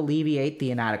therefore will alleviate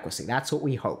the inadequacy. That's what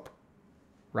we hope,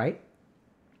 right?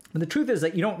 And the truth is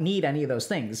that you don't need any of those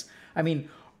things. I mean,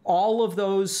 all of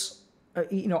those,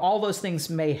 all those things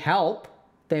may help.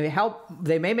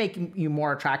 They may make you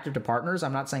more attractive to partners.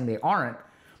 I'm not saying they aren't,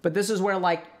 but this is where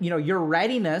your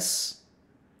readiness,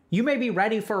 you may be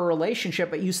ready for a relationship,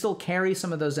 but you still carry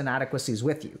some of those inadequacies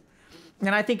with you.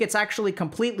 And I think it's actually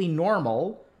completely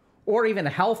normal or even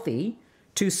healthy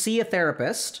to see a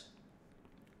therapist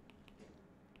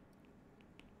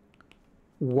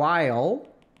while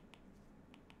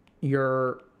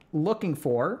you're looking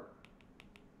for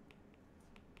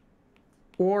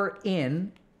or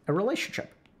in a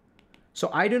relationship. So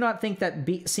I do not think that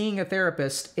seeing a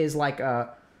therapist is like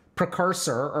a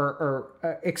precursor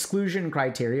or exclusion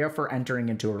criteria for entering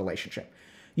into a relationship.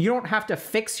 You don't have to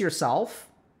fix yourself.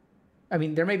 I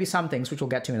mean, there may be some things which we'll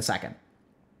get to in a second.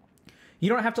 You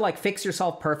don't have to fix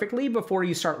yourself perfectly before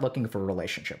you start looking for a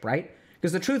relationship, right?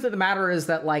 Because the truth of the matter is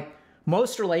that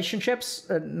most relationships,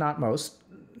 not most,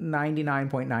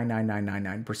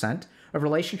 99.99999% of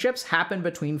relationships happen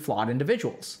between flawed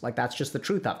individuals. That's just the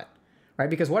truth of it, right?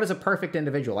 Because what is a perfect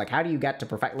individual? How do you get to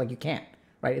perfect? You can't,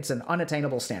 right? It's an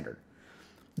unattainable standard.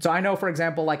 So I know, for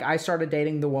example, I started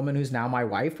dating the woman who's now my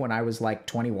wife when I was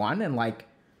 21 and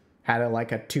had a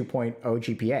 2.0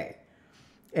 GPA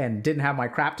and didn't have my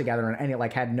crap together and any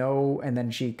had no, and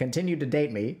then she continued to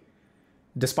date me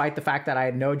despite the fact that I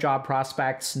had no job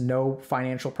prospects, no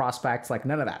financial prospects,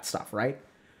 none of that stuff, right?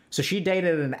 So she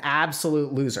dated an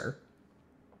absolute loser.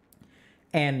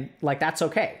 And that's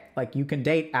okay. You can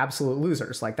date absolute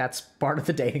losers. That's part of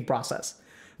the dating process.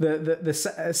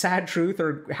 The sad truth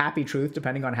or happy truth,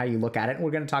 depending on how you look at it, and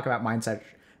we're going to talk about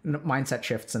mindset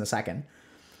shifts in a second,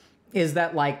 is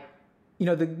that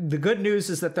the good news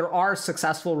is that there are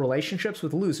successful relationships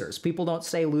with losers. People don't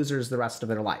stay losers the rest of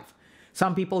their life.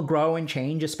 Some people grow and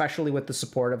change, especially with the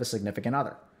support of a significant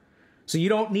other. So you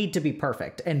don't need to be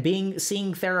perfect. And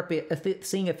seeing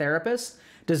a therapist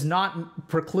does not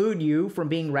preclude you from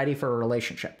being ready for a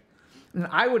relationship. And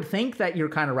I would think that you're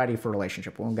kind of ready for a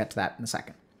relationship. We'll get to that in a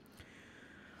second.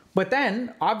 But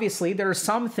then, obviously, there are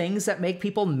some things that make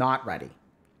people not ready.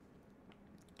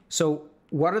 So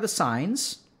what are the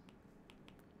signs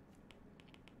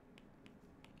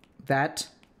that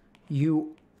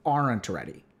you aren't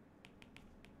ready?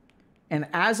 And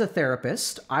as a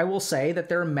therapist, I will say that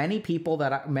there are many people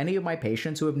many of my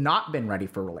patients who have not been ready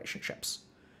for relationships,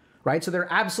 right? So there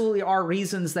absolutely are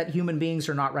reasons that human beings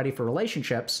are not ready for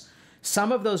relationships.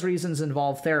 Some of those reasons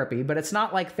involve therapy, but it's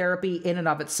not like therapy in and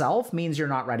of itself means you're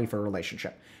not ready for a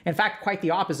relationship. In fact, quite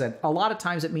the opposite. A lot of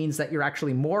times it means that you're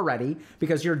actually more ready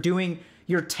because you're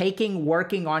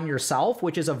working on yourself,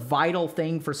 which is a vital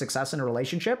thing for success in a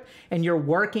relationship, and you're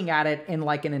working at it in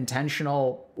like an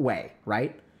intentional way,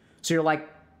 right? So you're like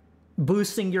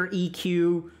boosting your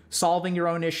EQ, solving your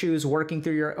own issues, working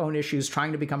through your own issues,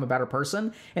 trying to become a better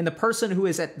person. And the person who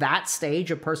is at that stage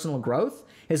of personal growth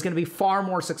is going to be far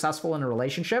more successful in a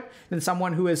relationship than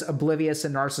someone who is oblivious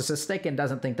and narcissistic and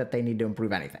doesn't think that they need to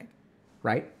improve anything,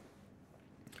 right?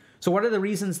 So what are the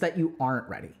reasons that you aren't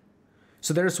ready?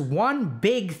 So there's one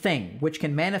big thing which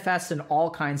can manifest in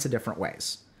all kinds of different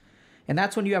ways. And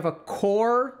that's when you have a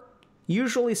core,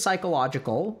 usually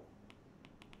psychological,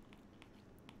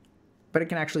 but it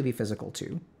can actually be physical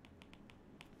too,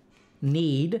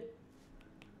 need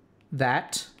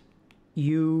that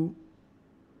you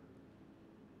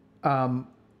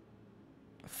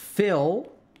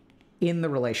fill in the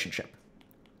relationship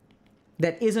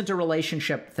that isn't a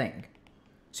relationship thing.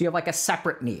 So you have like a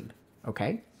separate need,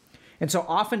 okay? And so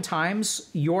oftentimes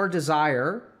your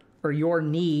desire or your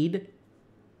need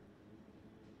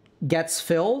gets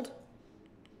filled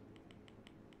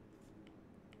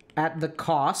at the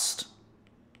cost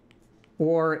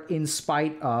or in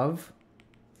spite of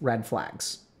red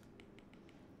flags.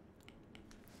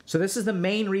 So this is the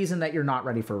main reason that you're not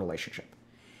ready for a relationship.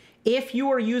 If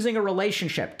you are using a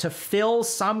relationship to fill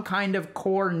some kind of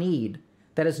core need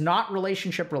that is not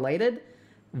relationship related,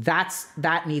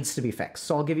 that needs to be fixed.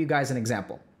 So I'll give you guys an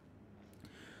example.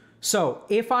 So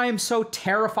if I am so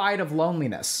terrified of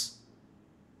loneliness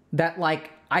that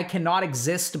like I cannot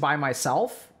exist by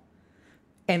myself,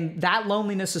 and that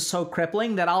loneliness is so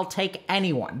crippling that I'll take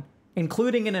anyone,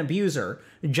 including an abuser,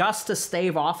 just to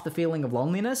stave off the feeling of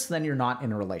loneliness, then you're not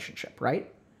in a relationship,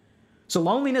 right? So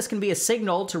loneliness can be a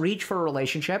signal to reach for a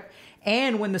relationship.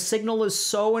 And when the signal is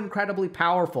so incredibly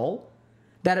powerful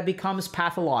that it becomes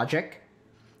pathologic,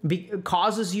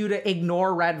 causes you to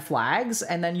ignore red flags,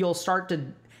 and then you'll start to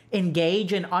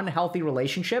engage in unhealthy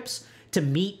relationships to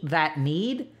meet that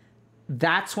need,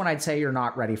 that's when I'd say you're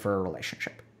not ready for a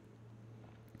relationship.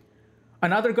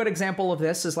 Another good example of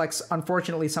this is like,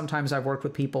 unfortunately, sometimes I've worked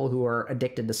with people who are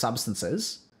addicted to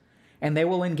substances, and they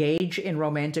will engage in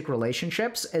romantic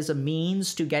relationships as a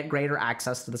means to get greater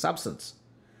access to the substance.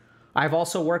 I've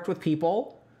also worked with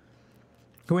people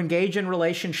who engage in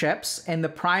relationships, and the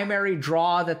primary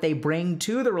draw that they bring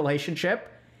to the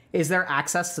relationship is their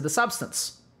access to the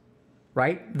substance,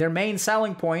 right? Their main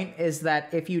selling point is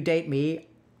that if you date me,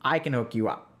 I can hook you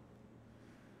up.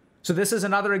 So this is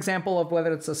another example of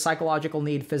whether it's a psychological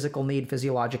need, physical need,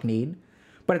 physiologic need.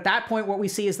 But at that point, what we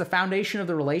see is the foundation of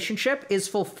the relationship is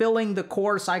fulfilling the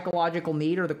core psychological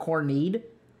need or the core need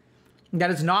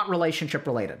that is not relationship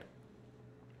related.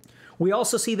 We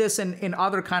also see this in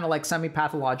other kind of like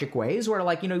semi-pathologic ways where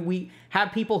like, you know, we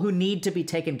have people who need to be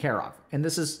taken care of. And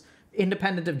this is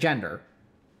independent of gender.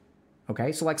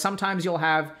 Okay, so like sometimes you'll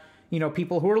have, you know,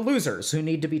 people who are losers who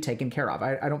need to be taken care of.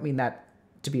 I don't mean that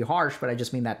to be harsh, but I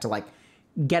just mean that to like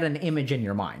get an image in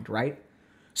your mind, right?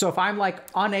 So if I'm like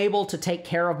unable to take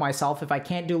care of myself, if I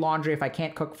can't do laundry, if I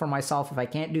can't cook for myself, if I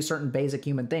can't do certain basic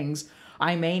human things,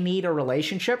 I may need a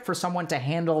relationship for someone to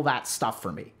handle that stuff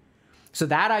for me. So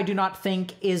that I do not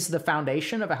think is the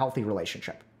foundation of a healthy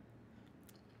relationship.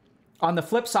 On the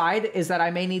flip side is that I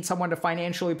may need someone to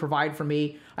financially provide for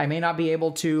me. I may not be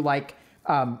able to like,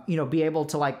 be able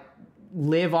to like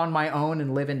live on my own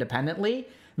and live independently.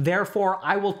 Therefore,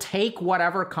 I will take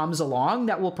whatever comes along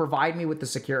that will provide me with the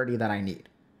security that I need.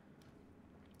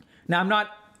 Now, I'm not,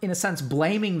 in a sense,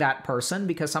 blaming that person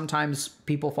because sometimes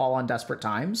people fall on desperate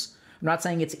times. I'm not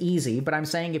saying it's easy, but I'm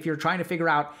saying if you're trying to figure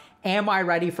out, am I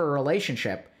ready for a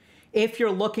relationship? If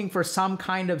you're looking for some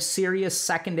kind of serious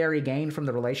secondary gain from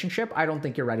the relationship, I don't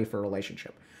think you're ready for a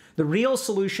relationship. The real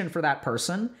solution for that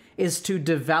person is to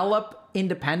develop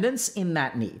independence in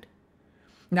that need.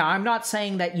 Now, I'm not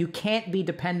saying that you can't be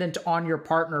dependent on your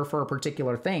partner for a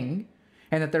particular thing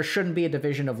and that there shouldn't be a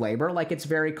division of labor. Like it's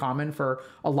very common for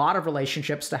a lot of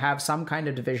relationships to have some kind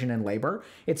of division in labor.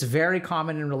 It's very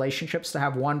common in relationships to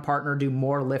have one partner do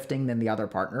more lifting than the other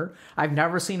partner. I've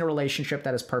never seen a relationship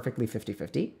that is perfectly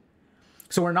 50-50.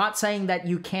 So we're not saying that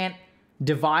you can't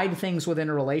divide things within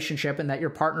a relationship and that your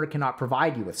partner cannot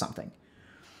provide you with something.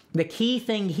 The key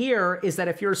thing here is that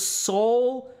if your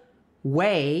sole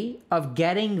way of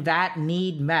getting that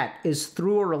need met is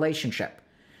through a relationship,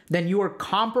 then you are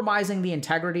compromising the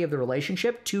integrity of the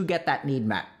relationship to get that need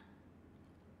met.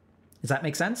 Does that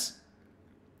make sense?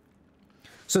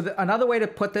 So another way to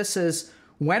put this is,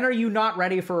 when are you not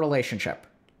ready for a relationship?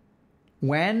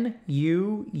 When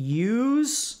you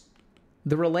use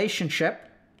the relationship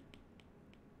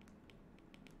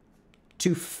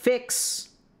to fix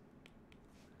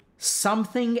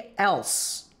something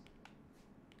else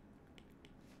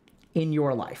in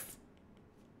your life.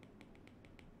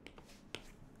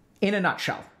 In a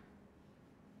nutshell.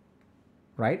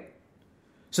 Right?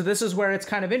 So this is where it's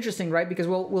kind of interesting, right? Because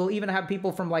we'll even have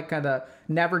people from like kind of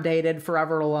never dated,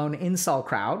 forever alone incel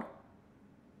crowd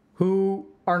who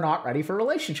are not ready for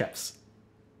relationships.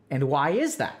 And why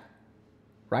is that?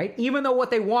 Right? Even though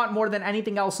what they want more than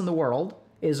anything else in the world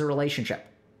is a relationship.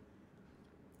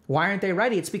 Why aren't they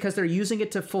ready? It's because they're using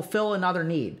it to fulfill another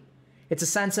need. It's a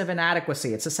sense of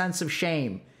inadequacy. It's a sense of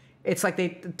shame. It's like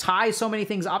they tie so many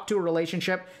things up to a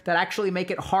relationship that actually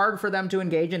make it hard for them to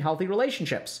engage in healthy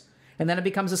relationships. And then it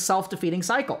becomes a self-defeating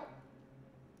cycle.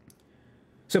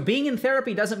 So being in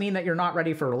therapy doesn't mean that you're not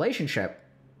ready for a relationship.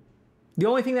 The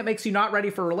only thing that makes you not ready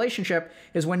for a relationship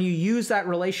is when you use that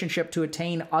relationship to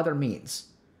attain other means.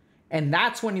 And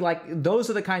that's when you those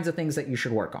are the kinds of things that you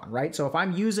should work on, right? So if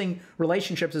I'm using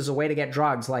relationships as a way to get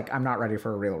drugs, I'm not ready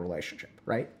for a real relationship,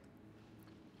 right?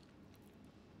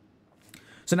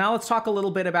 So now let's talk a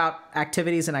little bit about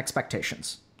activities and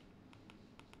expectations.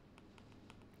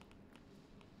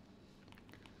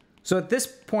 So at this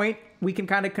point, we can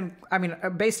kind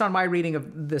of, based on my reading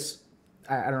of this,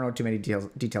 I don't know too many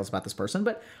details about this person,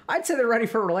 but I'd say they're ready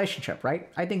for a relationship, right?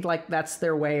 I think that's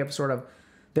their way of sort of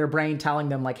their brain telling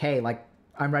them hey,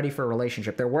 I'm ready for a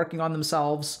relationship. They're working on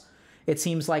themselves. It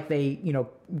seems like they,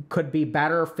 could be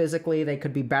better physically. They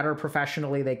could be better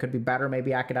professionally. They could be better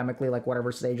maybe academically,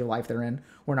 whatever stage of life they're in.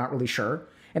 We're not really sure.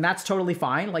 And that's totally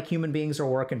fine. Human beings are a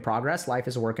work in progress. Life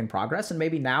is a work in progress. And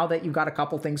maybe now that you've got a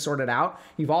couple things sorted out,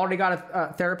 you've already got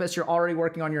a therapist, you're already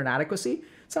working on your inadequacy.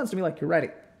 It sounds to me like you're ready.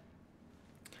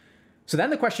 So then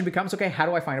the question becomes, okay, how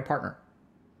do I find a partner?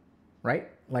 Right?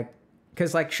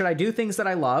 Because should I do things that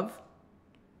I love?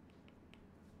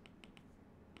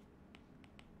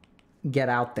 Get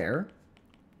out there?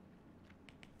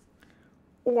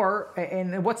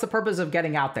 And what's the purpose of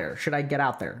getting out there? Should I get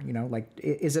out there?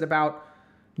 Is it about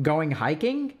going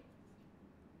hiking?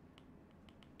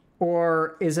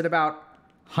 Or is it about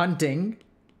hunting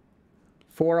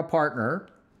for a partner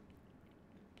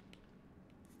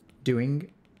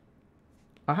doing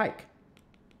a hike?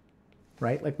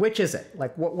 Right? Which is it?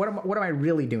 What am I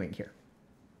really doing here?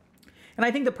 And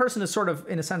I think the person has sort of,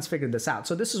 in a sense, figured this out.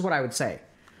 So this is what I would say.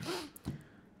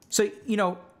 So,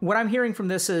 what I'm hearing from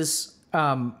this is,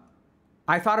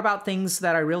 I thought about things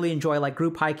that I really enjoy, like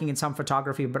group hiking and some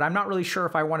photography, but I'm not really sure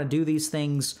if I want to do these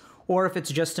things or if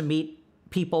it's just to meet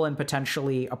people and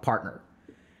potentially a partner.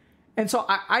 And so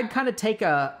I'd kind of take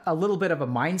a little bit of a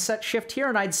mindset shift here.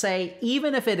 And I'd say,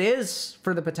 even if it is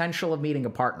for the potential of meeting a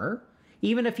partner,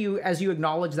 even if as you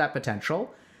acknowledge that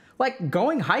potential,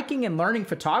 going hiking and learning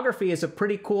photography is a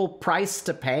pretty cool price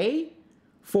to pay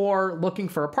for looking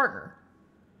for a partner.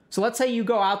 So let's say you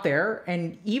go out there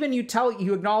and even you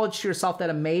acknowledge to yourself that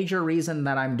a major reason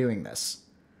that I'm doing this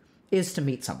is to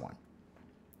meet someone,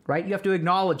 right? You have to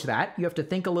acknowledge that. You have to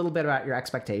think a little bit about your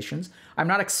expectations. I'm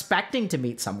not expecting to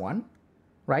meet someone,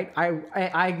 right?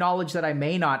 I acknowledge that I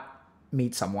may not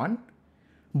meet someone,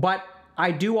 but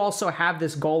I do also have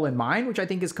this goal in mind, which I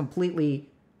think is completely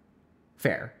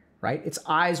fair, right? It's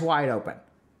eyes wide open.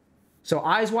 So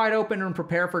eyes wide open and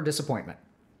prepare for disappointment.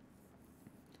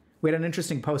 We had an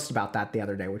interesting post about that the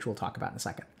other day, which we'll talk about in a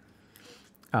second.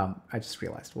 I just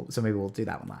realized, so maybe we'll do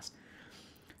that one last.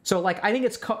 So I think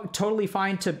it's totally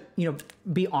fine to,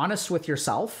 be honest with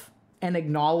yourself and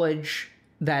acknowledge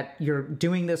that you're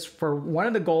doing this for one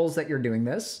of the goals that you're doing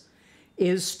this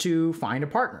is to find a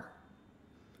partner.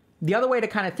 The other way to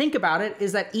kind of think about it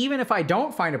is that even if I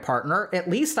don't find a partner, at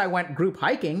least I went group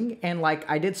hiking and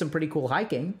I did some pretty cool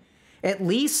hiking. At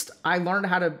least I learned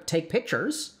how to take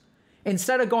pictures.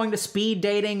 Instead of going to speed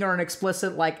dating or an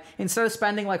explicit, instead of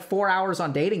spending 4 hours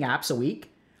on dating apps a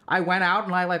week, I went out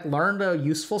and I learned a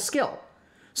useful skill.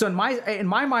 So in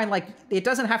my mind, it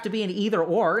doesn't have to be an either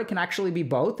or. It can actually be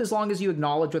both as long as you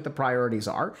acknowledge what the priorities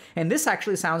are. And this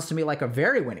actually sounds to me like a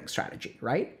very winning strategy,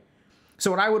 right?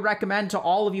 So what I would recommend to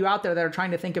all of you out there that are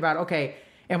trying to think about, okay,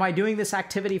 am I doing this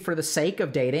activity for the sake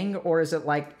of dating? Or is it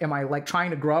am I trying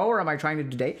to grow or am I trying to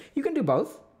date? You can do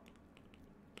both.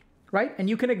 Right? And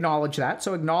you can acknowledge that.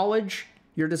 So acknowledge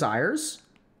your desires.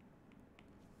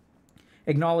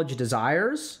 Acknowledge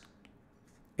desires.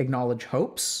 Acknowledge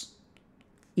hopes.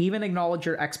 Even acknowledge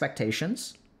your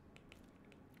expectations.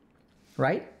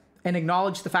 right? And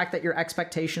acknowledge the fact that your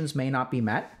expectations may not be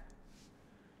met,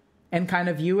 and kind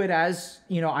of view it as,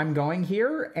 you know, I'm going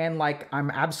here and like, I'm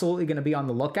absolutely going to be on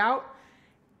the lookout.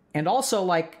 And also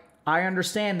like, I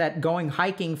understand that going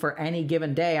hiking for any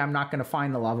given day, I'm not going to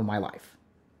find the love of my life,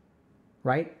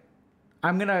 right?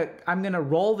 I'm going to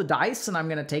roll the dice and I'm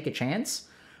going to take a chance.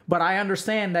 But I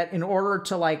understand that in order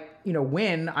to like, you know,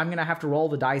 win, I'm going to have to roll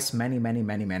the dice many, many,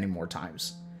 many, many more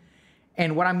times.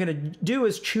 And what I'm going to do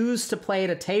is choose to play at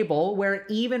a table where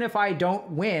even if I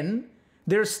don't win,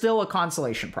 there's still a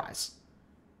consolation prize,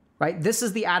 right? This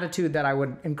is the attitude that I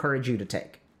would encourage you to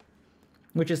take,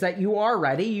 which is that you are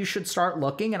ready. You should start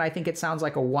looking. And I think it sounds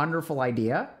like a wonderful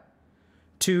idea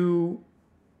to,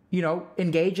 you know,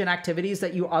 engage in activities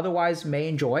that you otherwise may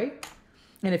enjoy.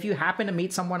 And if you happen to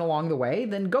meet someone along the way,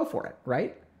 then go for it,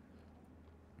 right?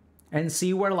 And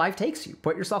see where life takes you.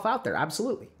 Put yourself out there.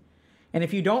 Absolutely. And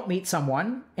if you don't meet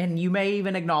someone, and you may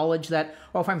even acknowledge that,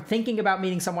 oh, if I'm thinking about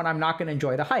meeting someone, I'm not going to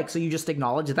enjoy the hike. So you just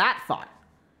acknowledge that thought,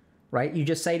 right? You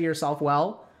just say to yourself,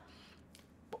 well,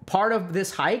 part of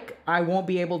this hike, I won't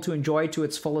be able to enjoy to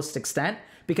its fullest extent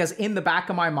because in the back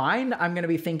of my mind, I'm going to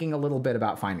be thinking a little bit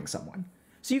about finding someone.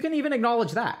 So you can even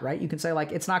acknowledge that, right? You can say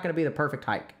like, it's not going to be the perfect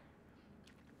hike.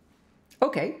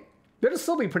 Okay, but it'll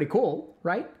still be pretty cool,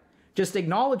 right? Just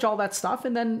acknowledge all that stuff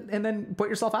and then put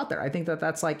yourself out there. I think that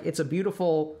that's like, it's a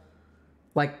beautiful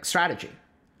like strategy.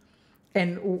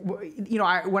 And, you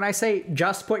know, when I say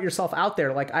just put yourself out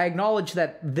there, like I acknowledge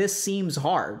that this seems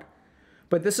hard,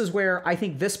 but this is where I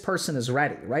think this person is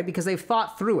ready, right? Because they've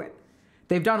thought through it.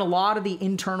 They've done a lot of the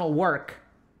internal work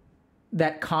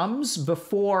that comes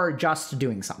before just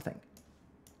doing something.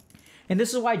 And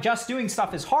this is why just doing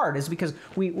stuff is hard, is because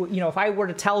you know, if I were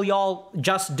to tell y'all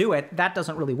just do it, that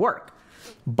doesn't really work.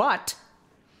 But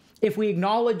if we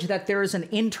acknowledge that there is an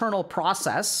internal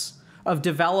process of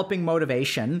developing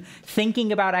motivation,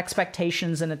 thinking about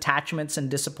expectations and attachments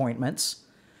and disappointments,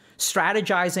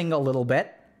 strategizing a little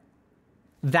bit,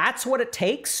 that's what it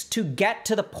takes to get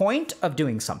to the point of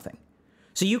doing something.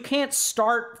 So you can't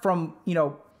start from, you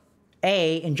know,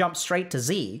 A and jump straight to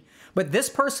Z, but this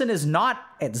person is not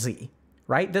at Z.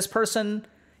 Right? This person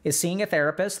is seeing a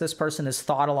therapist. This person has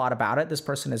thought a lot about it. This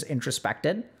person is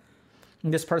introspected.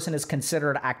 This person has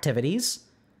considered activities.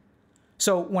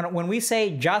 So when we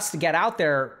say just get out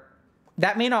there,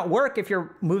 that may not work if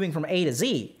you're moving from A to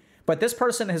Z. But this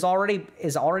person is already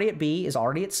at B, is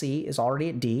already at C, is already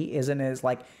at D, is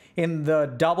like in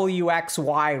the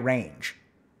WXY range.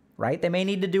 Right? They may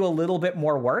need to do a little bit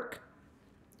more work.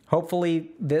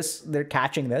 Hopefully they're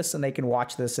catching this and they can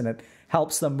watch this and it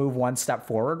helps them move one step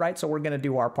forward, right? So we're going to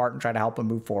do our part and try to help them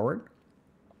move forward.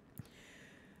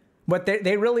 But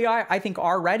they really, I think,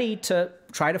 are ready to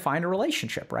try to find a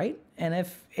relationship, right? And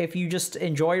if you just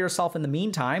enjoy yourself in the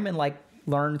meantime and like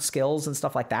learn skills and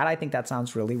stuff like that, I think that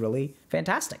sounds really, really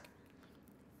fantastic.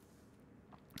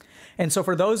 And so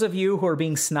for those of you who are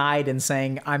being snide and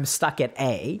saying, I'm stuck at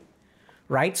A,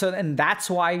 right? So, and that's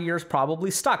why you're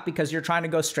probably stuck, because you're trying to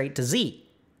go straight to Z.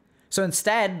 So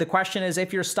instead, the question is,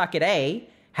 if you're stuck at A,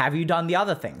 have you done the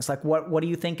other things? Like what do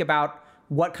you think about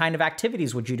what kind of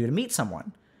activities would you do to meet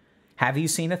someone? Have you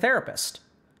seen a therapist?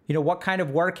 You know, what kind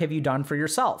of work have you done for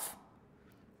yourself?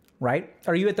 Right?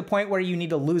 Are you at the point where you need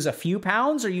to lose a few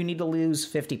pounds or you need to lose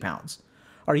 50 pounds?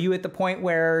 Are you at the point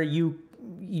where you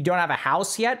don't have a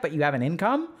house yet, but you have an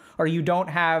income, or you don't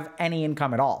have any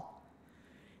income at all?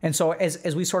 And so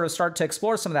as we sort of start to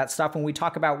explore some of that stuff, when we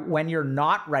talk about when you're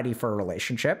not ready for a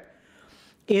relationship,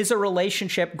 is a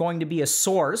relationship going to be a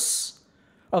source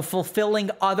of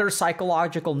fulfilling other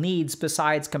psychological needs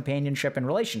besides companionship and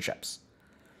relationships?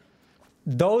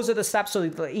 Those are the steps.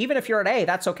 So even if you're at A,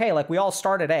 that's okay. Like we all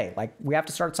start at A. Like we have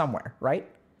to start somewhere, right?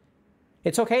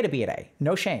 It's okay to be at A.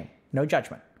 No shame, no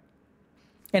judgment.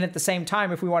 And at the same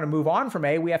time, if we want to move on from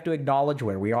A, we have to acknowledge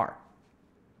where we are.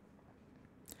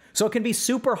 So it can be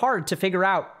super hard to figure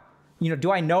out, you know,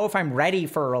 do I know if I'm ready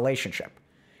for a relationship?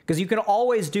 Because you can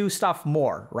always do stuff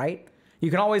more, right? You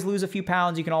can always lose a few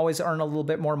pounds. You can always earn a little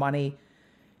bit more money.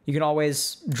 You can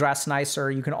always dress nicer.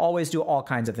 You can always do all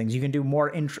kinds of things. You can do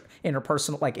more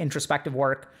interpersonal, like introspective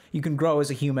work. You can grow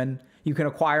as a human. You can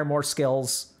acquire more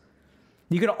skills.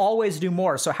 You can always do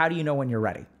more. So how do you know when you're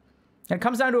ready? And it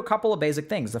comes down to a couple of basic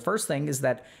things. The first thing is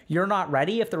that you're not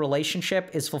ready if the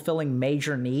relationship is fulfilling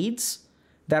major needs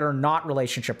that are not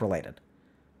relationship related.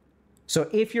 So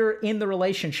if you're in the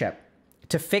relationship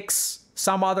to fix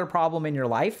some other problem in your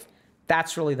life,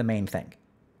 that's really the main thing.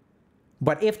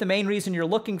 But if the main reason you're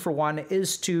looking for one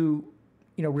is to,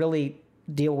 you know, really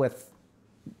deal with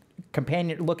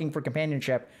looking for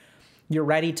companionship, you're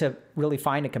ready to really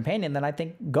find a companion, then I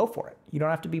think go for it. You don't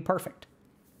have to be perfect.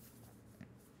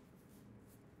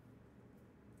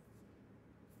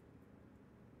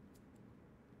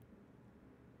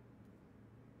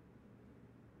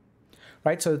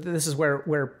 right? So this is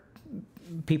where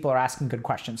people are asking good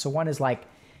questions. So one is like,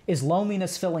 is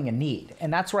loneliness filling a need?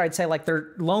 And that's where I'd say like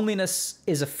loneliness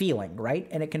is a feeling, right?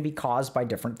 And it can be caused by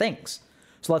different things.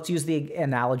 So let's use the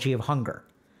analogy of hunger.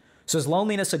 So is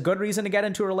loneliness a good reason to get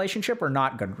into a relationship or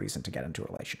not good reason to get into a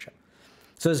relationship?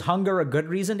 So is hunger a good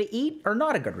reason to eat or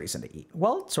not a good reason to eat?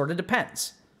 Well, it sort of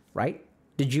depends, right?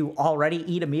 Did you already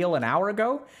eat a meal an hour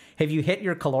ago? Have you hit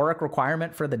your caloric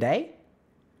requirement for the day?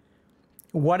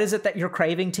 What is it that you're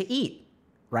craving to eat,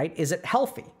 right? Is it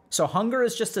healthy? So hunger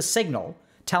is just a signal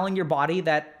telling your body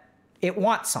that it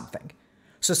wants something.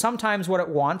 So sometimes what it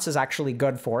wants is actually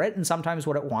good for it, and sometimes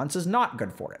what it wants is not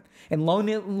good for it. And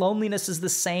loneliness is the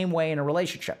same way in a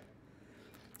relationship.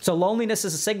 So loneliness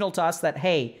is a signal to us that,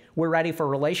 hey, we're ready for a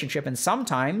relationship. And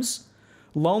sometimes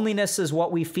loneliness is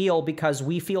what we feel because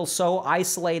we feel so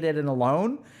isolated and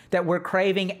alone that we're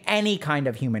craving any kind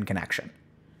of human connection.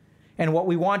 And what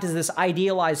we want is this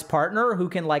idealized partner who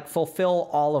can like fulfill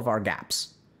all of our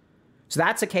gaps. So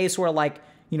that's a case where like,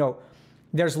 you know,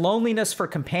 there's loneliness for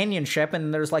companionship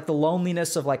and there's like the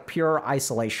loneliness of like pure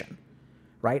isolation,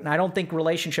 right? And I don't think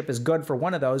relationship is good for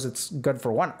one of those. It's good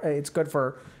for one. It's good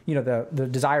for, you know, the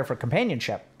desire for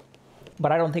companionship,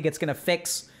 but I don't think it's going to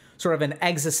fix sort of an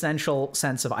existential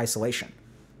sense of isolation.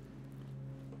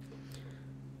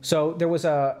 So there was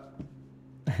a,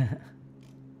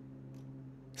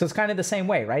 so it's kind of the same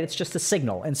way, right? It's just a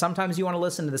signal. And sometimes you want to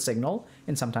listen to the signal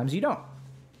and sometimes you don't.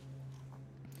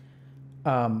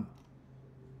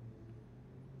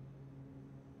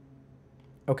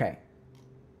 Okay.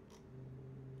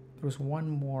 There was one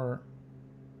more.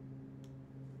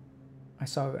 I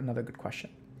saw another good question.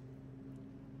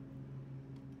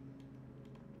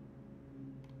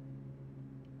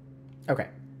 Okay.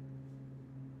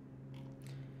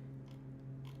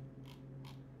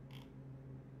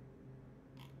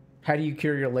 How do you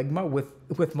cure your ligma?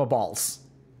 With my balls,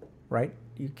 right?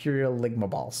 You cure your ligma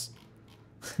balls.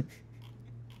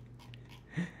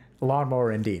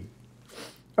 Lawnmower indeed.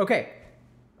 Okay.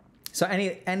 So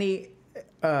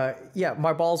yeah,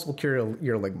 my balls will cure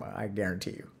your ligma, I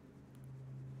guarantee you.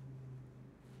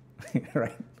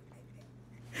 Right?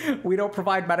 We don't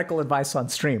provide medical advice on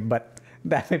stream, but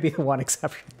that may be the one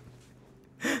exception.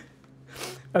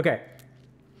 Okay.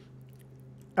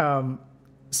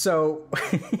 So,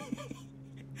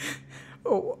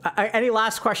 any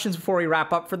last questions before we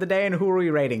wrap up for the day? And who are we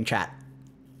rating, chat?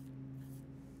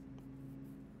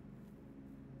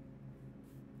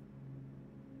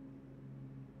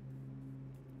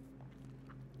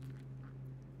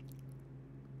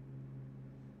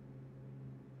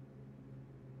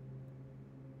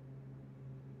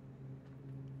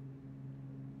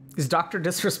 Is Dr.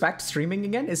 Disrespect streaming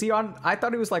again? Is he on? I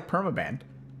thought he was like permabanned.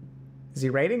 Is he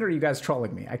rating or are you guys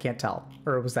trolling me? I can't tell.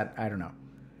 Or was that, I don't know.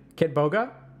 Kid Boga?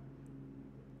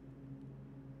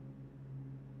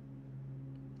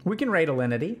 We can rate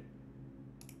Alinity.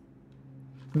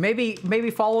 Maybe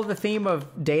follow the theme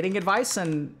of dating advice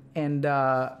and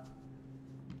y'all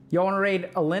want to raid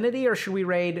Alinity or should we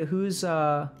raid who's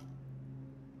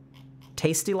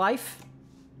Tasty Life?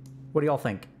 What do y'all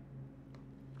think?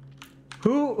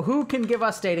 Who can give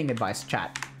us dating advice,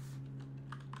 chat?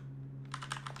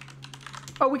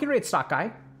 Oh, we can rate Stock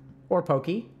Guy or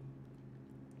Pokey.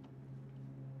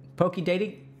 Pokey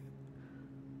dating.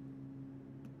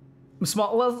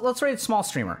 Small. Let's rate Small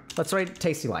Streamer. Let's rate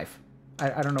Tasty Life.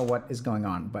 I don't know what is going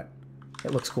on, but it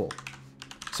looks cool.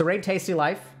 So rate Tasty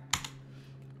Life.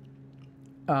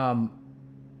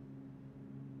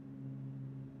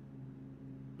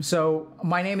 So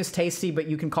my name is Tasty, but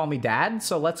you can call me Dad.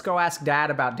 So let's go ask Dad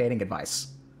about dating advice.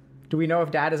 Do we know if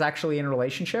Dad is actually in a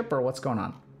relationship or what's going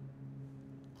on?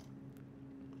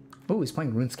 Oh, he's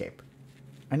playing RuneScape.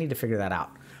 I need to figure that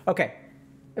out. Okay.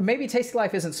 Maybe Tasty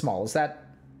Life isn't small. Is that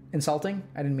insulting?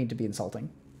 I didn't mean to be insulting.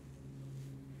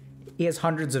 He has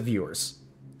hundreds of viewers.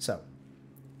 So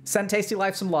send Tasty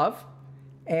Life some love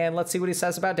and let's see what he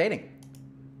says about dating.